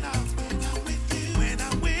Heart. When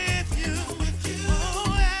I'm with you,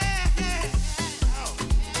 oh yeah.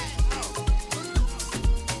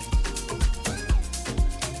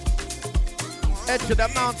 Edge of the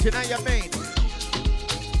mountain, how you mean?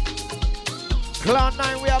 Cloud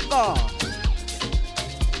 9 we have bar.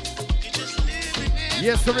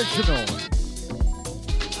 Yes, original.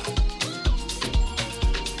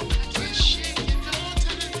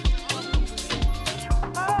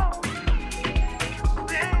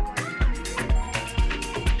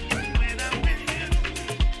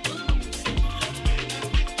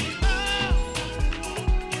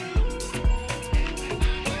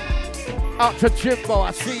 Out to Jimbo,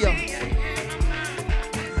 I see you.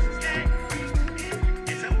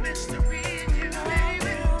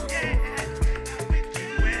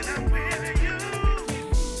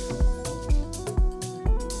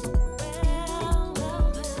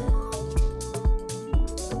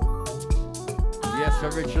 Yes,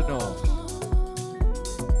 original.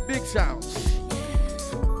 Big sounds.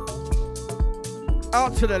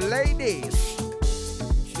 Out to the ladies.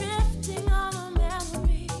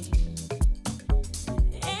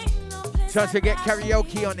 Try to get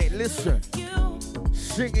karaoke on it. Listen.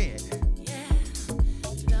 Sing it.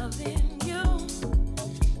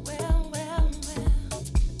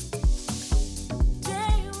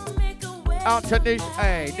 Out to Nish.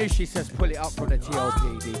 Hey, Nishi says pull it up from the TOP,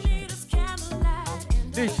 DJ.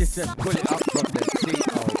 Nishi says pull it up from the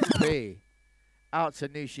TOP. Out to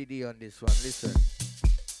Nishi D on this one. Listen.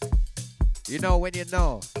 You know when you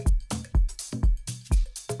know.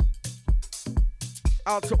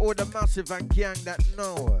 Out to all the massive and gang that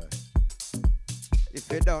know.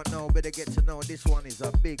 If you don't know, better get to know. This one is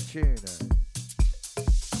a big tune.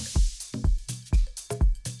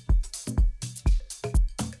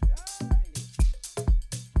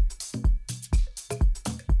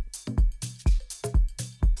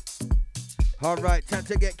 All right, time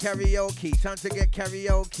to get karaoke. Time to get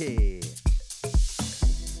karaoke.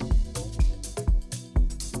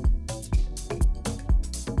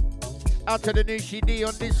 Out to the new CD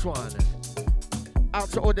on this one. Out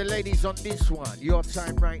to all the ladies on this one. Your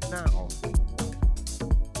time right now.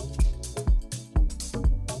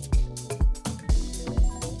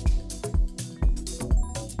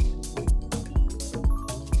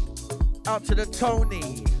 Out to the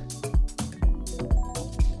Tony.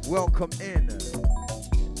 Welcome in.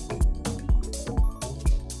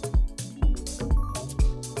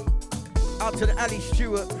 Out to the Ali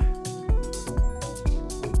Stewart.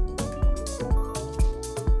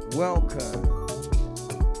 Welcome.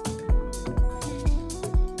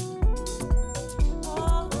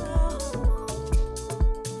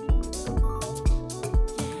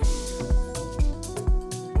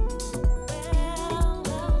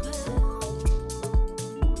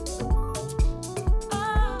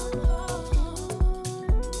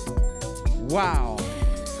 Wow.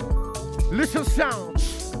 Little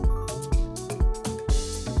sounds.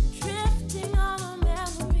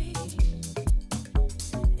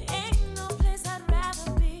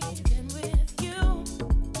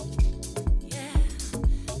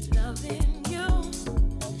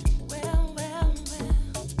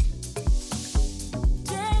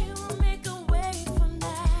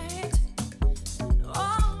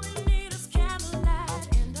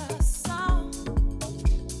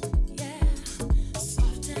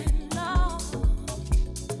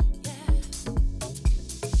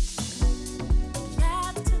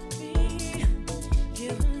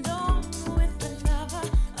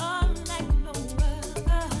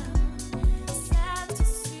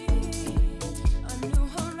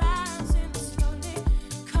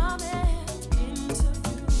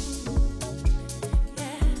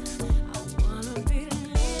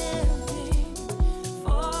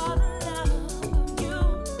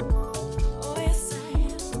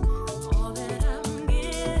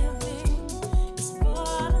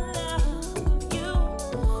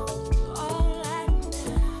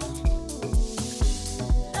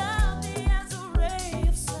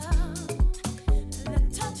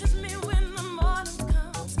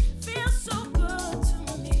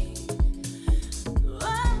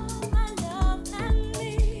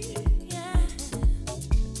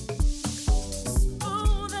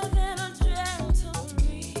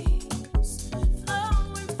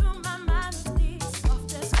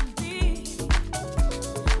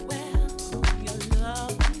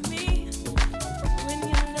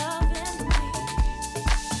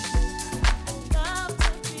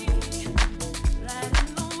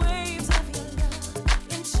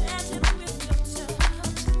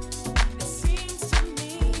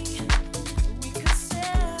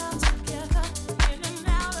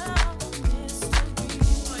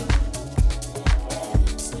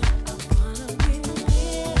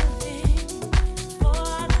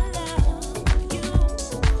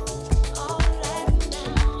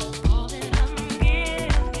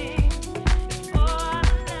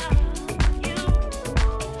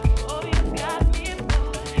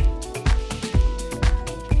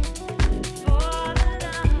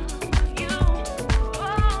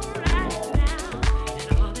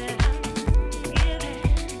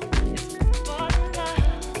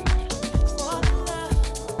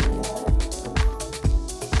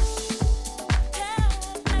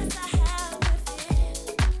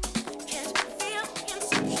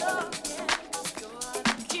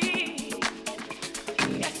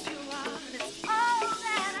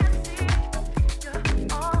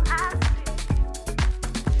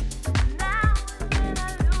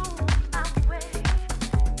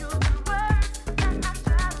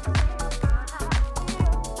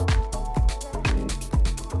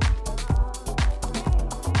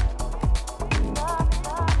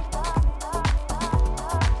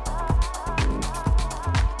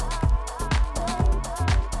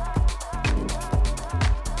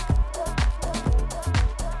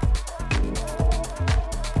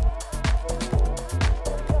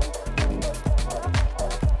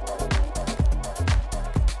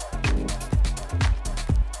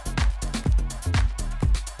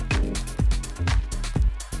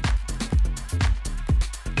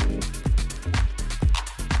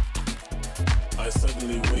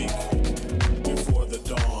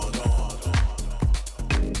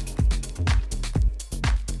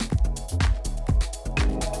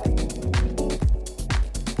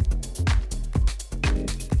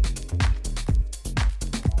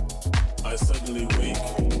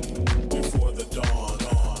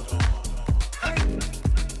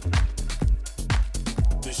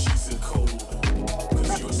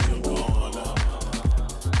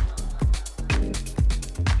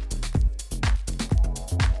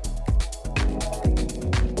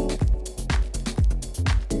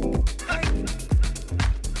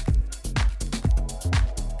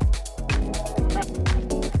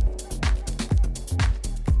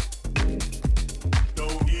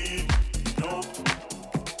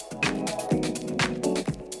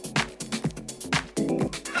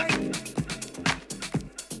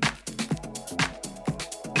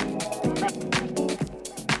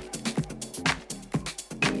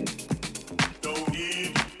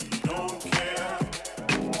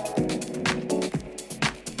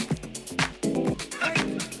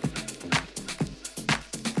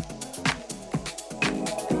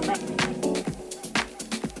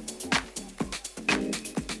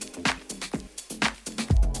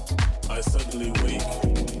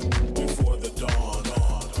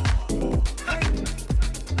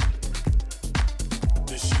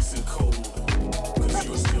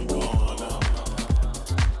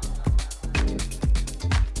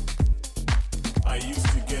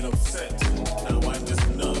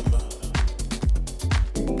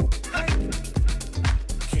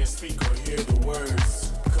 speak or hear the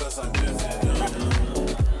words, 'cause I never know.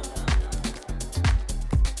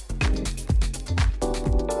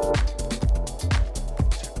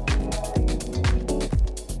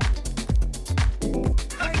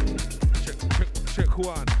 Check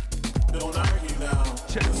one. Don't argue now.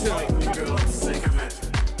 Check It's two. like me, girl, I'm sick of it.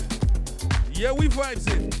 Yeah, we vibes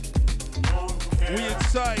in. We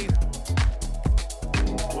inside.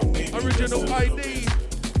 Original ID.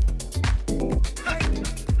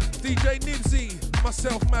 DJ Nibbsy,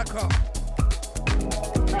 myself Macca.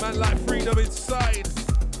 Man like freedom inside.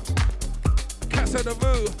 Casa the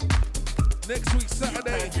Vu. Next week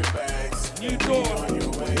Saturday. New Dawn.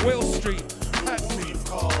 Whale Street. Hackney.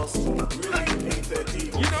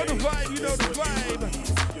 You know the vibe, you know the vibe.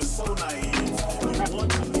 You're so naive. You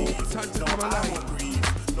want to leave. Time to no, come I alive. won't grieve,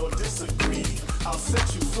 nor disagree. I'll set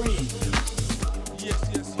you free. Yes.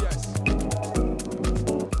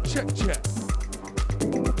 Check.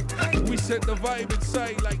 We set the vibe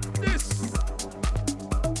inside like this.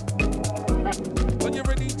 When you're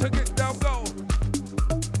ready to get down, go.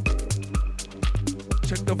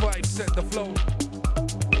 Check the vibe, set the flow.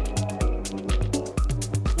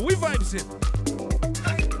 We vibes in.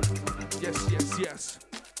 Yes.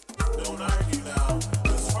 Don't argue now.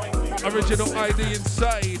 Just frankly, girl, Original I'm ID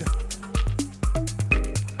inside.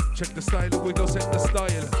 Check the style, we go set the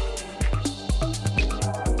style.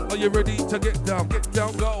 Are you ready to get down? Get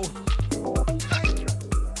down, go.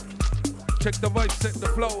 Check the vibe, set the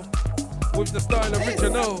flow. With the style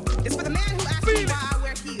original. It's for the man who asks me why I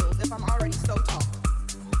wear heels if I'm already so tall.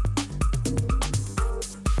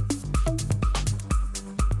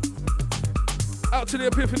 Out to the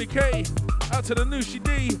Epiphany K. Out to the Nushi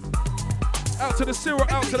D. Out to the Cyril.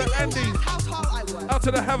 Out to the Andy. Out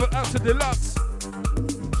to the Havoc. Out to Deluxe.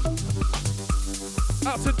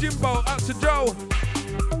 Out to Jimbo. Out to Joe.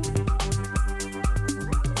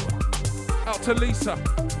 Out to Lisa.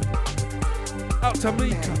 Out to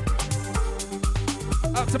Mika.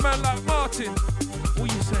 Out to man like Martin.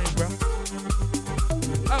 What you saying, bro?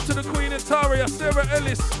 Out to the Queen Ataria, Sarah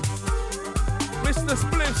Ellis. Mr.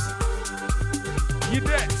 Spliffs. You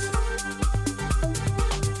dead.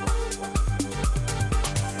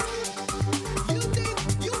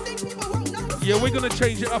 Yeah, we're gonna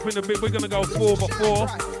change it up in a bit. We're gonna go 4x4.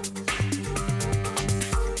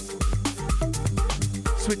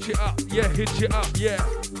 Switch it up, yeah, hit it up, yeah.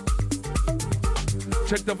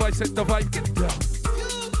 Check the vibe, set the vibe, get down.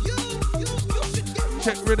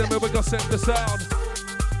 Check rhythm and we're gonna set the sound.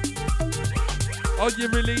 Are you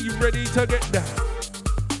really ready to get down?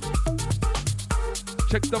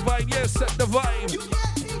 Check the vibe, yeah, set the vibe.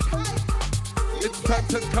 It's time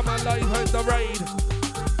to come alive and the raid.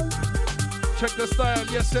 Check the style,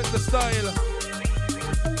 yeah, set the style.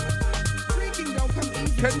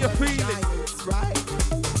 Can you feel it?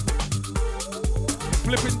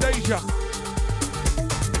 Flipping Deja.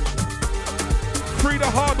 Free the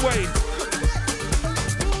hard way.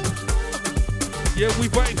 Yeah, we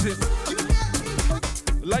vibes it.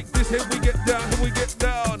 Like this, here we get down, here we get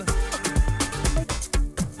down.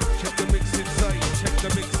 Check the mix inside, check the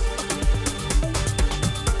mix.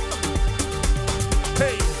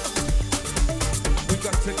 Hey, we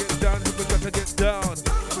got to get down, we got to get down.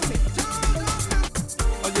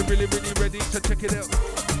 Are you really, really ready to check it out?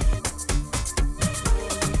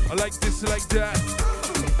 I like this, like that.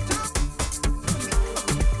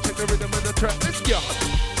 Check the rhythm of the track, let's go.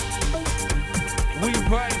 We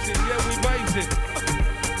vibes it, yeah, we vibes it.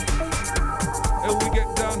 And we get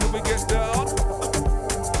down, and we get down.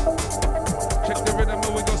 Check the rhythm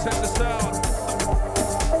and we go set the sound.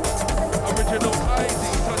 Original ID,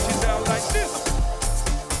 touch it down like this.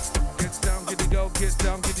 Get down, giddy go, get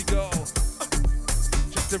down, giddy go.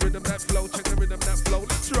 Check the rhythm, that flow, check the rhythm, that flow,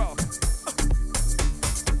 let's drop.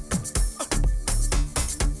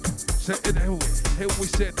 Set it, here we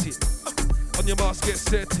set it. On your mask, get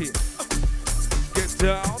set it. Get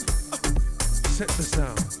down, set the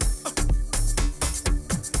sound.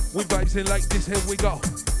 We vibes in like this, here we go.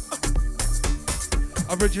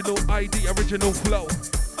 Original ID, original flow.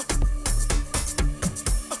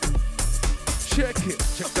 Check it,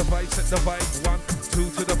 check the vibe, set the vibe. 1, 2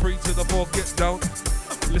 to the 3 to the 4, get down.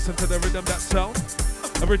 Listen to the rhythm, that sound.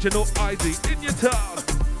 Original ID in your town.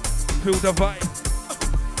 Feel the vibe,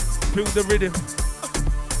 feel the rhythm.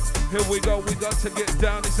 Here we go, we got to get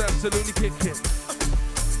down, it's absolutely kicking.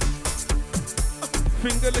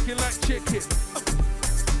 Finger looking like chicken.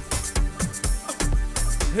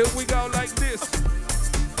 Here we go like this.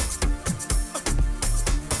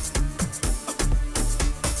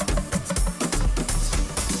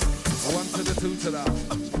 One to the 2 to the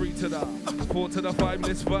 3 to the 4 to the 5,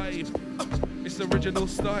 let's vibe. It's original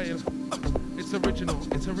style. It's original,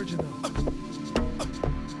 it's original.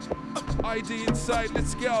 ID inside,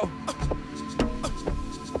 let's go.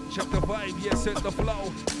 Check the vibe, yeah, set the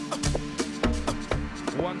flow.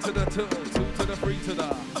 1 to the 2, 2 to the 3 to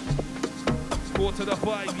the 4 to the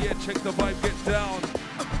 5, yeah, check the vibe, get down.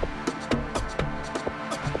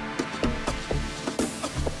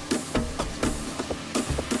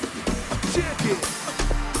 Check it.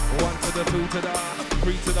 1 to the 2 to the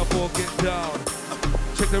 3 to the 4, get down.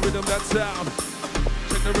 Check the rhythm, that sound.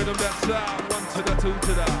 Check the rhythm, that sound. 1 to the 2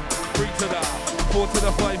 to the 3 to the 4 to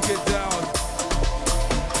the 5, get down.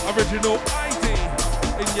 Original ID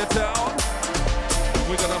in your town.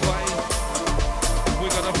 We're gonna vibe. We're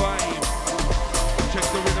gonna vibe. Check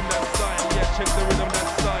the rhythm, that style. Yeah, check the rhythm, that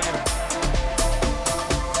style.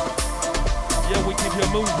 Yeah, we keep you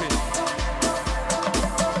moving.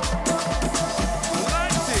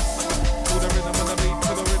 Like this. To the rhythm and the beat,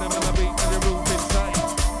 to the rhythm and the beat, and your roof inside.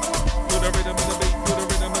 To the rhythm and the beat, to the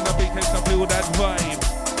rhythm and the beat, and to feel that vibe.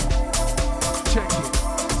 Check it,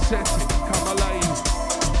 set it, come alive.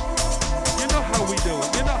 You know how we do,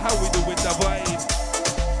 you know how we do with the vibe.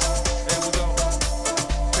 There we go.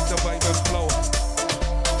 Check the vibe and flow.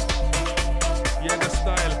 Yeah, the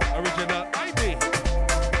style, original ID.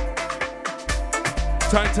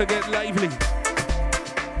 Time to get lively.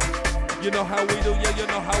 You know how we do, yeah, you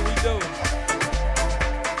know how we do.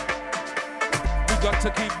 We got to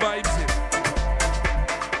keep vibes in.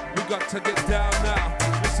 We got to get down now.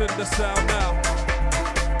 Listen the sound now.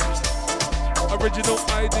 Original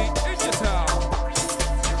ID in your town.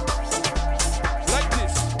 Like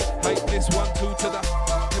this. Like this, 1, 2 to the.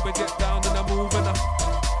 Here we get down and I move and I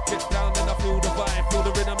get down and I feel the vibe. Feel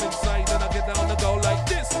the rhythm inside and I get down and go like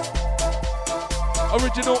this.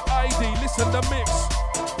 Original ID, listen the mix.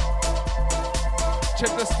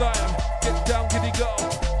 Check the style, get down, giddy go.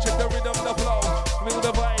 Check the rhythm, the flow, feel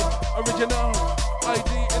the vibe. Original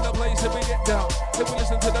ID in the place and we get down. Then we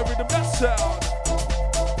listen to the rhythm, that sound.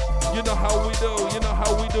 You know how we do, you know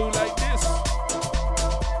how we do like this.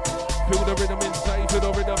 Feel the rhythm inside, feel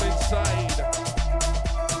the rhythm inside.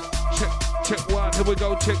 Check 1, here we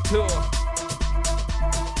go, check 2.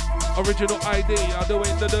 Original ID, I'll do it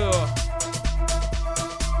in the door.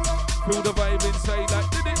 Feel the vibe inside like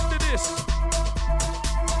do this.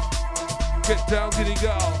 Get down, giddy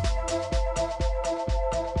go.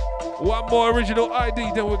 1 more original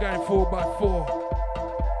ID, then we're going 4x4.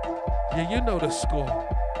 Yeah, you know the score.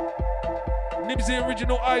 Nibbsy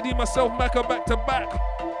original ID, myself, Macca back to back.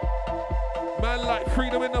 Man like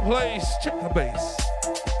freedom in the place. Check the bass.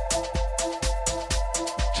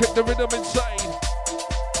 Check the rhythm inside.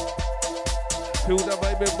 Feel the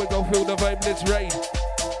vibe, we go feel the vibe, let's raid.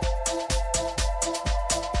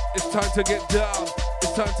 It's time to get down.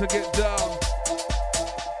 It's time to get down.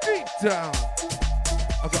 Deep down.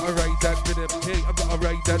 I gotta ride that rhythm. Hey, I gotta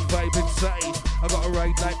ride that vibe inside. I gotta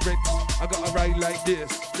ride like Ritz. I gotta ride like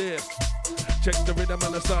this. Check the rhythm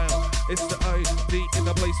and the style. It's the ID in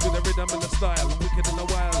the place with the rhythm and the style. Wicked in the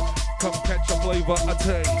wild. Come catch a flavor, a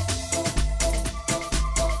taste.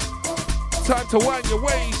 Time to wind your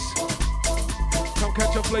waist. Come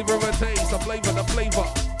catch a flavor of a taste. A flavor, the flavor.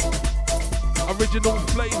 Original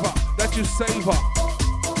flavor that you savor.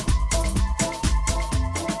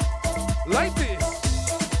 Like this.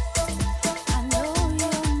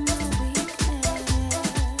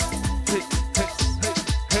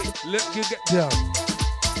 Hey, let you get down.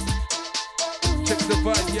 Check the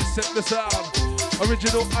vibe, yes, set the sound.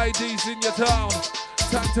 Original IDs in your town.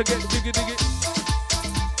 Time to get diggy.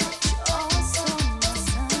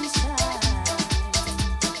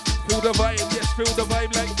 Feel the vibe, yes, feel the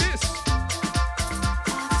vibe like this.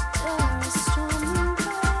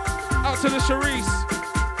 Out to the Charisse.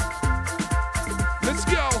 Let's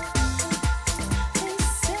go.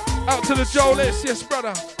 Out to the Jolis, yes,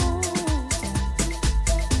 brother.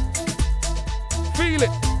 Feel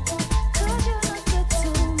it.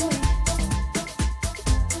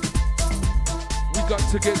 We got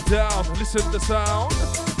to get down. Listen to the sound.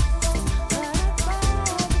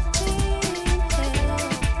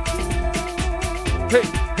 Hey.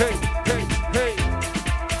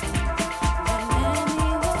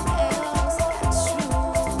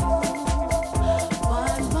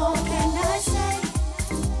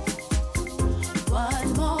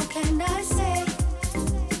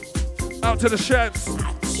 Out to the Shants.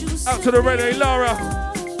 Out to the Renee Lara.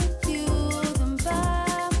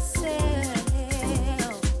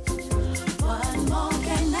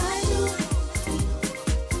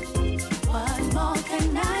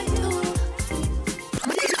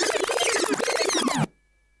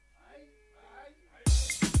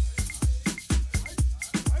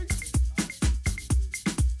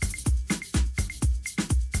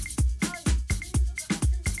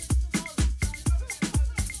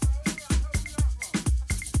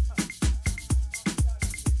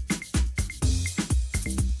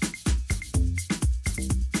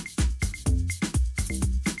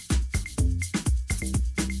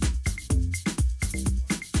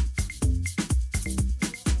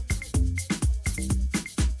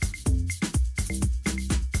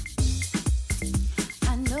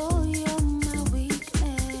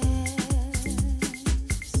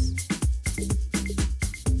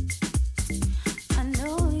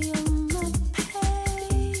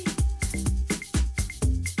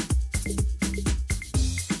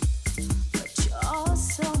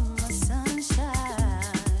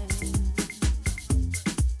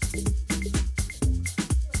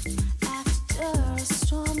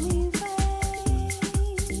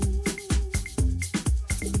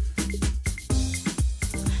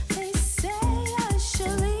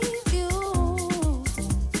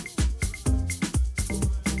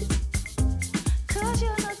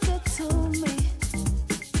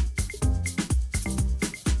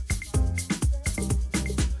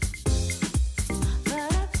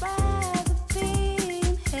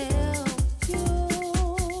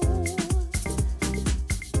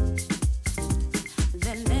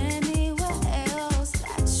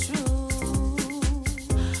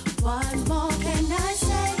 What more can I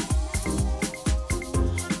say?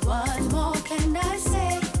 What more can I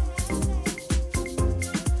say?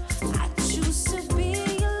 I choose to be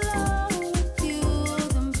alone with you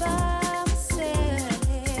than by myself.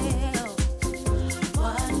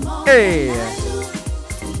 What more Hey, can I do?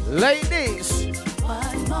 ladies.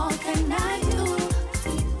 What more can I do?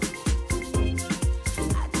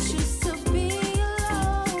 I choose to be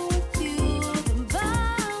alone with you than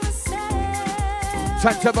by myself.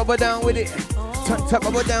 Turn to bubble down with it. Turn to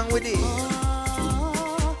bubble down with it.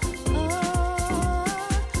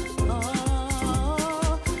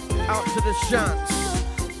 Out to the shants.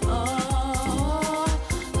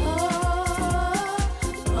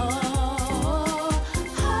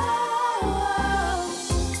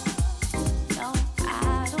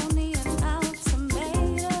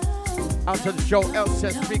 Out to the Joe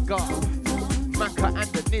Elseth Big God, Macca and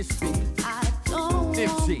the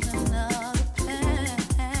Nibbsy.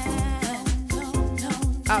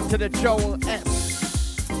 Out to the Joel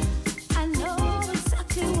S. I know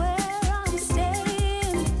exactly where I'm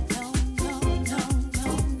staying.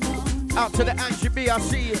 Out to the Angie B, I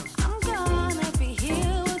see you. I'm gonna be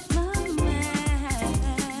here with my man.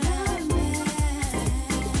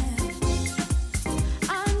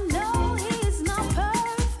 I know he's not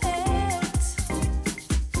perfect,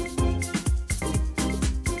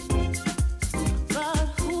 but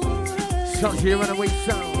who really Sounds here on the way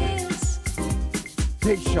sound.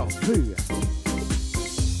 Deja vu.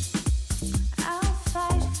 I'll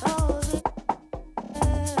fight for the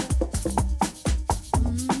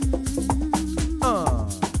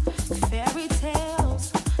fairy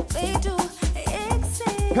tales. They do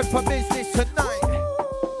exist. Pepper business tonight.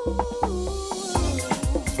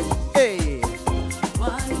 Hey,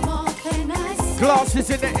 What more can I say? glasses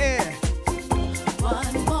in the air.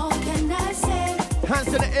 What more can I say? Hands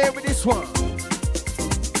in the air with this one.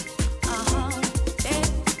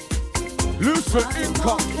 Loosen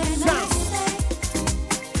income sound.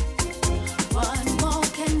 What more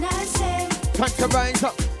can I say? Time to rise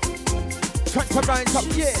up. Time to rise up,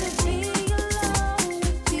 yeah. Be alone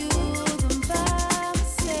with you than by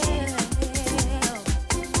myself.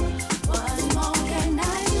 What more can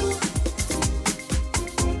I do?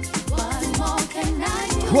 What more can I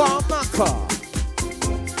do? Macca.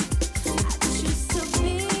 Choose to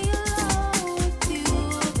be alone with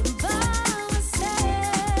you than by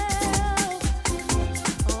myself.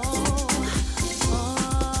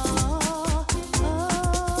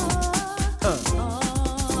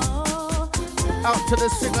 Out to the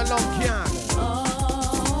sing-along piano.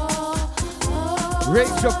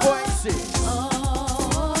 Raise your voices.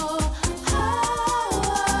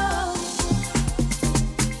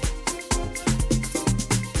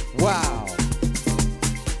 Wow.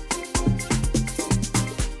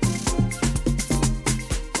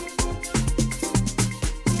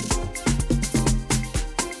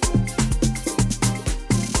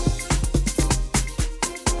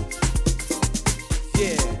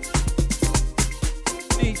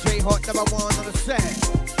 Hot number one on the set.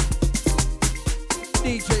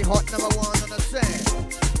 DJ Hot number one on the set.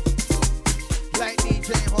 Like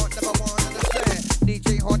DJ Hot number one on the set.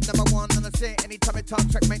 DJ Hot number one on the set. Anytime I talk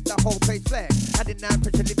track, make the whole place flex. I did not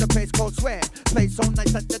pressure, leave the place cold sweat. Play so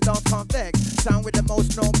nice that the dance can't vex. Sound with the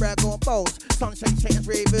most, no brag or boast. Sunshine chains,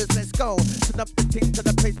 ravers, let's go. Turn up the thing till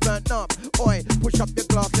the place burn up. Oi, push up your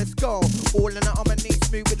glass, let's go. All in the harmony,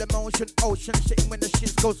 smooth with emotion. Ocean shitting when the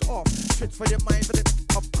shit goes off. Tricks for your mind, for the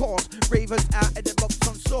of course. Ravers out of the box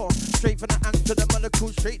on source. Straight from the ants to the molecule,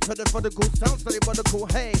 straight to the vertical. Sounds to the vertical,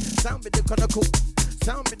 hey. Sound with the chronicle.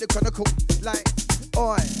 Sound with the chronicle. Like,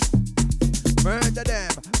 oi. Murder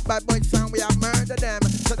them. Bad boy sound, we are murder them.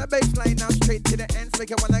 So the baseline now straight to the ends.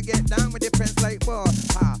 Make you wanna get down with your friends like what?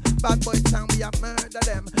 Ha. Bad boy sound, we are murder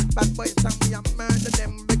them. Bad boy sound, we are murder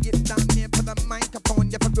them. We get down here for the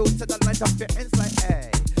microphone. You for real to the light of your ends like,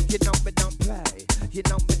 hey. You know we don't play. You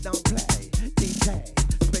know we don't play. DJ,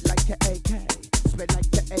 spit like your AK. Spit like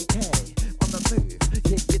your AK. On the move.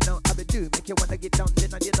 Yeah, you know how we do. Make you wanna get down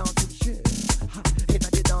in on your dancing shoes. Ha. In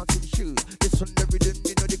on your dancing shoes. This on the rhythm,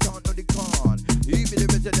 you know they can't, no they can't. You be the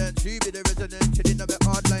resident, you be the resident. You didn't know me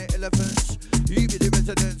hard like elephants. You be the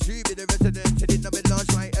resident, you be the resident. You didn't know me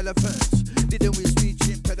large like elephants. Didn't we speech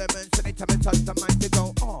impediments? Anytime I touch the mic, they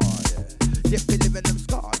go hard. Yet we live in them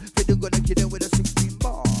scarred. We don't gonna kill them with a 16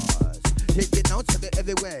 bars. Taking out to the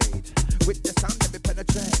heavyweight. With the sound that we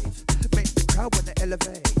penetrate. Make the crowd wanna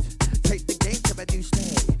elevate. Take the game to my new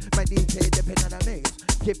state. My DJ depend on the mix.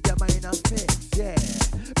 Keep your mind on fix, yeah.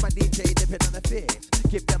 My DJ depend on the fix.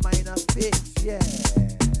 Keep your mind on fix, yeah.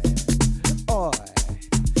 Oi,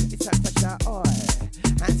 it's time to shot, oi.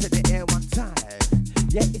 Hands in the air one time.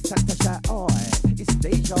 Yeah, it's time to shot.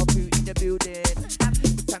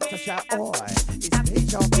 boy. It's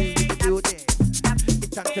deja vu in the building. It's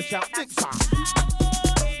time to shout Nibbsy.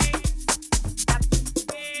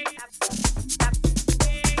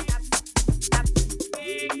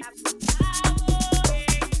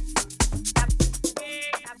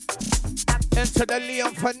 Enter the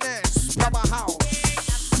Leon Finesse Powerhouse.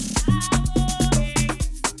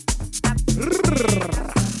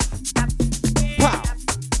 Pow.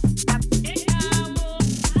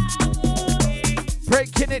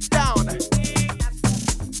 Breaking it down.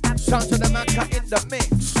 Sounds of the Macca in the mix.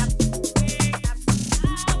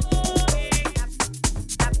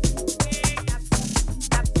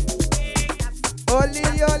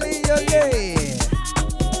 Oli, oli, oli.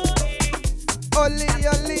 Oli,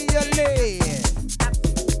 oli, oli.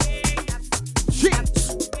 Cheats.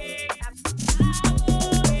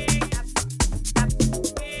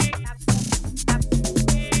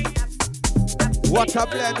 What a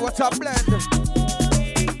blend, what a blend.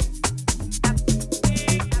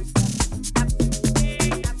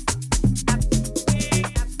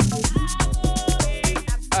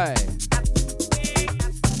 Hey.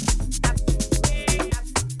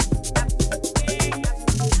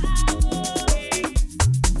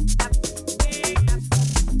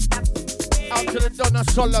 Out to the Donna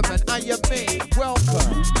Solomon, and you mean,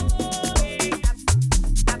 welcome.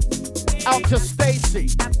 Out to Stacy.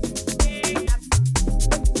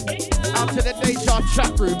 Out to the Deja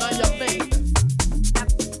chat room, and you mean.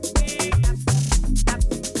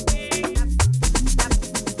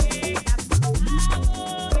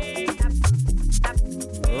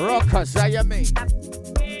 Rockers, how you mean?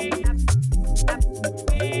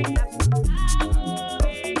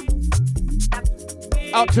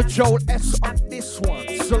 Out to Joel S on this one.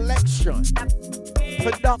 Selection.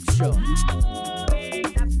 Production.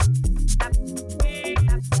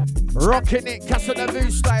 Rocking it, Casa de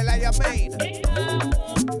Vu style, how you mean?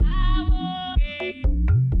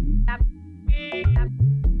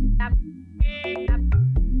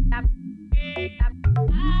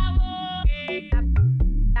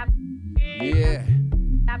 Yeah.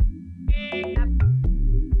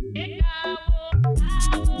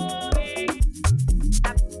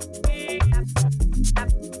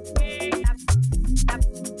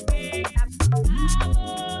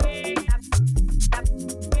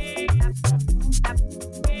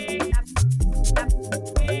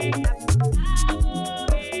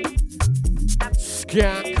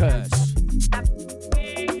 Skankers.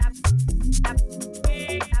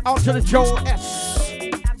 Out to the Joel S.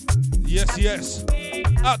 Yes, yes.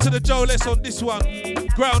 Out to the Joel S on this one.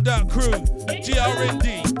 Ground Out Crew.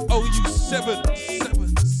 GRND.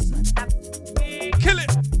 OU777. Kill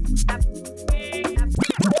it.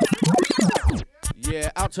 Yeah,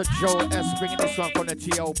 out to Joel S. Bringing this one from the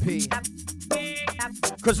TLP.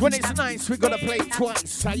 Cause when it's nice, we gotta play it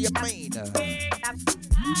twice. How you mean?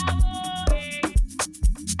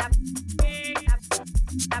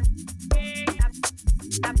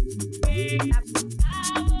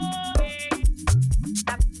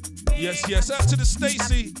 Yes, yes. Out to the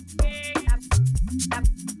Stacy.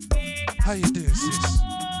 How you doing, sis?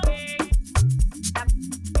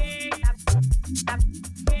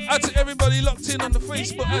 Out to everybody locked in on the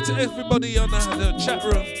Facebook. Out to everybody on the chat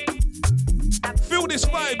room. Feel this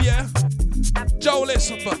vibe, yeah? Joel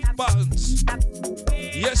S on buttons.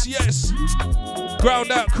 Yes, yes.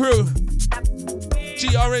 Ground Out Crew.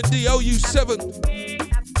 GRND OU7.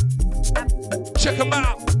 Check them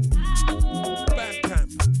out. Bandcamp.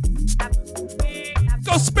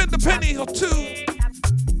 Go spend a penny or two.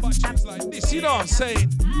 Buy tunes like this, you know what I'm saying?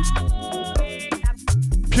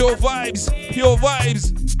 Pure vibes, pure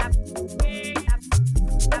vibes.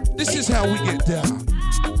 This is how we get down.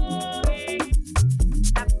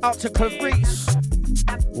 Out to Clarice.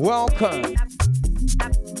 Welcome.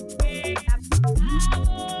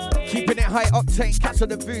 Keeping it high octane, Casa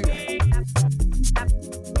de Vu.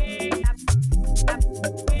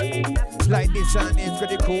 Like this and it's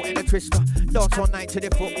really cool in a twister. Dance all night to the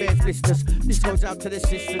footbears blisters. This goes out to the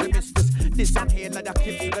sister, the mistress. This on here like the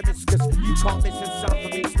clips of the miscus. You can't miss a sound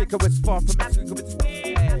from me. Slicker was far from it. Slicker was.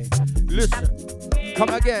 Hey, listen, come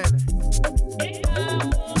again.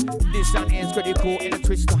 This on here is really cool in a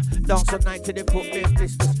twister. Dance all night to the footbears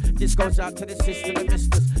blisters. This goes out to the sister, the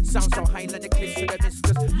mistress. Sounds so high like the cliffs of the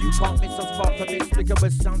mistress. You can't miss us far from it. Slicker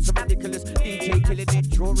was sounds so ridiculous. DJ killing it,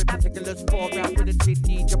 drawing particulars. 4 round with a tin,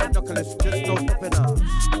 need your binoculars. Just no stopping us.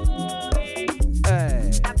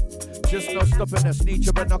 Hey, just no stopping us. Need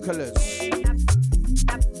your binoculars.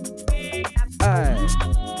 Hey.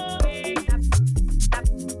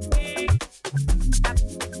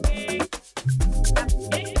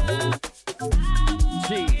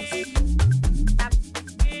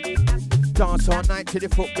 Dance all night to the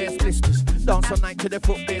footbears blisters. Dance all night to the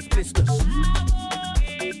footbears blisters.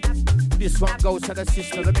 This one goes to the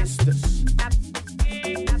sister, the misters.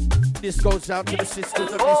 This goes out to the sisters,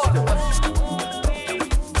 the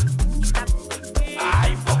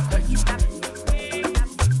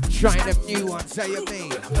misters. Trying them new ones, how you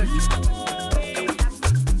mean?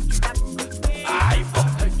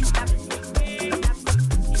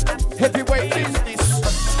 Heavyweight business.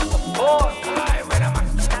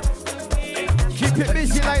 Keep it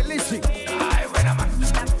busy like Lizzie.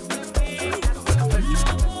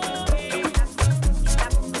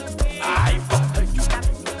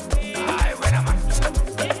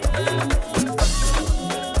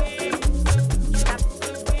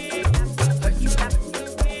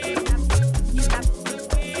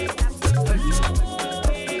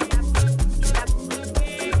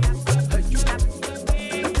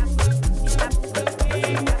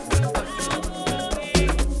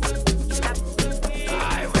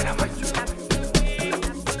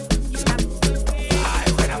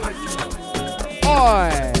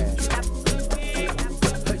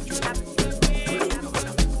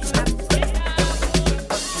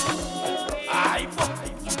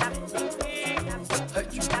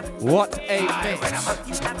 What a mix.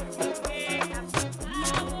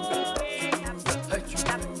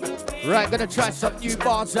 Right, gonna try some new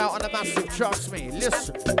bars out on the massive, trust me.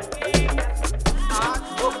 Listen.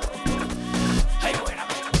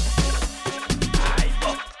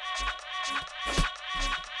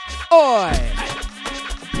 Oi!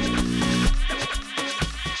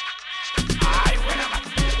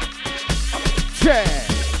 Yeah.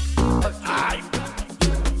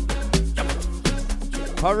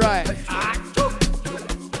 All right.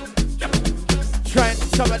 Trying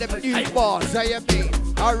some of them new bars, how you mean?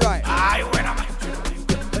 All right.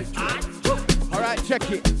 All right,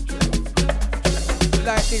 check it.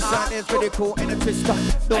 Like this sound is pretty cool in a twister.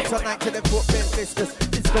 Don't turn night to the footprint blisters.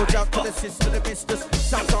 This goes out to the sister, the misters.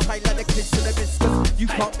 Sounds on high like the kiss to the misters. You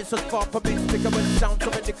can't miss us far from inexplicable. Sounds so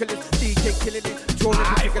ridiculous. DJ killing it. Drawing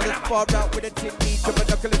ridiculous. Far out with a tin each of a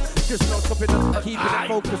knuckles. Just no stopping us. Keeping it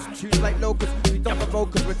focused. Choose like locusts. We don't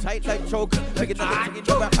provoke us. We're tight like chokers. Make another thing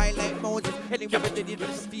into a high like Moses. Anywhere we did it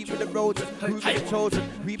with speed with the roses. Who's the chosen?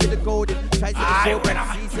 We be the golden. Tries to the soul.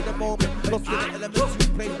 Seize in the moment. Lost in the elements. We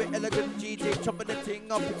play with elegant GJ. Chopping the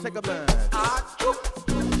thing up in segments.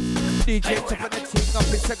 DJ chopping the thing up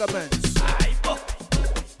in segments.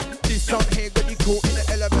 This song here got you caught in the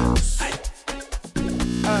elements.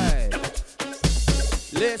 Hey,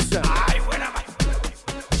 listen.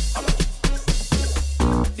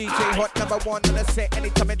 DJ hot number one on the set.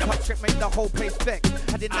 Anytime I touch it, make the whole place vex.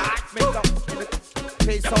 I did not make up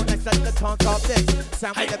place so nice like the tongue of this.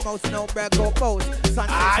 Sound with the most no brag or bows. Sunset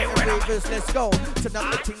and ravers, let's go. Turn up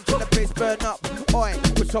the thing to the place, burn up. Oi,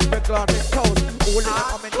 push up your glasses toes. All in the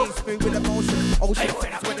arm and knees, smooth with emotion. Ocean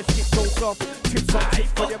things when the shit goes off. Trips on tip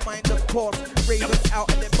for your mind, of course. Ravers out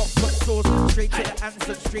and then box on source. Straight to the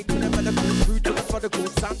answer, straight to the molecule. Through to the prodigal.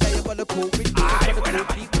 Sound diabolical. With the prodigal,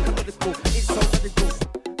 deep political. It's so political.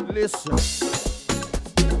 Listen.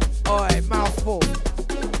 Oi, mouthful.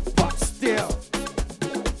 But still.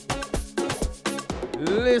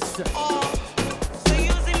 Listen. So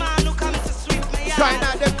use the man who come to sweep me out. Trying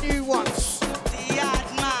out them new ones. The yard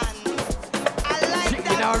man. I like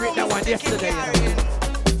that. I read that one yesterday.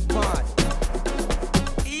 Man.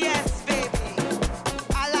 Yes, baby.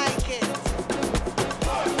 I like it.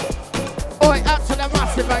 Oi, out to the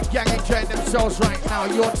massive and gang enjoying themselves right now.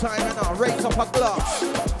 Your time and now. Raise up a glass.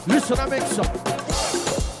 Listen to mix up.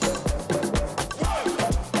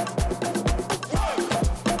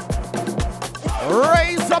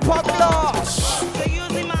 Raise up a glass. So use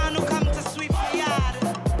the man who come to sweep the yard.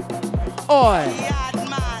 Oi. The yard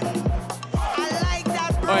man. I like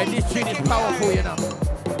that. Oi, this tune is powerful, you know.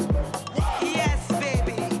 Yes,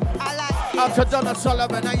 baby. I like it. Out to Donna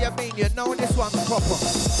Solomon, how you mean? You know this one's proper. I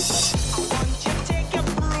want you to take your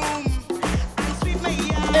broom and sweep my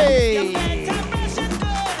yard. Hey. You better brush it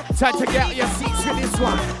good. Time to get out your seats for this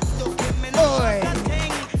one. Oi.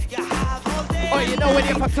 Oi, you know when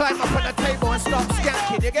you have to climb up on the table and start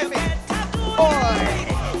skanking, you get me? Oi.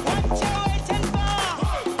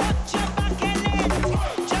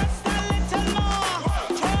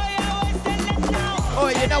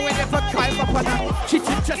 Oi, you know when you have to climb up on the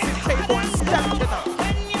kitchen dressing table and skank, you know?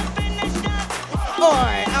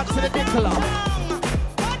 Oi, out to the Nicola.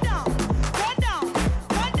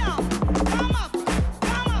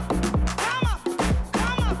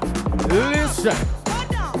 Listen.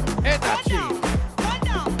 Energy.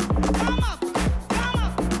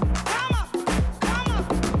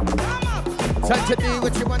 Time to do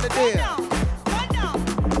what you want to do.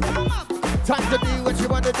 Time to do what you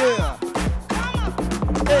wanna do.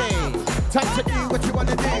 Hey, time to do what you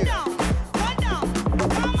wanna do.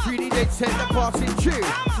 3D they set the party true.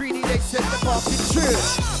 3D they set the party true.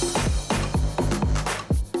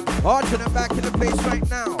 Arching and back in the place right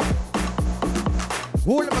now.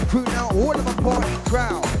 All of my crew now, all of my party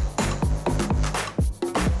crowd.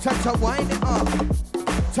 Time to wind it up.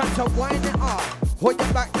 Time to wind it up. Hold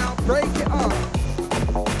your back now, break it up.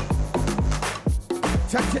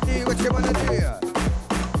 Time to do what you wanna do.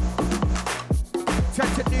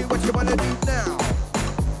 Time to do what you wanna do now.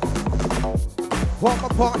 All my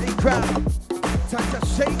party crowd. Time to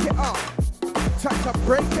shake it up. Time to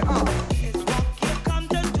break it up.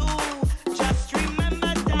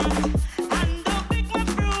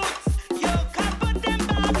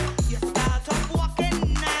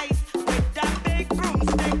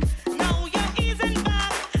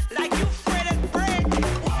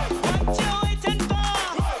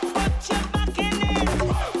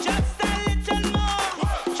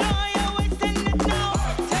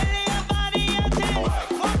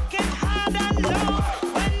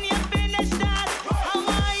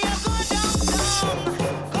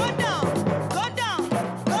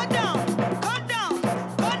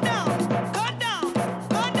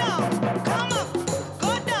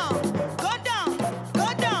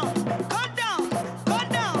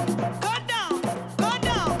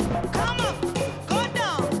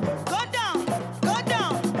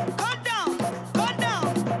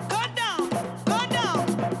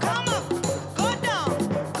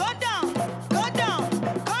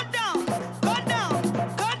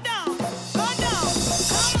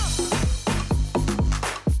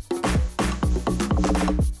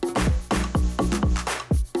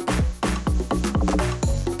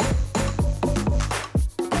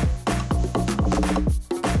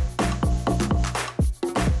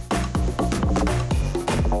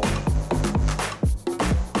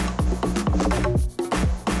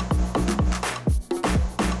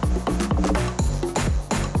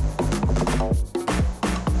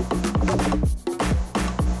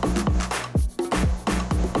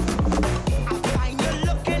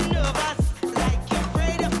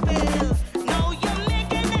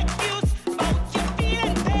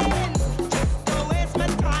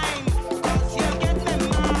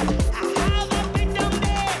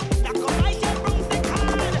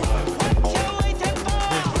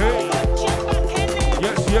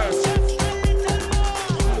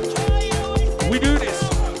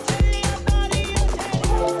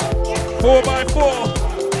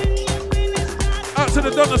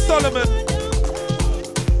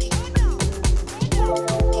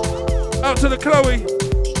 Out to the Chloe.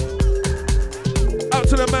 Out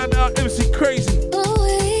to the man out MC Crazy.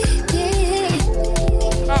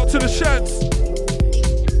 Out to the Shants.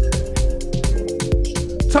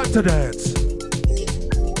 Time to dance.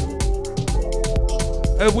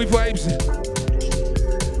 And we vibes it.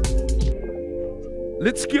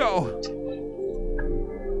 Let's go.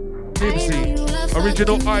 Nibbsy,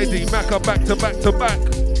 original ID, Macca back to back to back.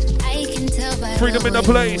 Freedom in the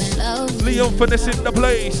place. Leon Finesse in the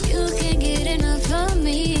place.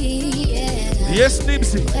 Yes,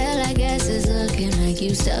 Nibbsy. Well, I guess it's looking like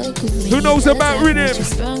you stuck with me. Who knows about rhythm? You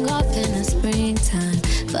sprung off in the springtime.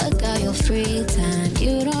 Fuck all your free time.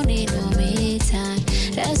 You don't need no me time.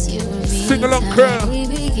 That's you and me. Sing along, crowd. We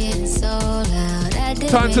be getting so loud.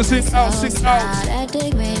 Time to sing out, sing out. That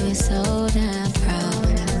dick made me so damn proud.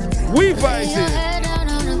 We vibes Your head down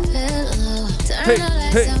on the pillow. Turn the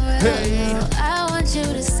lights on real. I want you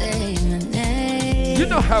to say my name. You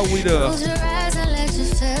know how we do. Close your eyes and let your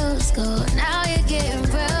feels go. Now you're getting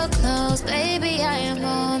real close. Baby, I am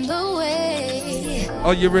on the way.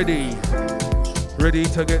 Are you ready? Ready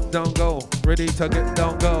to get down, go. Ready to get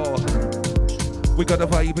down, go. We got a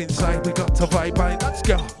vibe inside. We got to vibe by. Let's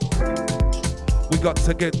go. We got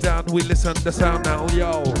to get down. We listen to the sound now,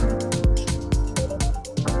 yo.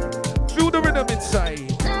 Feel the rhythm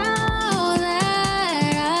inside.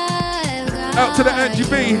 Out to the Angie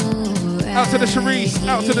B. Out to the Sharice.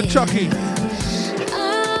 Out to the Chucky.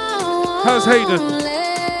 How's Hayden?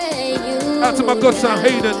 Out to my godson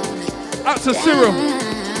Hayden. Out to Cyril.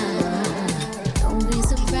 Don't be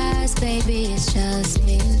surprised, baby, it's just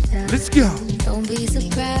me. Let's go. Don't be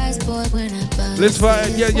surprised, boy, when I bust. Let's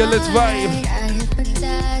vibe, yeah, let's vibe.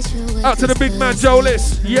 Out to the big man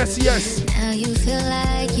Jolis. Yes, yes. Now you feel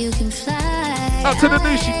like you can fly. Out to the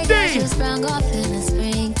Nushi D. You sprung off in the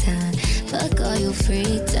springtime. Fuck all your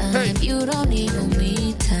free time. Hey. You don't need no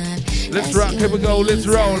me time. Let's rock, here we go, let's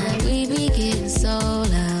roll. We be getting so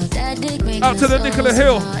loud. That dick make out me to the so Nicola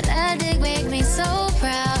Hill. smart. That dick make me so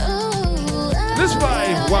proud. Ooh, This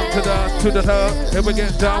vibe, one to the third, and we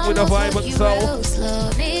get down with the vibe and soul.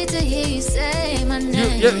 Need to hear you say my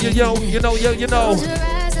name. You know. Close your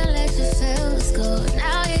eyes and let your feels go.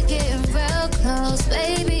 Now you're getting real close,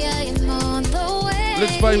 baby. I am on the way.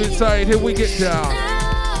 Let's vibe inside. Here we get down.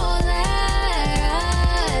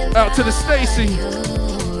 Out to the Stacy.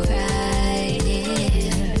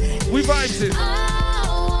 We vibes it.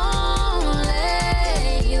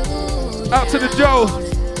 Out to the Joe.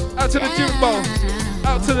 Out to the Jimbo.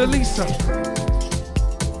 Out to the Lisa.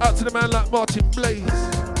 Out to the man like Martin Blaze.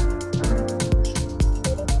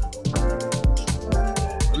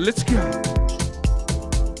 Let's go.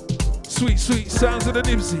 Sweet, sweet sounds of the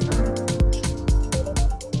Nibbsy.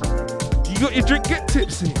 You got your drink, get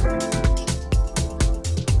tipsy.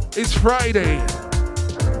 It's Friday.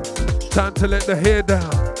 Time to let the hair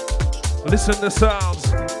down. Listen to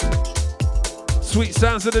sounds. Sweet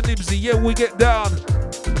sounds of the Nibbsy. Yeah, we get down.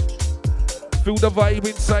 Feel the vibe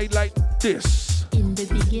inside like this. In the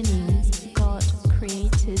beginning, God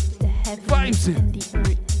created the heavens and the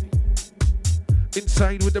earth.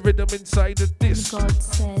 Inside with the rhythm inside of this. God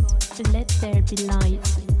said, let there be light.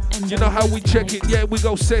 And you know how we check it? Yeah, we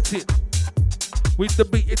go set it. With the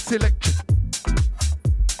beat, it's electric.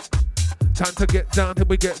 Time to get down, here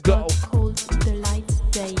we get go. God called the light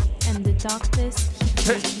day and the darkness he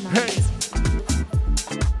called night.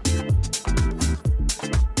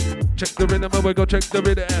 Check the rhythm and we go check the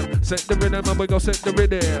rhythm. Set the rhythm and we go set the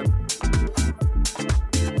rhythm.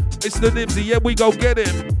 It's the Nibbsy, yeah, we go get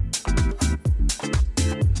him.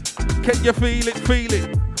 Can you feel it, feel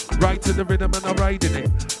it? Right to the rhythm and I'm riding it.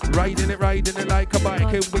 Riding it like a bike.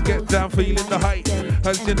 Here we get down, feeling the height.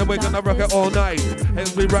 As you know, we're gonna rock it all night.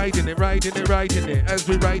 As we riding it. As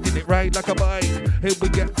we riding it, ride like a bike. Here we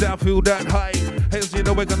get down, feel that height. As you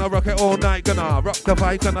know, we're gonna rock it all night. Gonna rock the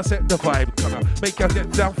vibe, gonna set the vibe. Gonna make you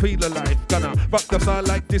get down, feel alive. Gonna rock the sound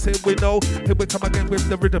like this, here we know. Here we come again with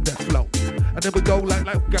the rhythm that flow. And then we go like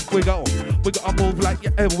we go. We gotta move like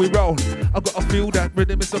yeah, we roll. I gotta feel that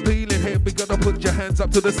rhythm is appealing. Here we gonna put your hands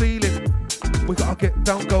up to the ceiling. We gotta get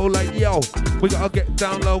down, go like yo. We gotta get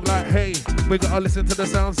down low like hey. We gotta listen to the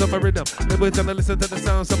sounds of my rhythm. Then we're gonna listen to the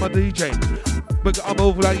sounds of my DJ. We gotta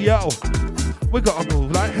move like yo. We gotta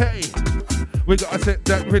move like hey. We gotta set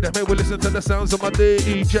that rhythm. Hey, we listen to the sounds of my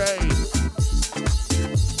DJ.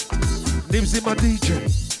 Nibbsy, my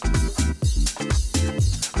DJ.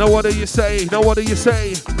 Now what do you say? Now what do you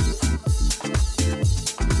say?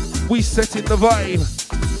 We setting the vibe.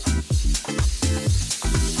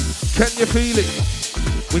 Can you feel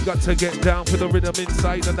it? We got to get down for the rhythm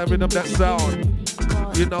inside and the rhythm that sound.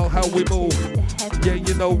 You know how we move. Yeah,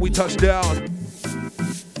 you know we touch down.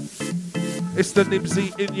 It's the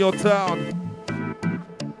Nibbsy in your town.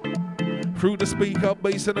 Through the speaker,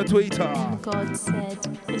 bass and the tweeter. And God said,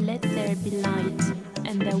 let there be light.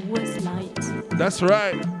 And there was light. That's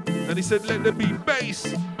right. And he said, let there be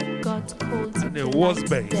bass. God called and there was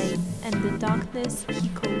bass. Day, and the darkness he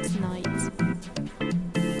called night.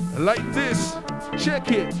 Like this.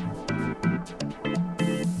 Check it.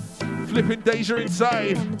 Flipping Deja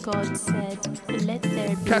inside. And God said, let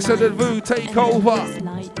there be Casa light. Vu, take over.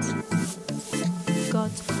 Light.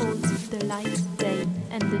 God called the light day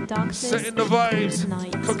and the darkness setting the vibes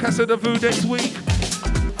night. For Casa Vu next week.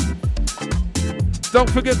 Don't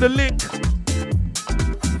forget the link.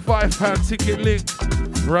 £5 ticket link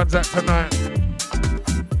runs out tonight.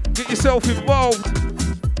 Get yourself involved.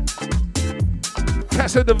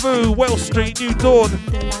 Casa Vu, Wells Street, New Dawn.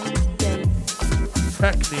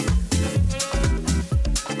 Hackney.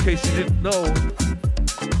 In case you didn't know.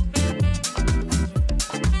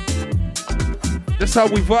 That's how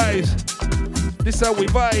we vibe. This how we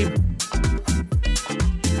vibe.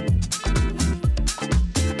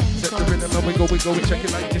 Set the rhythm and we go, we check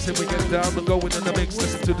it like this and we get down and go in the mix,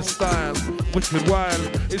 listen to the style. Wicked wild,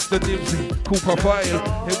 it's the Nibbsy, cool profile.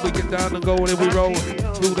 Here we get down and go and we roll.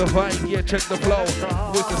 Through the vibe, yeah, check the flow.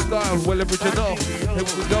 With the style, well original. Here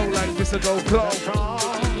we go like this and go flow.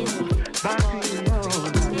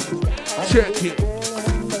 Check it.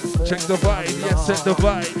 Check the vibe, yeah, set the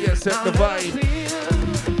vibe, yeah, set the vibe.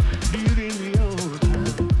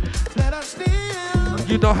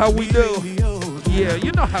 You know how we do. Yeah,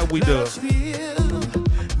 you know how we do.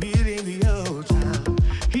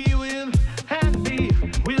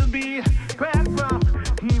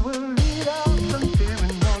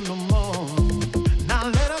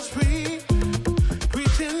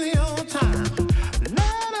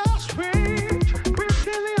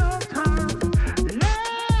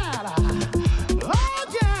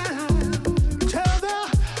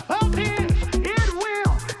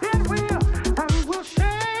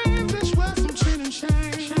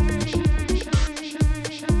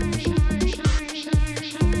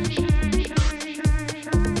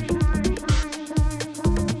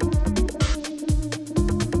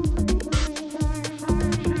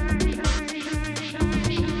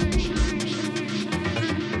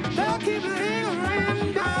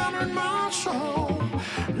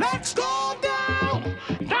 Let's go down,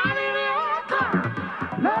 down in the old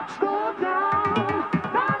town. Let's go down,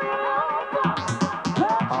 down in the old town.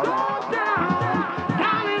 Let's go down,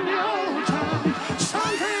 down in the old town.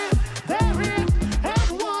 Something there is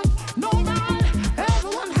everyone, nobody,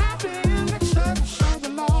 everyone happy in the church of the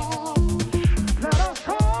Lord. Let us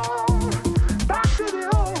all back to the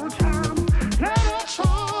old town. Let us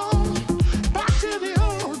all back to the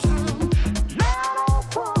old town. Let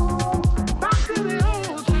us all back to the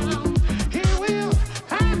old town. He will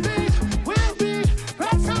and this will be the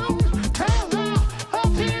town. Tell the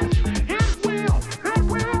things it will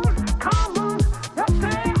come on. Yes,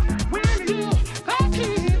 they will you that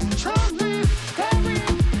keep something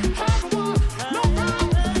everyone,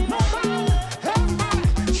 nobody,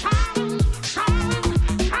 everybody, shouting, shouting,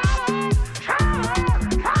 shouting, shouting,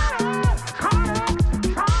 shouting,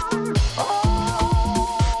 shouting,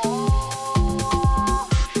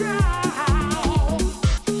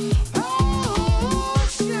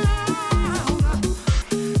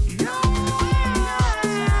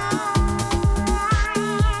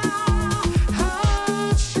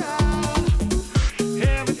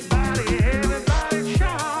 everybody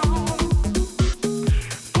shout.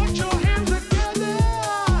 Put your hands together.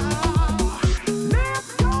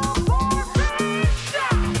 Lift your voice and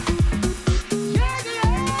shout. Yeah,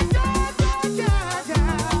 yeah, yeah, yeah, yeah,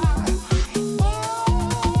 yeah.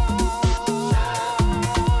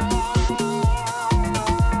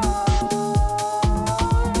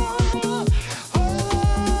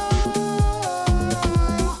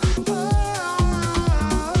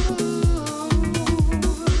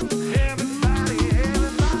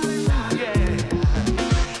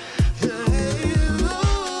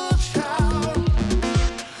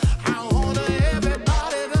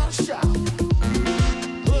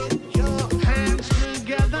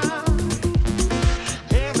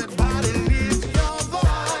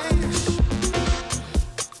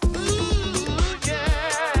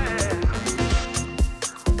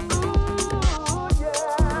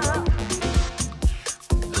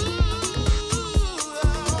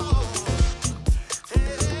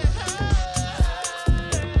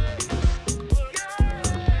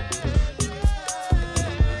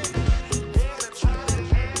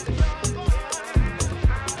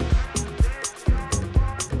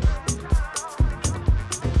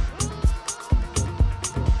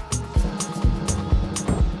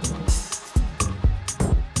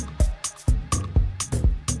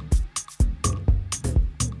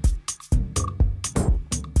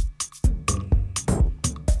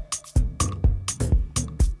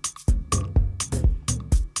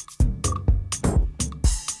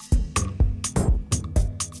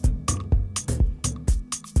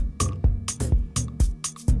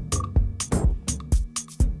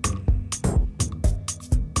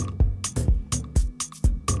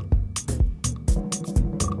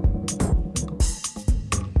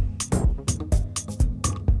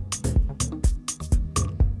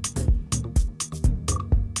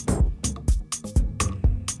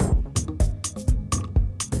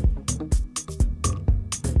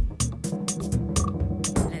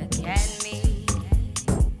 Look at me.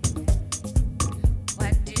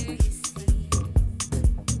 What do you see?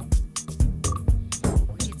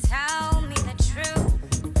 Would you tell me the truth?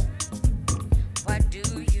 What do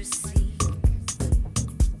you see?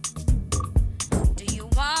 Do you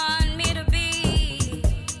want me to be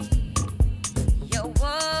your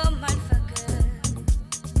woman for good?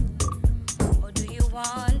 Or do you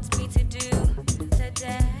want me to do the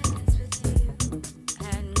dance with you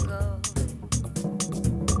and go?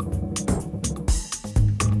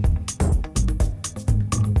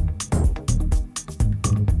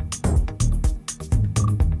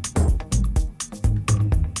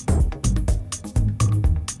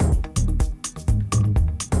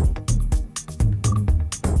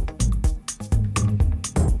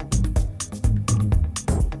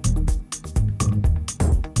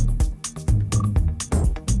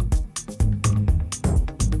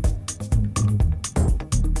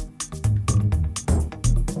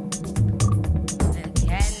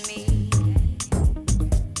 Look at me.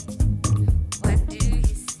 What do you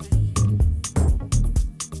see?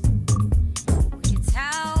 Would you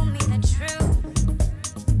tell me the truth?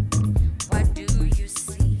 What do you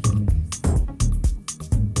see?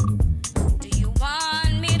 Do you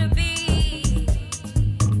want me to be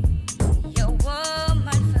your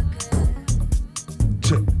woman for good?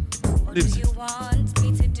 Check. Or do Nibbsy, you want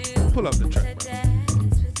me to do pull up the track, the man.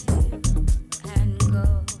 dance with you and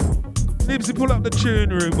go? Nibbsy, pull up the tune,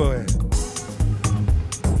 rude boy.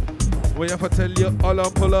 We have to tell you all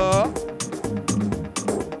on pull up.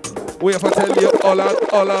 We have to tell you all on,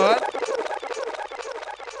 all on.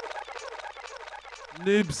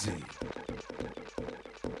 Nibbsy.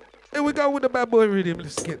 Here we go with the bad boy rhythm.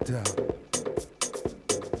 Let's get down.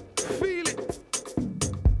 Feel it.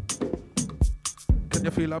 Can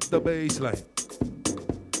you feel up the bass line?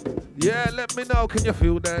 Yeah, let me know. Can you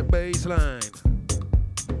feel that bass line?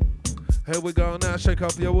 Here we go now. Shake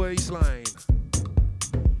up your waistline.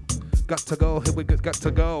 Got to go. Here we got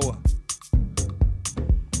to go.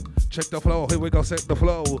 Check the flow. Here we go. Set the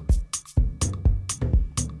flow.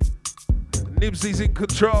 Nibbsy's in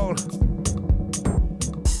control.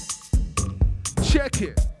 Check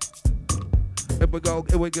it. Here we go,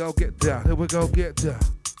 get down. Here we go, get down.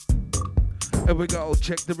 Here we go,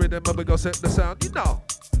 check the rhythm, here we go, set the sound. You know.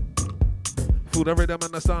 Feel the rhythm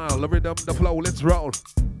and the style, the rhythm, the flow, let's roll.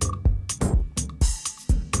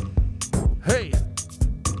 Hey.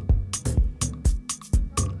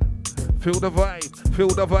 Feel the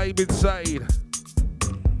vibe inside.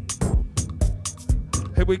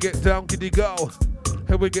 Here we get down, giddy go.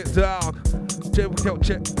 Here we get down. Here we go,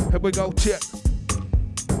 check. Here we go, check.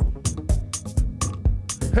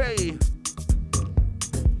 Hey.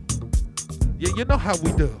 Yeah, you know how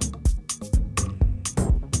we do.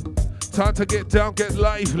 Time to get down, get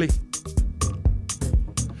lively.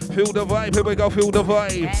 Feel the vibe, here we go, feel the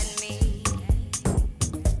vibe.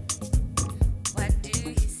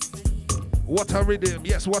 What a rhythm,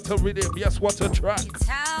 yes, what a rhythm, yes, what a track. You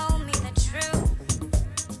tell me the truth.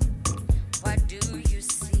 What do you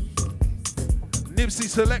see? Nibbsy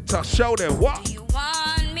selector, show them what? Do you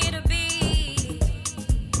want me to be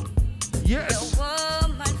yes. your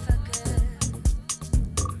woman for good?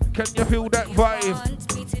 Can you feel that vibe?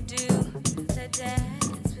 Want me to do the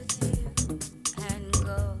dance with you and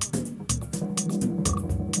go?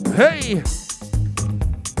 Hey!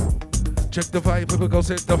 Check the vibe, here we go,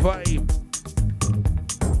 set the vibe.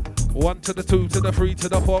 1 to the 2 to the 3 to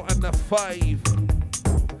the 4 and the 5.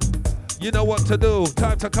 You know what to do.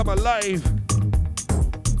 Time to come alive.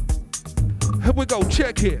 Here we go.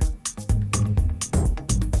 Check it.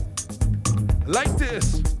 Like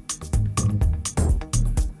this.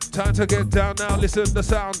 Time to get down now. Listen to the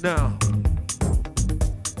sound now.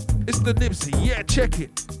 It's the Nibbsy. Yeah, check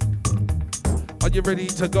it. Are you ready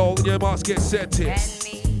to go? Your marks get set here.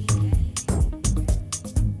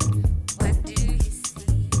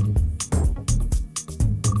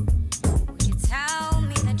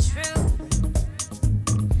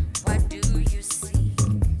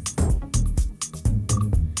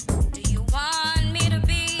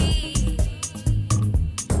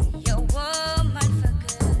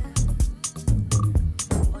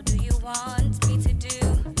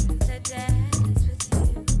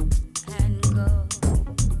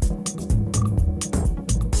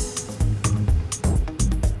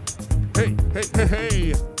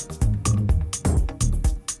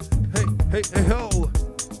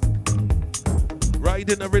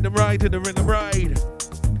 Ride in the rhythm, ride.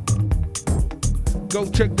 Go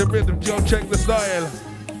check the rhythm, go check the style.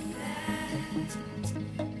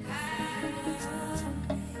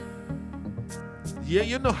 Yeah,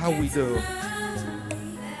 you know how we do.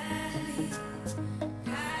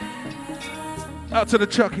 Out to the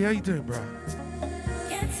Chucky, how you doing, bro?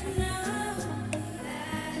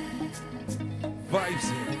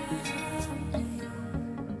 Vibes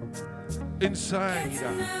in. Inside.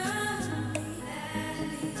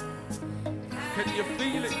 Can you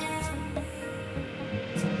feel it?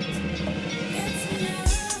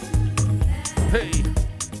 Hey,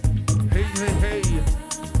 hey, hey, hey.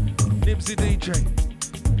 Nibbsy DJ.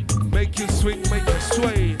 Make you swing, make you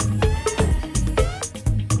sway.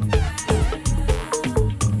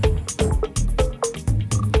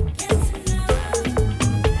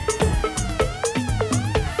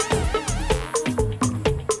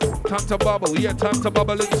 Time to bubble, yeah, time to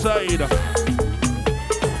bubble inside.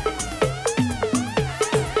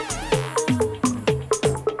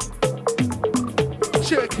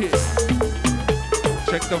 Check it.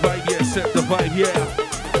 Check the vibe, yeah. Set the vibe, yeah.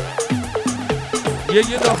 Yeah,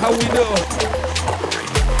 you know how we do.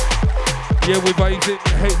 Yeah, we vibing.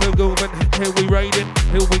 Hey, we're moving. Here we riding.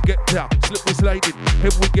 Here we get down. Slip we sliding.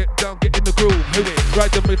 Here we get down. Get in the groove. Here we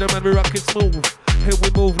ride the rhythm and we rock it smooth. Here we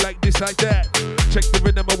move like this, like that. Check the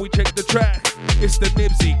rhythm and we check the track. It's the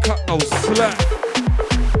Nibbsy. Cut no slack.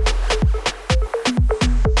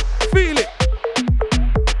 Feel it.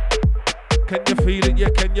 Can you feel it? Yeah,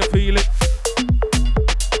 can you feel it?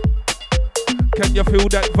 Can you feel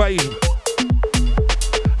that vibe?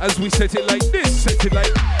 As we set it like this, set it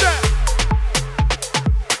like that.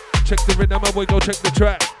 Check the rhythm and we go check the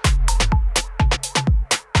track.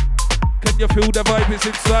 Can you feel the vibe is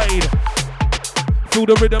inside? Feel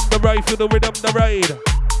the rhythm, the ride, feel the rhythm, the ride.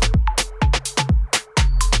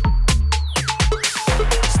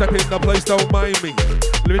 step in the place, don't mind me.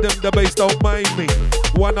 Rhythm the bass, don't mind me.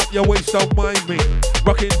 One up your waist, don't mind me.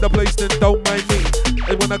 Rocking the place, then don't mind me.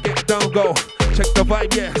 And when I get down, go. Check the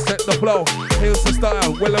vibe, yeah, set the flow. Here's the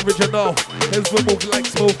style, well original. Here's we move like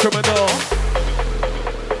smooth criminal.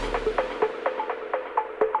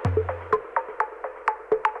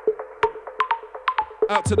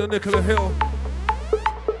 Out to the Nicola Hill.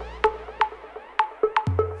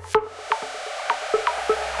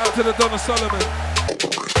 Out to the Donna Solomon.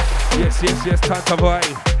 Yes, yes, yes, time to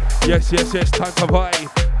vibe. Yes, yes, yes, time to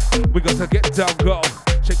vibe. We got to get down, go.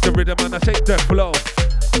 Check the rhythm and I shake the flow.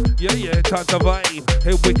 Yeah, yeah, time to vibe.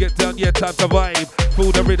 Here we get down, yeah, time to vibe.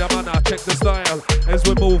 Feel the rhythm and I check the style. As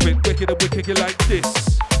we're moving, wicked and we kick it like this.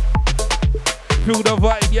 Feel the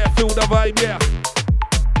vibe, yeah, feel the vibe, yeah.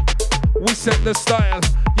 We set the style,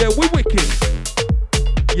 yeah, we wicked.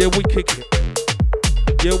 Yeah, we kick it.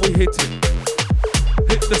 Yeah, we hit it.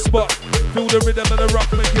 Hit the spot, feel the rhythm and the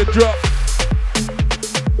rock, make it drop.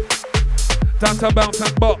 Time to bounce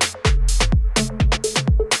and bop.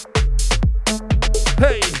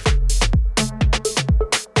 Hey,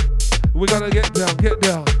 we gotta get down, get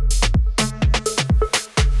down.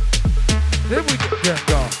 Then we get down,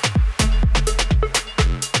 down.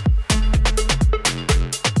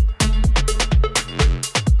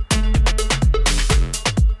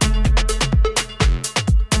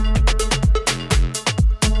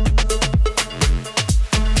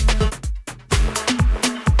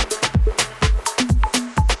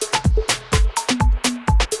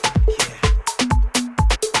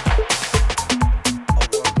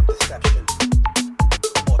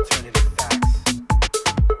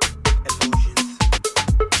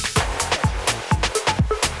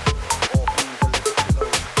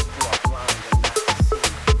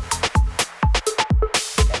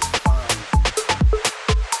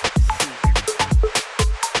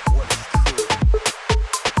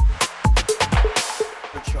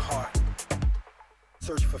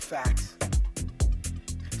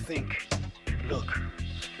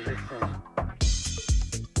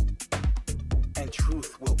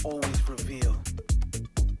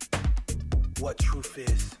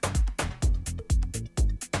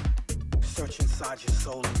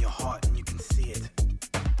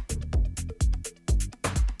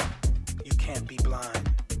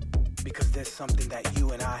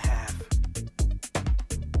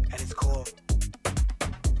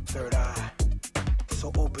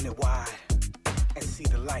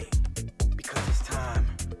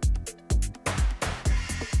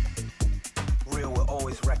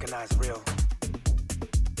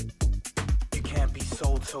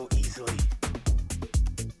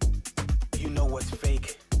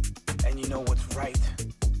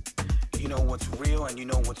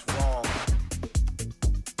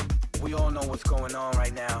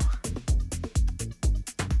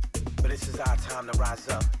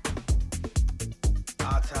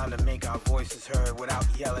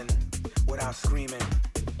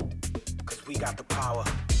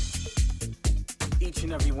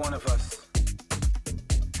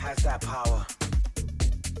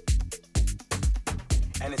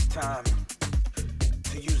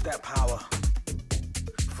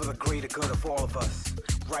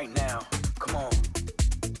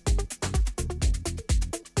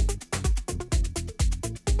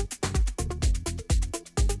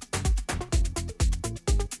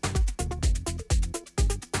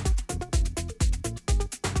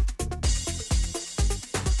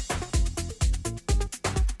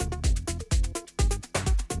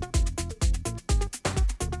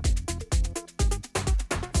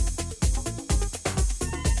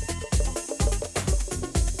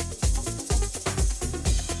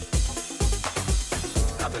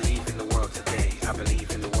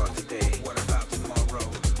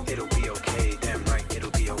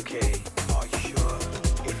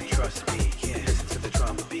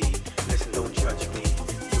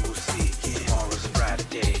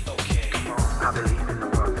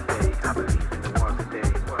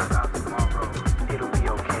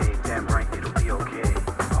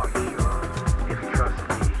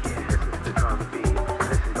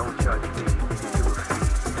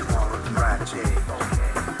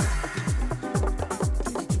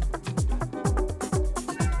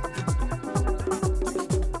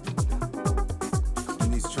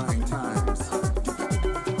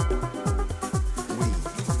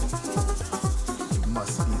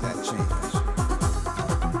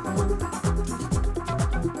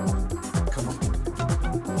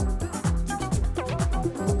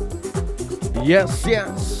 Yes,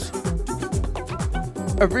 yes.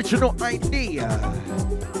 Original idea.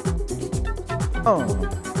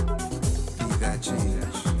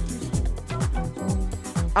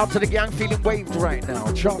 Out to the gang feeling waved right now,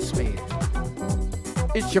 trust me.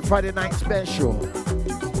 It's your Friday night special.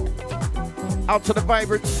 Out to the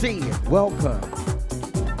vibrant sea, welcome.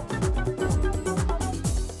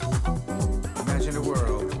 Imagine a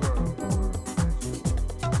world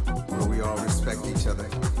where we all respect each other,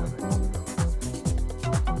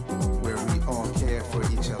 where we all care for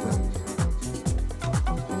each other,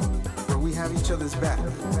 where we have each other's back.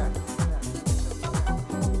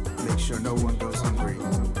 Make sure no one goes hungry.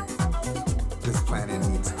 This planet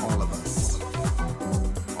needs all of us.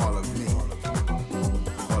 All of me.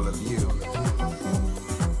 All of you.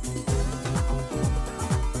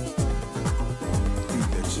 Be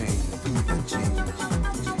the change. Be the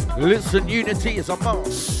change. Listen, unity is a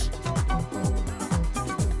must.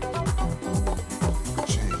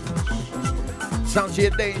 Sounds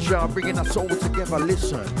here Deja, bringing us all together.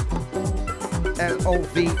 Listen.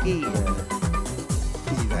 L-O-V-E. Be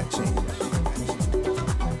that change.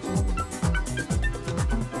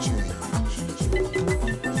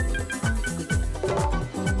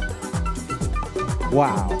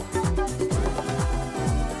 Wow.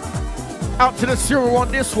 Out to the zero on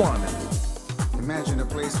this one. Imagine a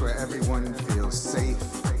place where everyone feels safe.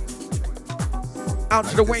 Out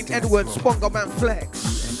to the Wayne Edwards, Bongo Man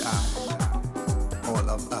Flex. And I, all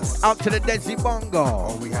of us. Out to the Desi Bongo.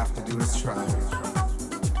 All we have to do is try.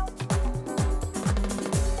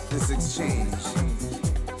 This exchange,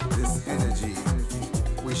 this energy,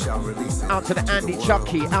 we shall release it. Out to the Andy the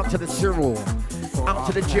Chucky, world. out to the Cyril, out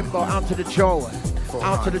to the Jimbo, out to the Joe,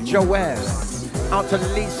 out to the Joez, out to the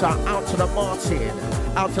Lisa, out to the Martin,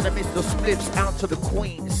 out to the Mr. Splips, out to the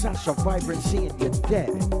Queen, Sasha Vibrancy in your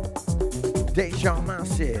dead. Deja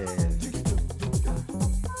Massive.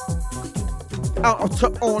 Out to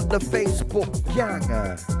all the Facebook gang.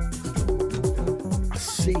 I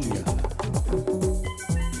see ya.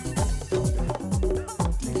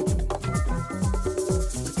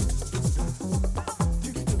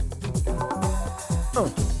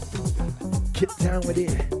 Get down with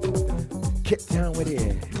it. Get down with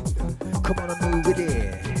it. Come on and move with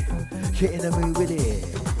it. Get in the mood with it.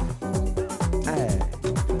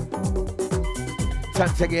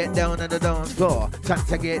 Time to get down on the dance floor. Time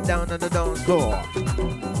to get down on the dance floor.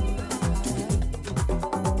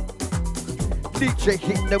 DJ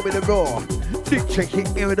hit them with a roar. DJ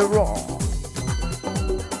hit me with a roar.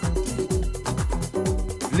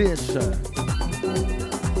 Listen.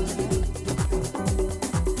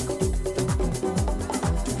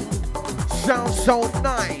 Sounds so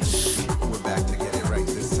nice. We're back to get it right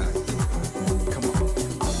this time. Come on.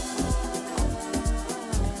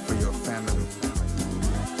 For your family,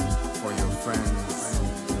 for your friends,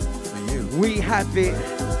 for you. We have it.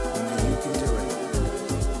 Only you can do it.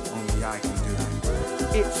 Only I can do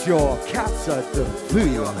it. It's your Casa de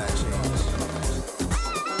Feel that change.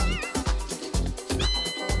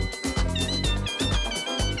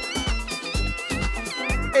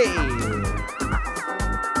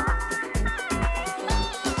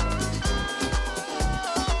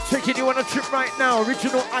 Taking you on a trip right now,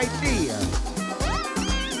 original idea.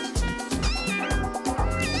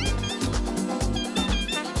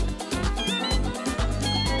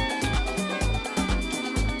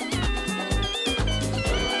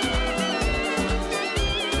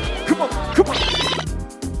 Come on, come on.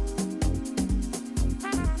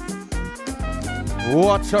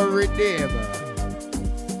 What a redeemer.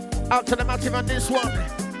 Out to the massive on this one.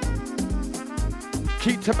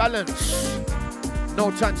 Keep to balance. No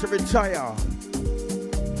time to retire.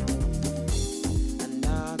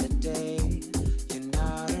 Another day, you're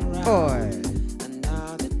not around. Oi.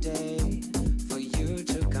 Another day for you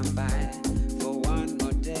to come by for one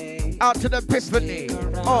more day. Out to the Epiphany.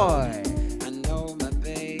 Oi. I know, my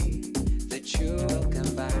babe, that you will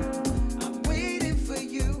come by. I'm waiting for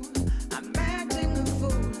you. I'm acting a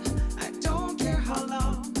fool. I don't care how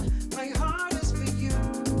long. My heart is for you.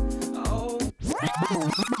 Oh.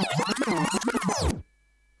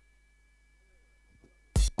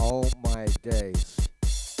 Oh my days.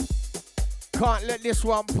 Can't let this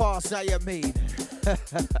one pass, how you mean?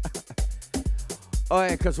 Oh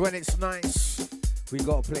yeah, because when it's nice, we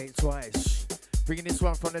gotta play it twice. Bringing this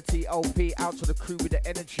one from the TOP out to the crew with the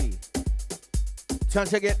energy. Time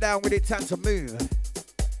to get down with it, time to move.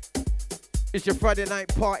 It's your Friday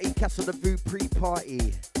night party, Casa de Vue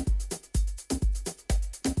pre-party.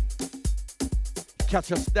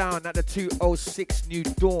 Catch us down at the 206 New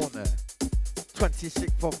Dawn,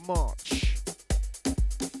 26th of March,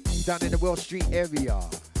 down in the Well Street area.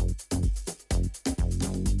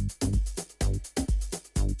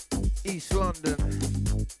 East London.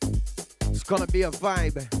 It's gonna be a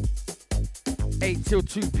vibe. 8 till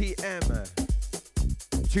 2 p.m.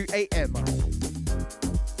 2 a.m.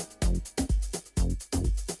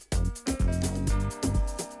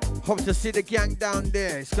 Hope to see the gang down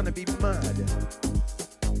there. It's gonna be mad.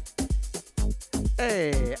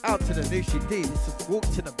 Hey, out to the Nushi D. Just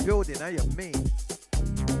walked in the building. How you mean?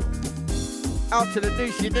 Out to the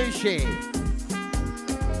Nushi.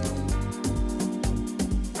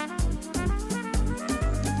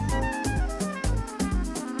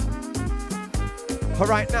 All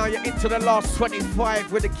right, now you're into the last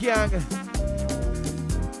 25 with the gang.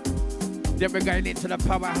 Then we're going into the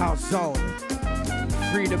powerhouse zone.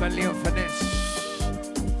 Freedom and Leon Finesse.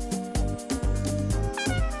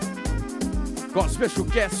 Got special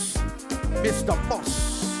guest, Mr.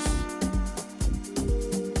 Moss.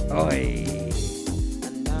 Oi.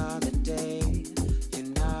 Another day, you're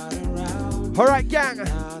not around. All right, gang.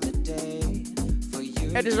 Another day for you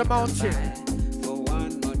Head is a mountain. for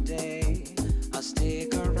one more day. I'll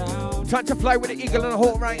stick around. Time to fly with the eagle and the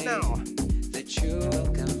hawk right now. That you'll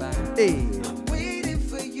come back. Hey. I'm waiting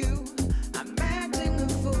for you. I'm acting a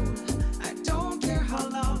fool. I don't care how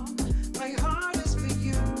long. My heart is for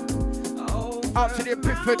you. Oh, Out to the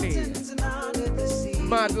epiphany.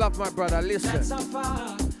 Mad love, my brother. Listen. that's how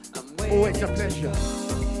far I'm Always a pleasure.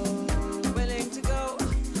 willing to go.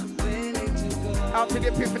 I'm willing to go. Out to the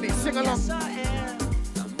epiphany. Sing along. Yes, I am.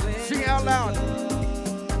 I'm willing Sing it out loud.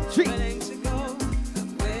 Cheek. willing to go.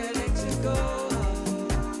 I'm willing to go.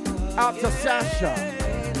 Out to Sasha.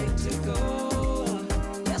 Willing to go.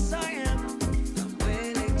 Yes, I am. I'm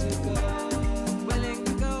willing to go. Willing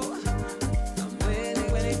to go. I'm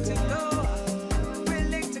willing to go.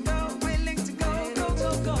 Willing to go. Willing to go. Go,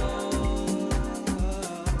 go, go.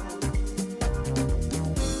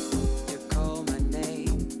 You call my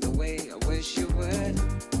name the way I wish you would.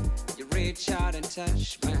 You reach out and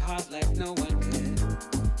touch my heart like no one could.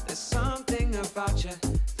 There's something about you,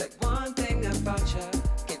 like one thing about you.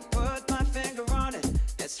 Can't put my finger on it,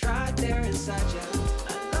 it's right there inside you.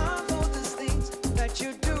 I love all these things that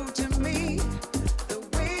you do to me. The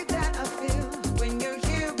way that I feel when you're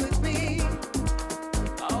here with me.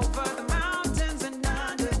 Over the mountains and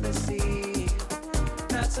under the sea.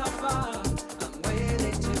 That's how far I'm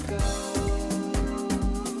willing to go.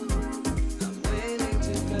 I'm willing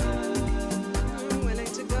to go. I'm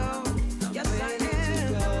willing to go. Yes, I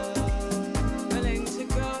am. Willing to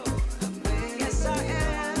go. Yes, I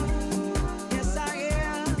am. Yes, I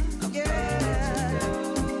am. Yeah.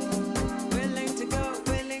 Willing to go.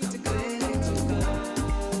 Willing to go. Willing to go.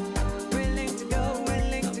 Willing to go.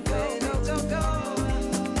 Willing to go. Go, go, go.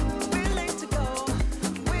 Willing to go.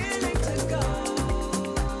 Willing to go.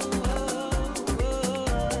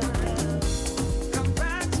 Come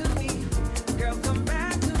back to me, girl. Come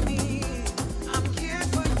back to me. I'm here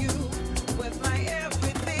for you with my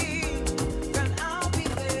everything. Girl, I'll be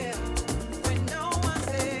there when no one's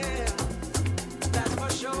there. That's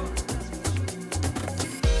for sure.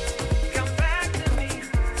 Come back to me,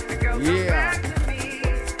 girl. Come Yeah. back to me.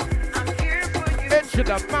 I'm here for you. Into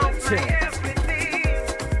the mountain. Everything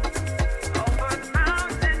over the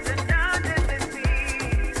mountains and under the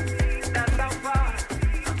sea. That's how far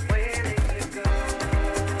I'm willing to go.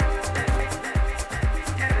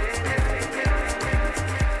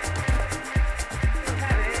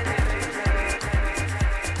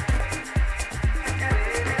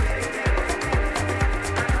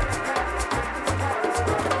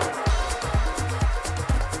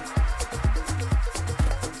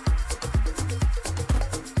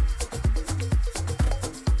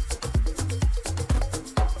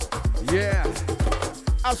 Yeah.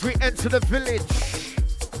 As we enter the village.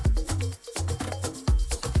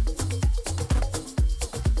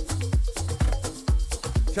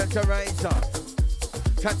 Time to rise up.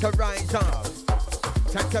 Time to rise up.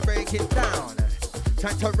 Time to break it down.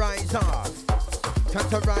 Time to rise up. Time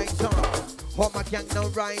to rise up. All my gang now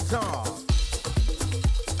rise up.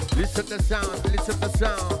 Listen the sound, listen the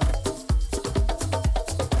sound.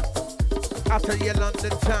 Out of your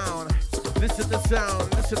London town. Listen the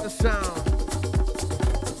sound, listen the sound.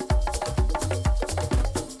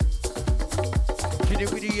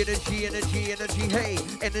 With the energy, energy, energy, hey,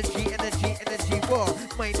 energy, energy, energy, war.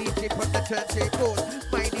 My DJ from the turntable,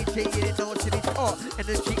 my DJ, you know till it's all.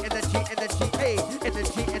 Energy, energy, energy, hey,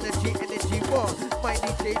 energy, energy, energy, war. My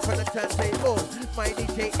DJ from the turntable, my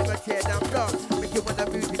DJ in my tear down block. Make you wanna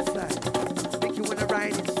move inside, make you wanna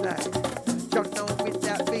ride inside. Jump down with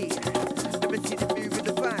that beat, let me see the move with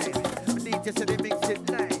the vibe. My DJ said it makes it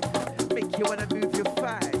nice, make you wanna move your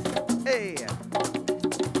thighs, hey.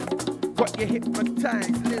 Got you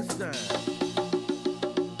hypnotized, listen.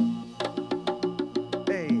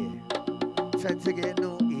 Hey, time to get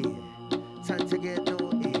no ear. Time to get no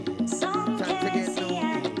ear. Time to get no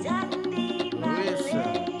ear.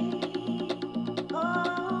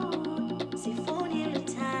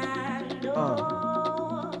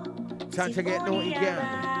 Time to get naughty again.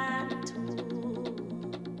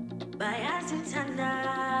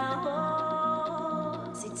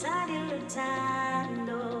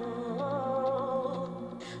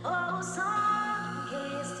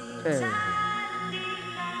 Hey.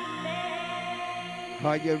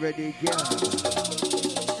 Are you ready again?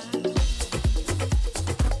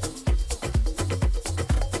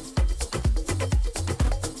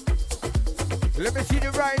 Let me see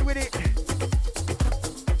the ride with it.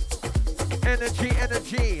 Energy,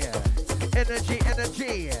 energy, energy,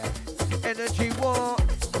 energy, energy walk.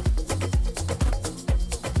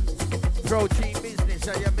 Protein business,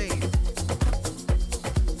 how you mean?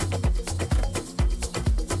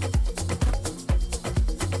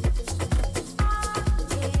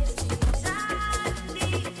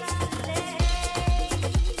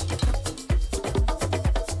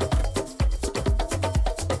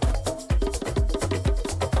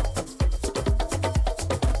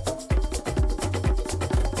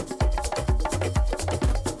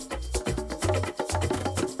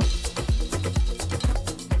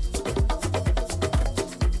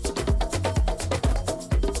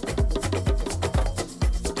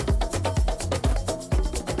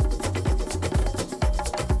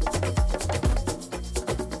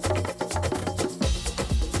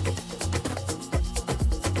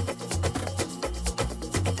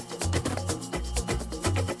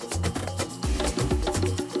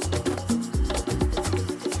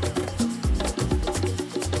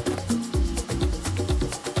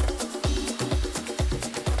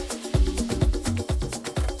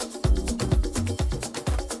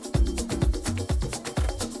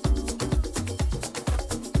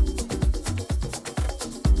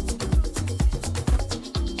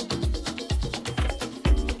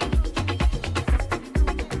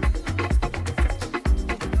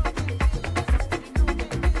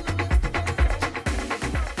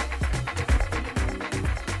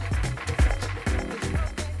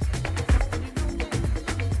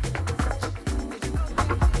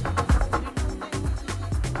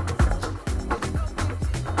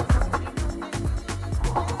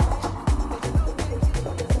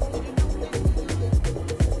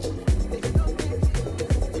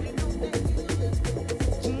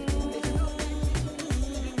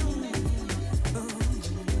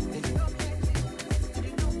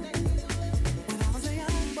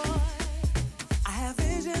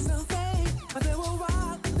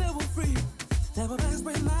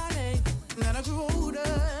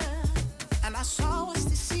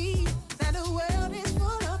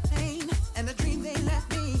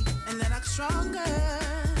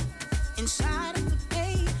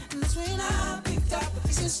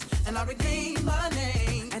 And I regained my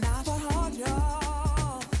name. And I fought hard,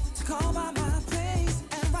 y'all, to call by my place.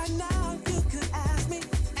 And right now you could ask me,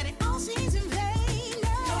 and it all seems in vain.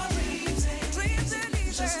 Your dreams ain't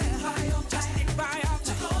easy. Just stick by your plan.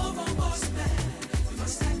 To go from boss to man, you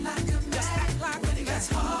must act like a man. Just act like when it gets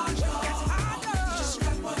hard, y'all. You just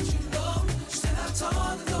grab what you know. Stand up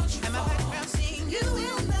tall and don't you fall. And my background sing, you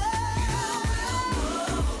will know.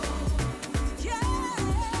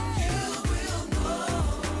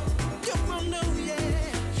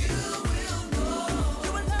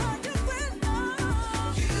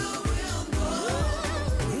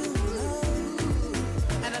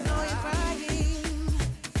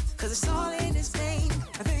 It's all in this thing.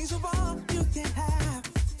 And things are all you can have.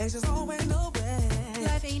 It's just always over.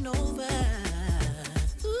 Life ain't over.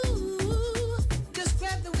 Ooh, just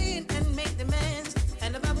grab the wind and make demands,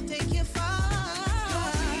 and the Bible take you far.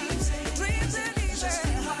 Your dreams ain't easy. Just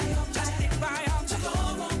stick by your plan. To go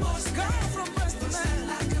from boss to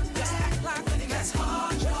man. Just act like when it gets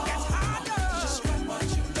hard, y'all. Just grab what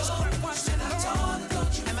you know. Stand up tall and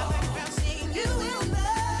don't you fall. And my background sing, you will know.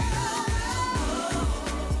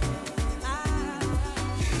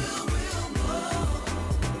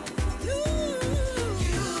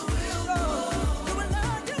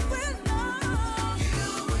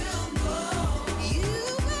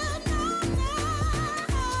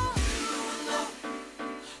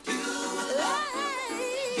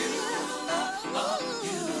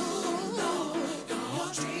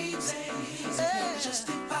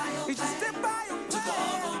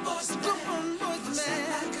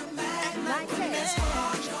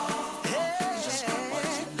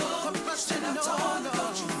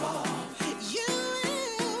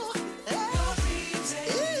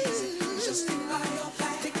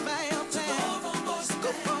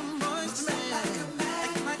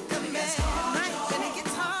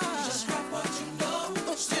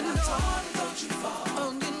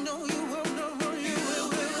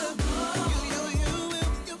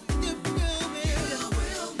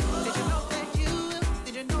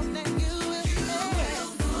 Did you know that you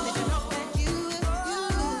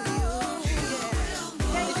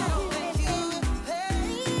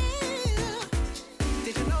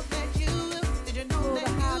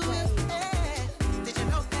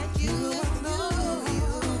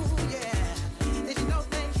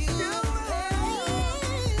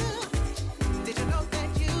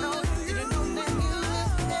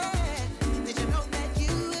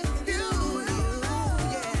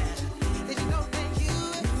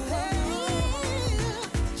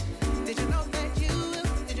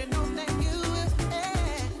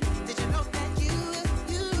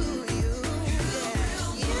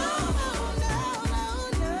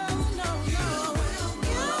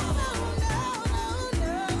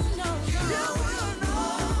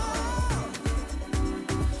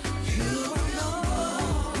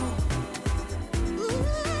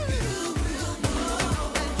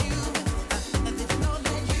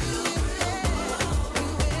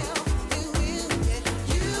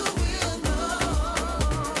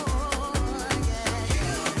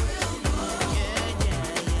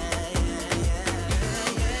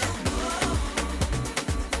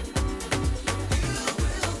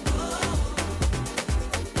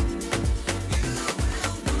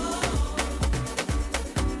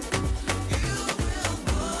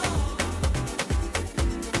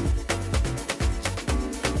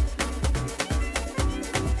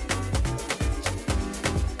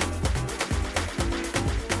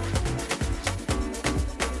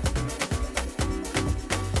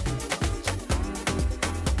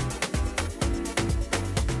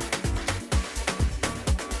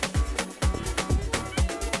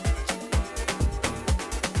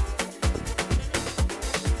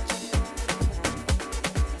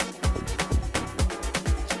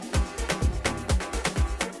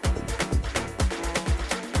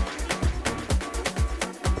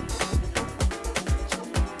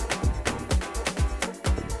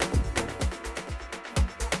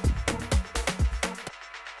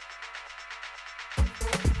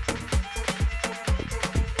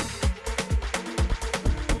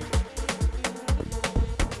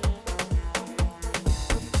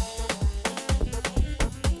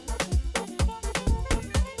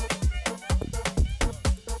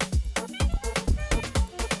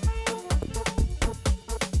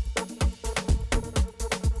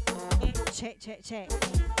check.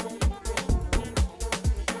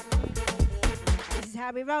 This is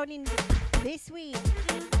how we're rolling this week.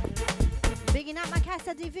 Bigging up my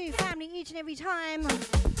Casa de Vu family each and every time.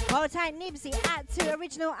 Hold tight, Nibbsy, add to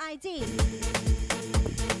original ID.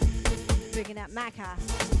 Bigging up Macca.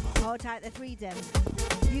 Hold tight, the freedom.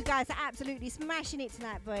 You guys are absolutely smashing it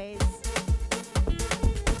tonight, boys.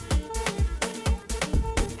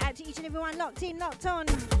 Out to each and everyone locked in, locked on.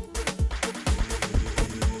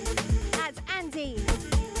 That's Andy,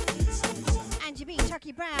 Angie B,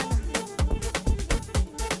 Chucky Brown,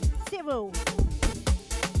 Cyril,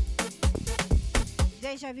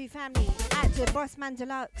 Deja Vu family, out to Bossman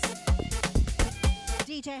Deluxe,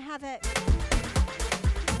 DJ Havoc,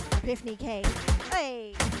 Epiphany K,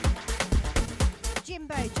 hey,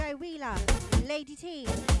 Jimbo, Joe Wheeler, Lady T,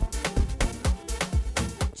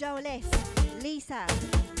 Joel S, Lisa,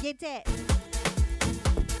 Yedette,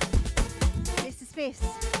 Mr. Spiffs,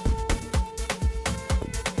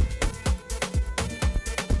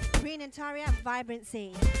 Green and Taria,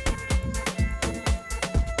 Vibrancy.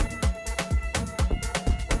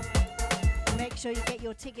 Make sure you get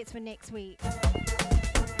your tickets for next week.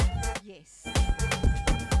 Yes.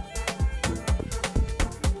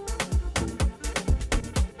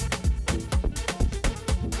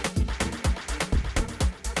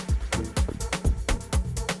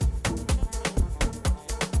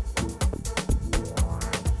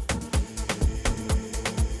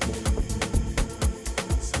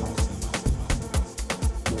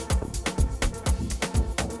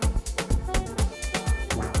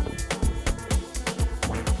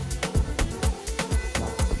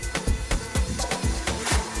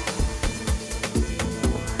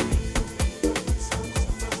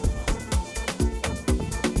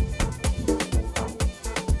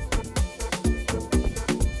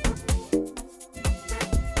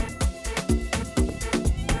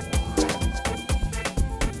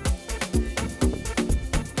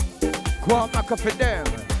 Go Macca for them.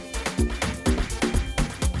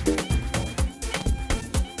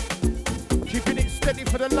 Keeping it steady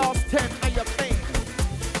for the last 10, and you mean.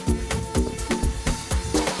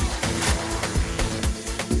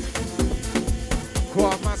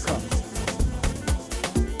 Go Macca.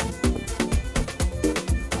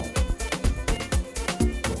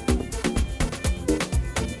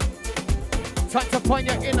 Time to find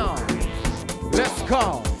your inner. Let's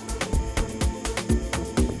go.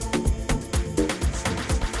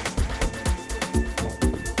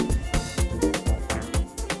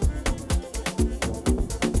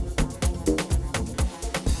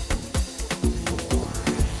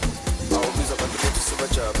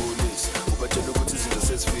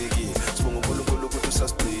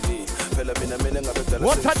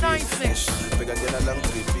 What a niceness!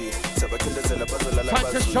 Time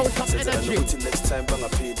to show some energy. Next time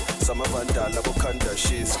bangaphi samavandala bokhanda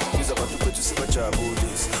shis biza abantu bethu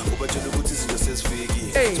sibajabulisi ubatshela ukuthi izinto sezifiki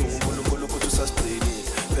uNkulunkulu ukuthi usasiqinile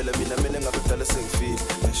phela mina ngabedala sengifile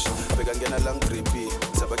bheka ngena la ngidripi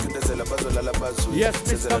sabathindezela bazolala bazwe yes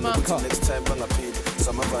Mr. Macca next time bangaphi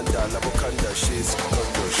samavandala bokhanda shis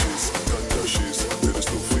there is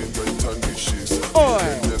no fear by tangi shis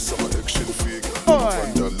there's some action fig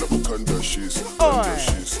vandala bokhanda shis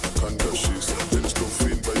kanda shis there is no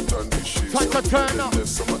fear by tangi shis time to turn up there's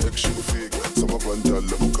some action fig some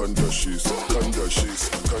vandala bokhanda shis kanda shis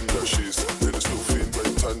there is no fear by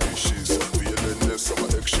tangi shis there's some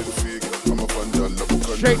action fig some vandala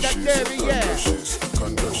bokhanda shis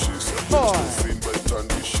kanda shis there is no fear by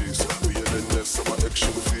tangi shis there's some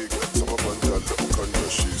action fig some vandala bokhanda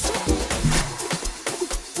shis.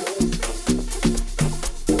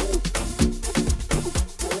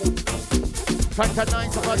 Time to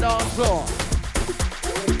nice on the dance floor.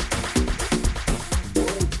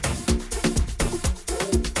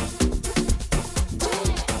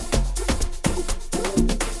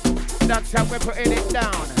 That's how we're putting it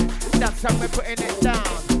down. That's how we're putting it down.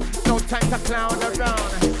 No time to clown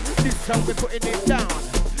around. This how we're putting it down.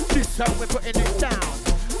 This how we're putting it down.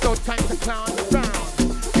 No time to clown around.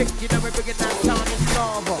 You know we're bringing that down in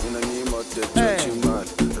normal.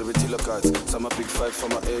 Some big five for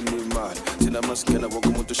my animal. Tina maskena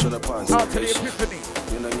wokumuntu shona phansi. Out to the epiphany.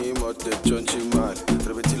 Mina ngimote Johnchi man.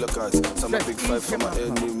 Rebetila cats. Some big five for my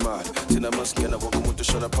animal. Tina maskena wokumuntu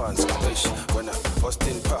shona phansi. When I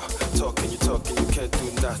Austin pa talking, you can't do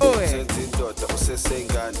nothing. Sensing daughter,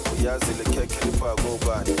 usesengani. Uyazile keke lipa go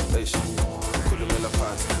bani. Kulumela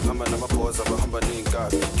phansi. Hamba namaboza bahamba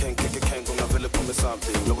ningabi. Ken kungavele phume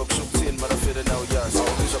something. Lokho kushukthini mara fele now yazi.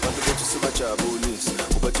 Awubizwa abantu bethu sibajabulisi.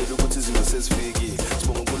 Ubatshela ukuthi izinto sezifiki.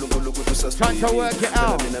 Sibonga uNkulunkulu ukuthi usasiqinile. Trying to work it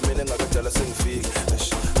out. Mina ngabedala sengifika.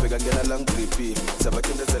 bheka ngena la ngripi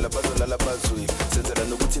sabacindezela bazolala bazwi senzela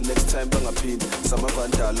nokuthi next time bangaphindi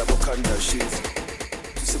samavandala bokhanda shit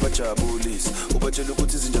sibajabulisa ubatshela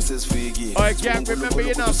ukuthi izinja sezifikile. Alright, gang, remember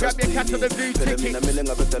you know, grab your Cat of the View tickets.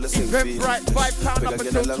 Eventbrite, £5 up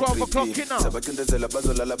until 12 o'clock, you know. sabacindezela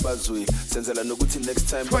bazolala bazwi senzela nokuthi next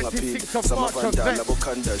time bangaphindi 26th of March samavandala event.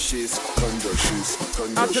 bokhanda shit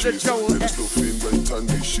Out to the Joel S.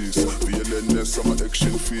 VLNS, I'm an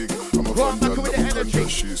action fig. I'm a Go on, vandal, Macca with the I'm energy.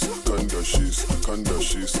 Kanda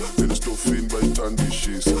she's. Then it's no fin by Tandy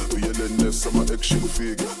she's. VLNS, I'm an action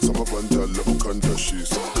fig. I'm a vandal, I'm a Kanda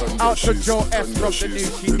she's. Out to Joe S from the new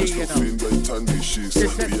CD, you know. Fin by Tandy she's.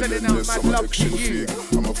 This is selling out VLNS, mad I'm an love to action you. fig.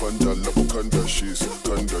 I'm a vandal, I'm a Kanda she's.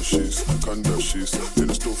 Kanda she's. Then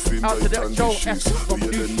it's no fin Out by to the Tandy Joe she's. S from the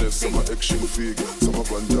new VLNS, I'm an action fig. I'm a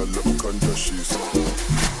vandal, I'm a Kanda she's.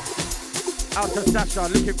 Out to Sasha,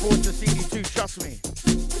 looking forward to seeing you too, trust me.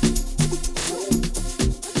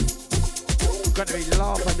 Gonna be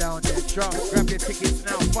lava down there, trust. Grab your tickets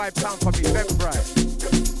now, £5 from Eventbrite.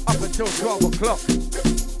 Up until 12 o'clock.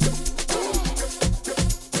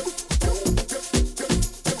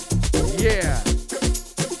 Yeah.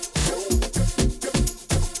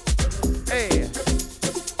 Hey.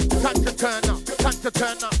 Time to turn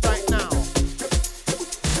up right now.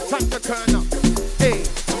 Time to turn up. Hey.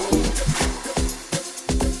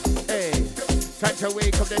 Time to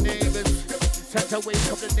wake up the neighbors. Time to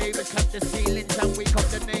wake up the neighbors. Clap the ceilings and wake up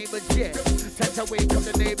the neighbors. Yeah. Time to wake up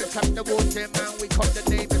the neighbors. Clap the walls there, man. Wake up the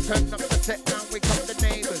neighbors. Turn up the set, man. Wake up the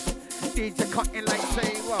neighbors. DJ cutting like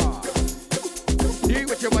say what? Do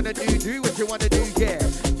what you wanna do what you wanna do, yeah.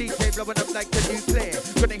 DJ blowing up like the nuclear.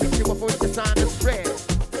 Gonna hit you up with the sound of spread.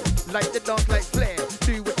 Like the dance like flare.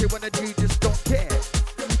 Do what you wanna do, just don't care.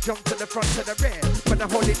 Jump to the front of the rear. When I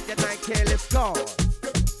hold it, then I care, let's go.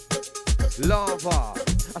 Lava.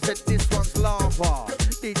 I said this one's lava.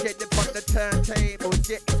 DJ dip on the turntables,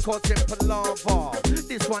 yeah, it's called simple lava.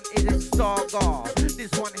 This one is saga.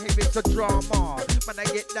 This one here is a drama. When I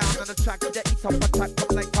get down on the track, the eat up attack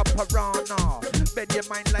come like a piranha. Bend your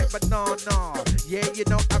mind like banana. Yeah, you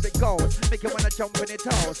know how it goes. Make you wanna jump in your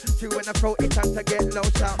toes. Two in a throat, it's time to get low,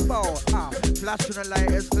 shout bow. Flashing the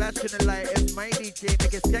lighters. My DJ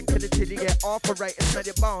make it skank to the titty, get operated, smell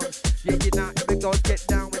your bones. Yeah, you know how it goes, get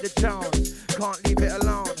down with the Jones. Can't leave it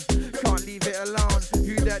alone.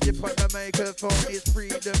 You that dip on the microphone is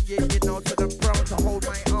freedom. Yeah, you know, so I'm proud to hold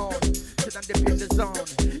my own. So I'm dip in the zone.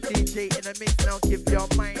 DJ in the mix now, give your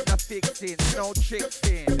mind a fixing. No tricks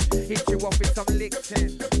in. Hit you off with some licks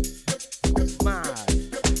in. Mad.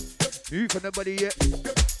 Move on the body, yeah.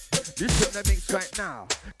 Listen the mix right now.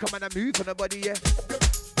 Come on and move on the body, yeah.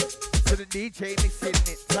 So the DJ mixing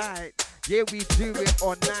it tight. Yeah, we do it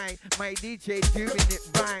all night. My DJ doing it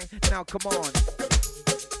right. Now come on.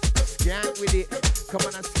 Scan with it. Come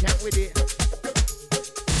on and scan with it.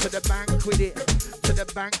 To the bank with it. To the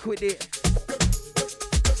bank with it.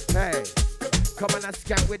 Hey. Come on and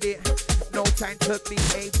scan with it. No time to be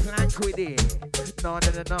a plank with it. No.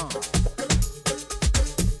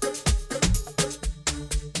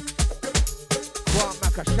 Go on,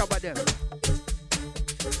 Macca, shabba them.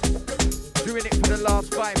 Doing it for the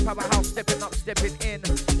last 5, Powerhouse stepping up, stepping in.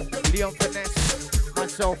 Leon Finesse,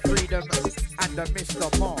 myself, Freedom, and the Mr.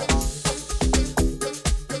 Mars.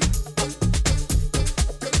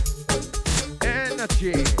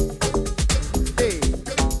 Energy. Hey.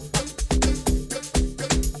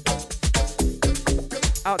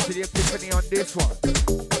 Out to the epiphany on this one.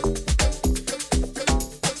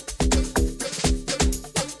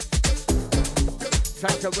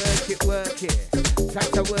 Time to work it.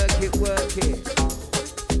 Time to work it.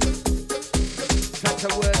 Time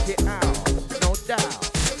to work it out, no doubt.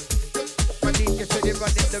 My DJ said they're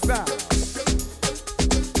running the route.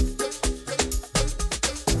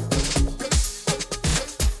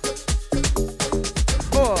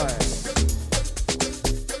 Boy,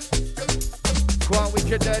 go on with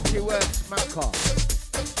your dirty words, Macca.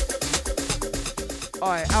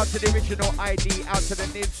 Alright, out to the original ID, out to the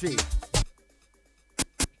Nibbsy.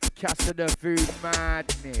 Casa the food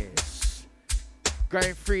madness.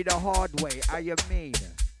 Going through the hard way, you mean?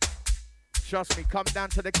 Trust me, come down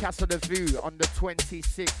to the Casa de Vue on the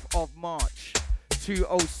 26th of March.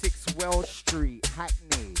 206 Wells Street,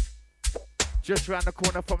 Hackney. Just round the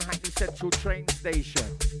corner from Hackney Central train station.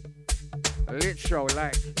 Literal,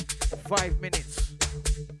 like 5 minutes.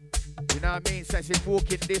 You know what I mean? So it's in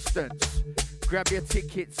walking distance. Grab your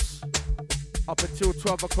tickets. Up until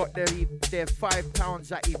 12 o'clock, they're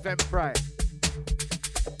 £5 at Eventbrite.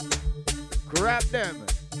 Grab them.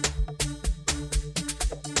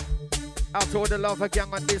 Out to all the lover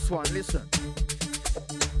gang on this one, listen.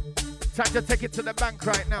 Time to take it to the bank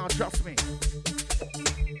right now, trust me.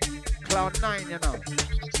 Cloud 9, you know.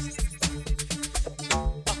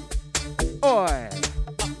 Oi.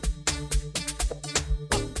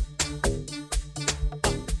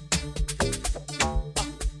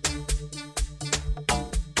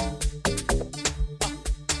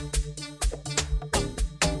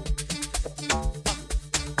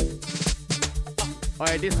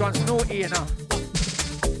 Alright, this one's naughty, you know.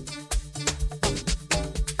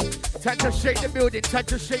 Time to shake the building, time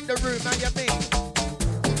to shake the room, how you mean?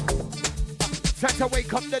 Time to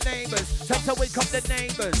wake up the neighbors, time to wake up the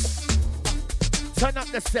neighbors. Turn up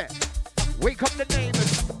the set, wake up the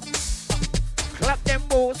neighbors. Clap them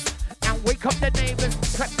balls and wake up the neighbors.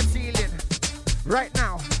 Clap the ceiling right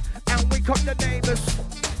now and wake up the neighbors.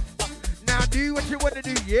 Now do what you want to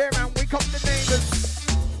do, yeah, and wake up the neighbors.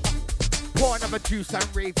 Pour another juice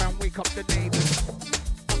and rave and wake up the neighbors.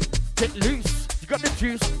 Get loose, you got the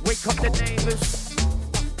juice, wake up the neighbors.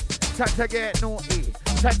 Time to get naughty,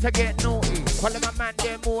 time to get naughty. All of my man,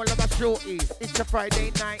 them all of my shorties. It's a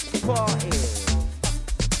Friday night party.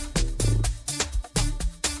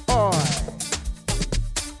 Oi.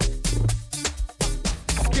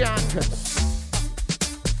 Scankers.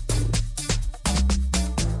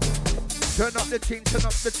 Turn up the ting, turn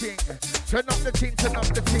up the ting. Turn up the ting, turn up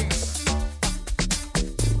the ting.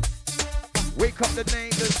 Wake up the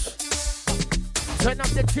neighbors. Turn up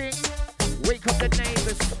the ting. Wake up the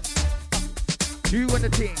neighbors. Do on the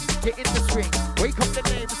ting. Get in the swing. Wake up the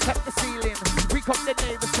neighbors. Tap the ceiling. Wake up the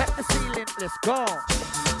neighbors. Tap the ceiling. Let's go.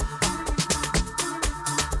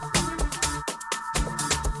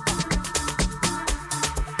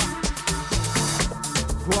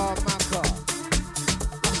 Macca.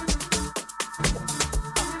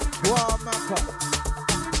 Macca.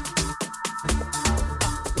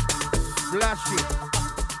 Splashy.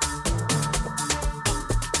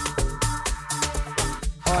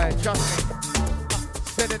 Alright, trust me.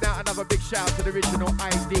 Sending out another big shout to the original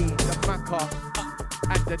ID, the Macca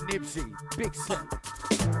and the Nibbsy. Big set.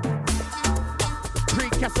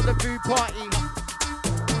 Pre-Casa the Boo Party.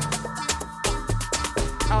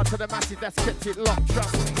 Out to the masses that's kept it locked,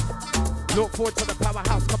 trust me. Look forward to the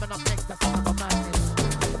powerhouse coming up next, that's another madness.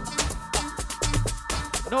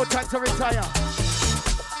 No time to retire.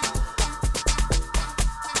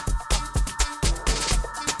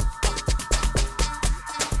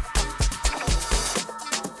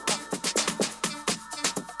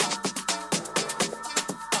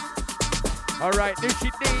 Alright,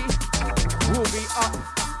 Nibbsy D will be up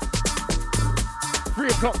 3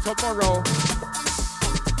 o'clock tomorrow.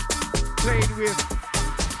 Playing with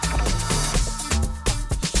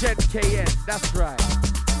Shen KN, that's right.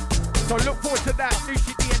 So look forward to that,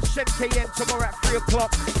 Nibbsy D and Shen KN tomorrow at 3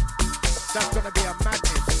 o'clock. That's gonna be a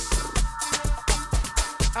madness.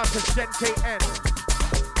 Out to Shen KN.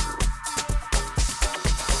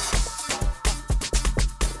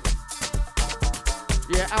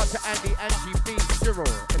 Yeah, out to Andy, Angie B,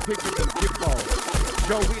 Cyril, Epiphany, Jimbo,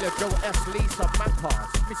 Joe Wheeler, Joe S, Lisa,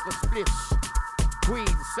 Manpass, Mr. Splish,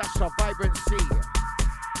 Queen, Sasha, Vibrancy.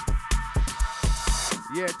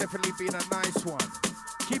 Yeah, definitely been a nice one.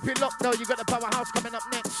 Keep it locked though, you got the powerhouse coming up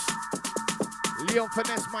next. Leon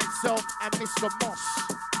Finesse, myself, and Mr. Moss.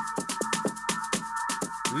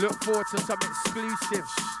 Look forward to some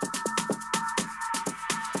exclusives.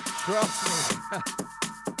 Trust me.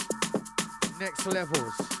 Next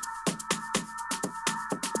levels.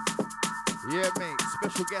 Yeah, mate,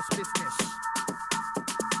 special guest business.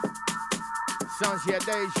 Sounds yeah,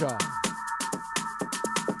 Deja.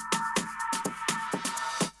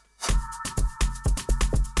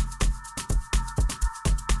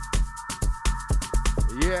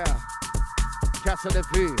 Yeah, Casa de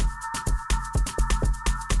Vue,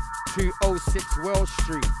 206 Wells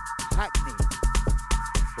Street, Hackney.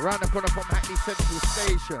 Around the corner from Hackney Central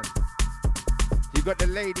Station. You got the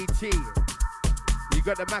Lady T. You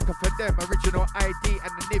got the Macca for them, original ID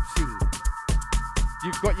and the Nibbsy.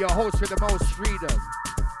 You've got your host with the most freedom.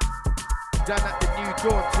 Down at the New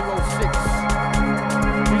Dawn 206.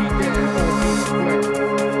 Be there or be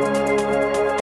square.